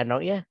Japan,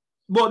 don't you?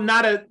 Well,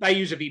 I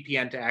use a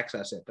VPN to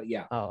access it, but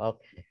yeah. Oh,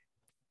 okay.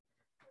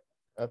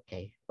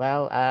 Okay.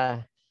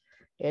 Well,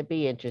 it'd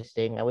be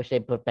interesting. I wish they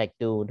put back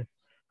Dune.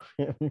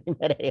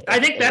 I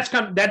think I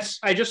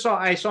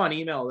saw an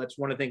email. That's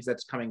one of the things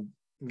that's going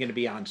to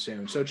be on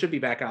soon. So it should be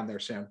back on there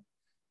soon.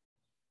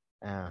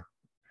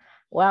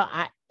 Well,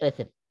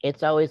 listen,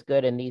 it's always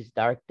good in these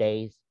dark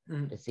days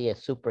to see a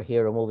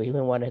superhero movie,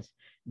 even when it's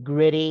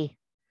gritty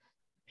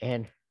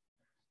and.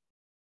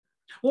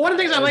 Well, one of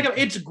the things I like,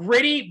 it's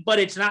gritty, but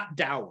it's not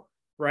dour,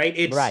 right?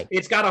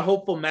 It's got a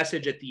hopeful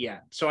message at the end.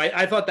 So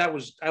I thought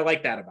I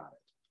like that about it.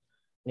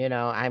 You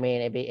know, I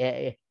mean,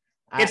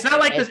 it's not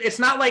like this. It's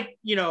not like,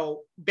 you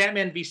know,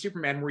 Batman v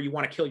Superman where you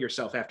want to kill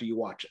yourself after you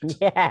watch it.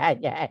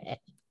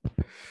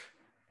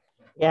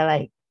 Yeah,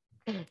 like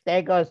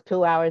there goes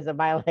 2 hours of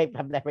my life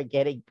I'm never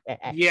getting back.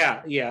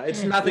 Yeah.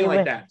 It's nothing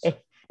like that.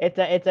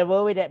 It's a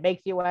movie that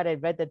makes you want to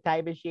invent a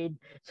time machine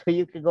so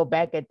you can go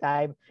back in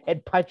time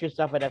and punch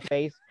yourself in the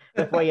face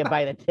before you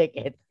buy the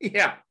ticket.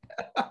 Yeah.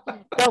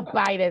 Don't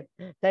buy the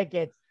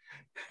tickets.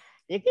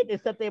 You can do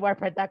something more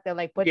productive,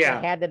 like put your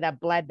hand in a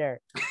blender.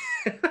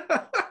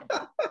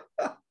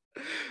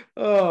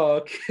 Oh,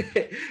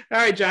 okay. All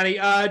right, Johnny.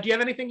 Do you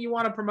have anything you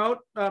want to promote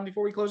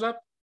before we close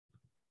up?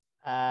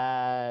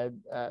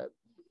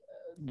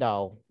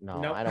 No,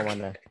 I don't want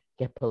to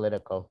get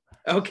political.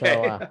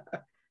 Okay.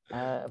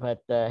 So,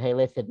 but hey,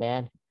 listen,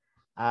 man.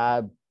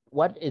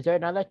 What is there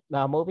another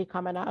movie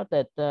coming out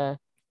that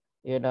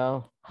you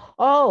know?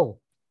 Oh,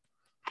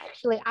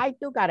 actually, I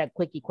do got a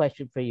quickie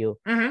question for you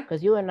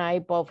because you and I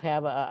both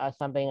have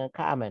something in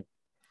common.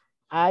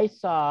 I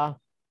saw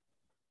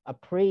a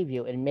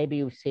preview, and maybe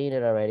you've seen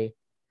it already.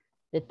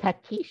 The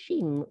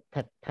Takashi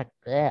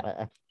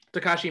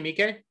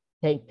Miike.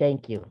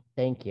 Thank you.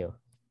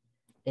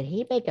 Did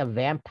he make a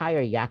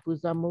vampire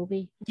Yakuza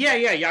movie? Yeah,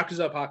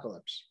 Yakuza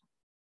Apocalypse.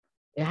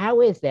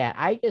 How is that?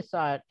 I just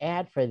saw an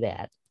ad for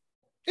that.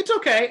 It's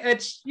okay.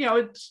 It's, you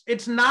know,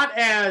 it's not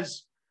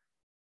as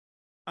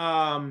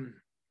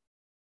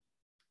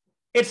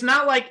it's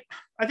not like,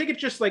 I think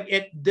it's just like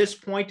at this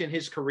point in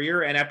his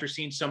career and after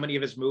seeing so many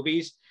of his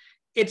movies,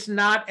 it's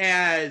not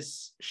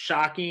as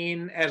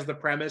shocking as the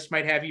premise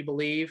might have you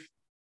believe,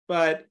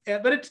 but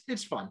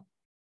it's fun.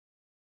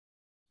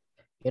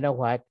 You know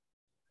what?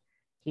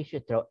 He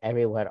should throw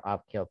everyone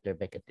off kilter,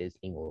 make a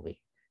Disney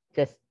movie.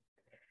 Just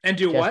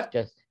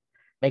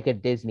make a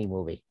Disney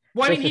movie.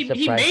 Well, I mean,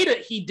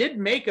 he did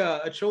make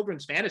a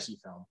children's fantasy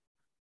film.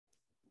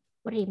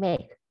 What did he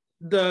make?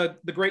 The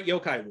Great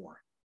Yokai War.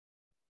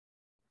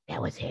 That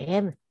was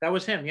him? That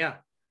was him, yeah.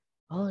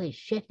 Holy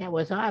shit, that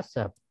was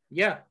awesome.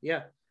 Yeah.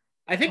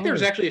 I think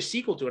there's actually a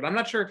sequel to it. I'm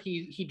not sure if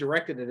he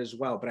directed it as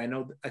well, but I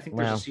think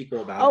there's a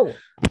sequel about it.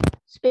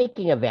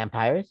 Speaking of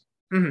vampires,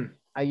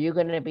 are you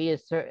going to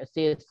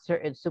see a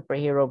certain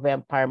superhero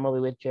vampire movie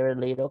with Jared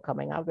Leto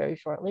coming out very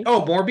shortly?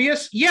 Oh,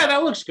 Morbius? Yeah,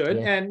 that looks good.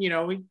 Yeah. And, you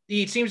know,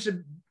 he seems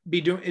to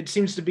be doing, it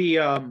seems to be,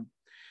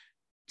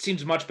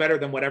 seems much better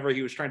than whatever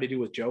he was trying to do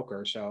with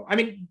Joker. So, I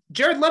mean,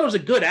 Jared Leto's a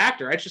good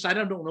actor. It's just, I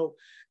don't know.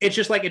 It's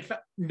just like,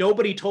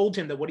 nobody told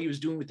him that what he was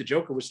doing with the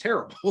Joker was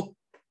terrible.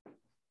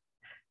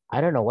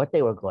 I don't know what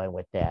they were going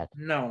with that.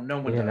 No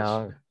one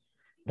does.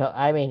 No,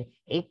 I mean,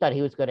 he thought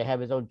he was going to have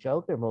his own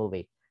Joker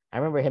movie. I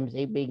remember him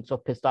being so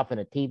pissed off in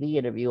a TV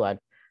interview on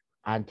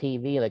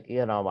TV, like,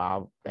 you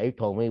know, they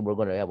told me we're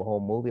going to have a whole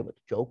movie with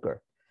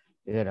Joker,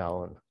 you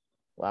know. And,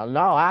 well,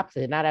 no,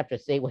 opposite, not after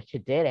seeing what you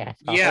did,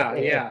 asshole.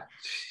 Yeah.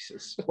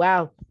 Jesus.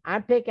 Well,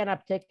 I'm picking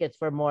up tickets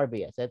for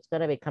Morbius. It's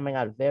going to be coming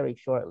out very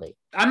shortly.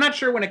 I'm not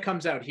sure when it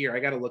comes out here. I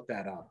got to look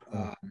that up.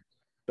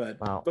 But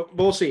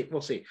we'll see.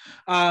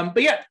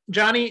 But yeah,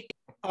 Johnny,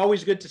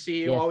 always good to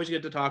see you. Yes. Always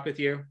good to talk with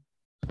you.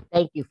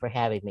 Thank you for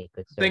having me.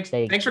 Good sir.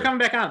 Thanks for coming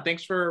back on.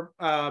 Thanks for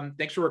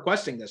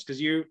requesting this,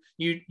 because you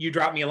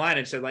dropped me a line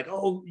and said like,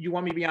 oh, you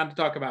want me to be on to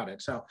talk about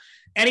it. So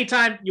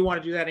anytime you want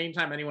to do that,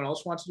 anytime anyone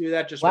else wants to do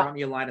that, just drop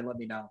me a line and let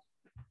me know.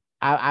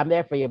 I'm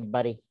there for you,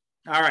 buddy.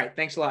 All right.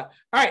 Thanks a lot.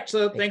 All right.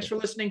 So thanks for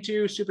listening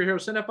to Superhero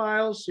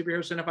Cinephiles.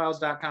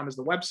 SuperheroCinephiles.com is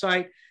the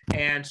website,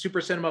 and Super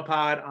Cinema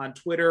Pod on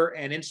Twitter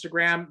and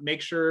Instagram.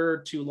 Make sure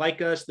to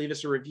like us, leave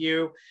us a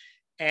review,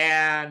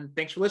 and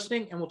thanks for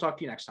listening, and we'll talk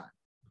to you next time.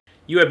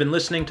 You have been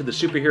listening to the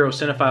Superhero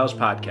Cinephiles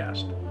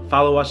podcast.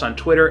 Follow us on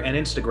Twitter and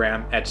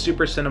Instagram at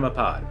Super Cinema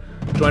Pod.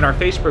 Join our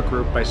Facebook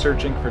group by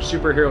searching for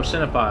Superhero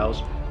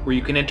Cinephiles, where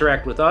you can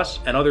interact with us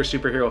and other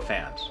superhero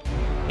fans.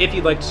 If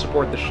you'd like to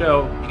support the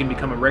show, you can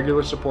become a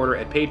regular supporter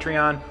at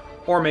Patreon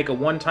or make a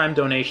one-time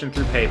donation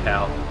through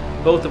PayPal,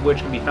 both of which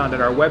can be found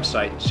at our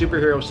website,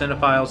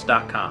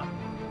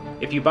 superherocinephiles.com.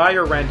 If you buy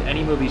or rent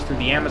any movies through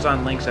the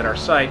Amazon links at our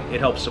site,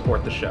 it helps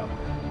support the show.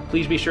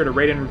 Please be sure to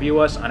rate and review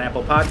us on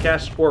Apple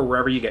Podcasts or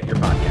wherever you get your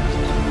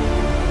podcasts.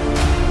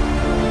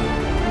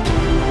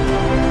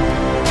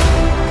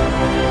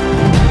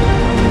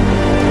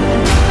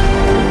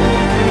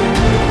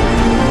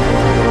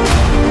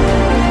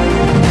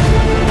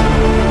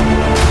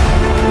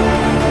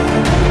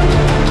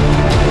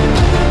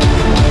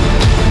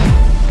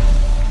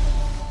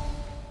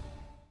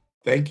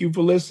 Thank you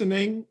for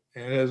listening.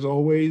 And as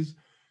always,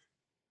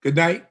 good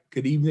night,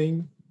 good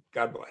evening.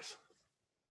 God bless.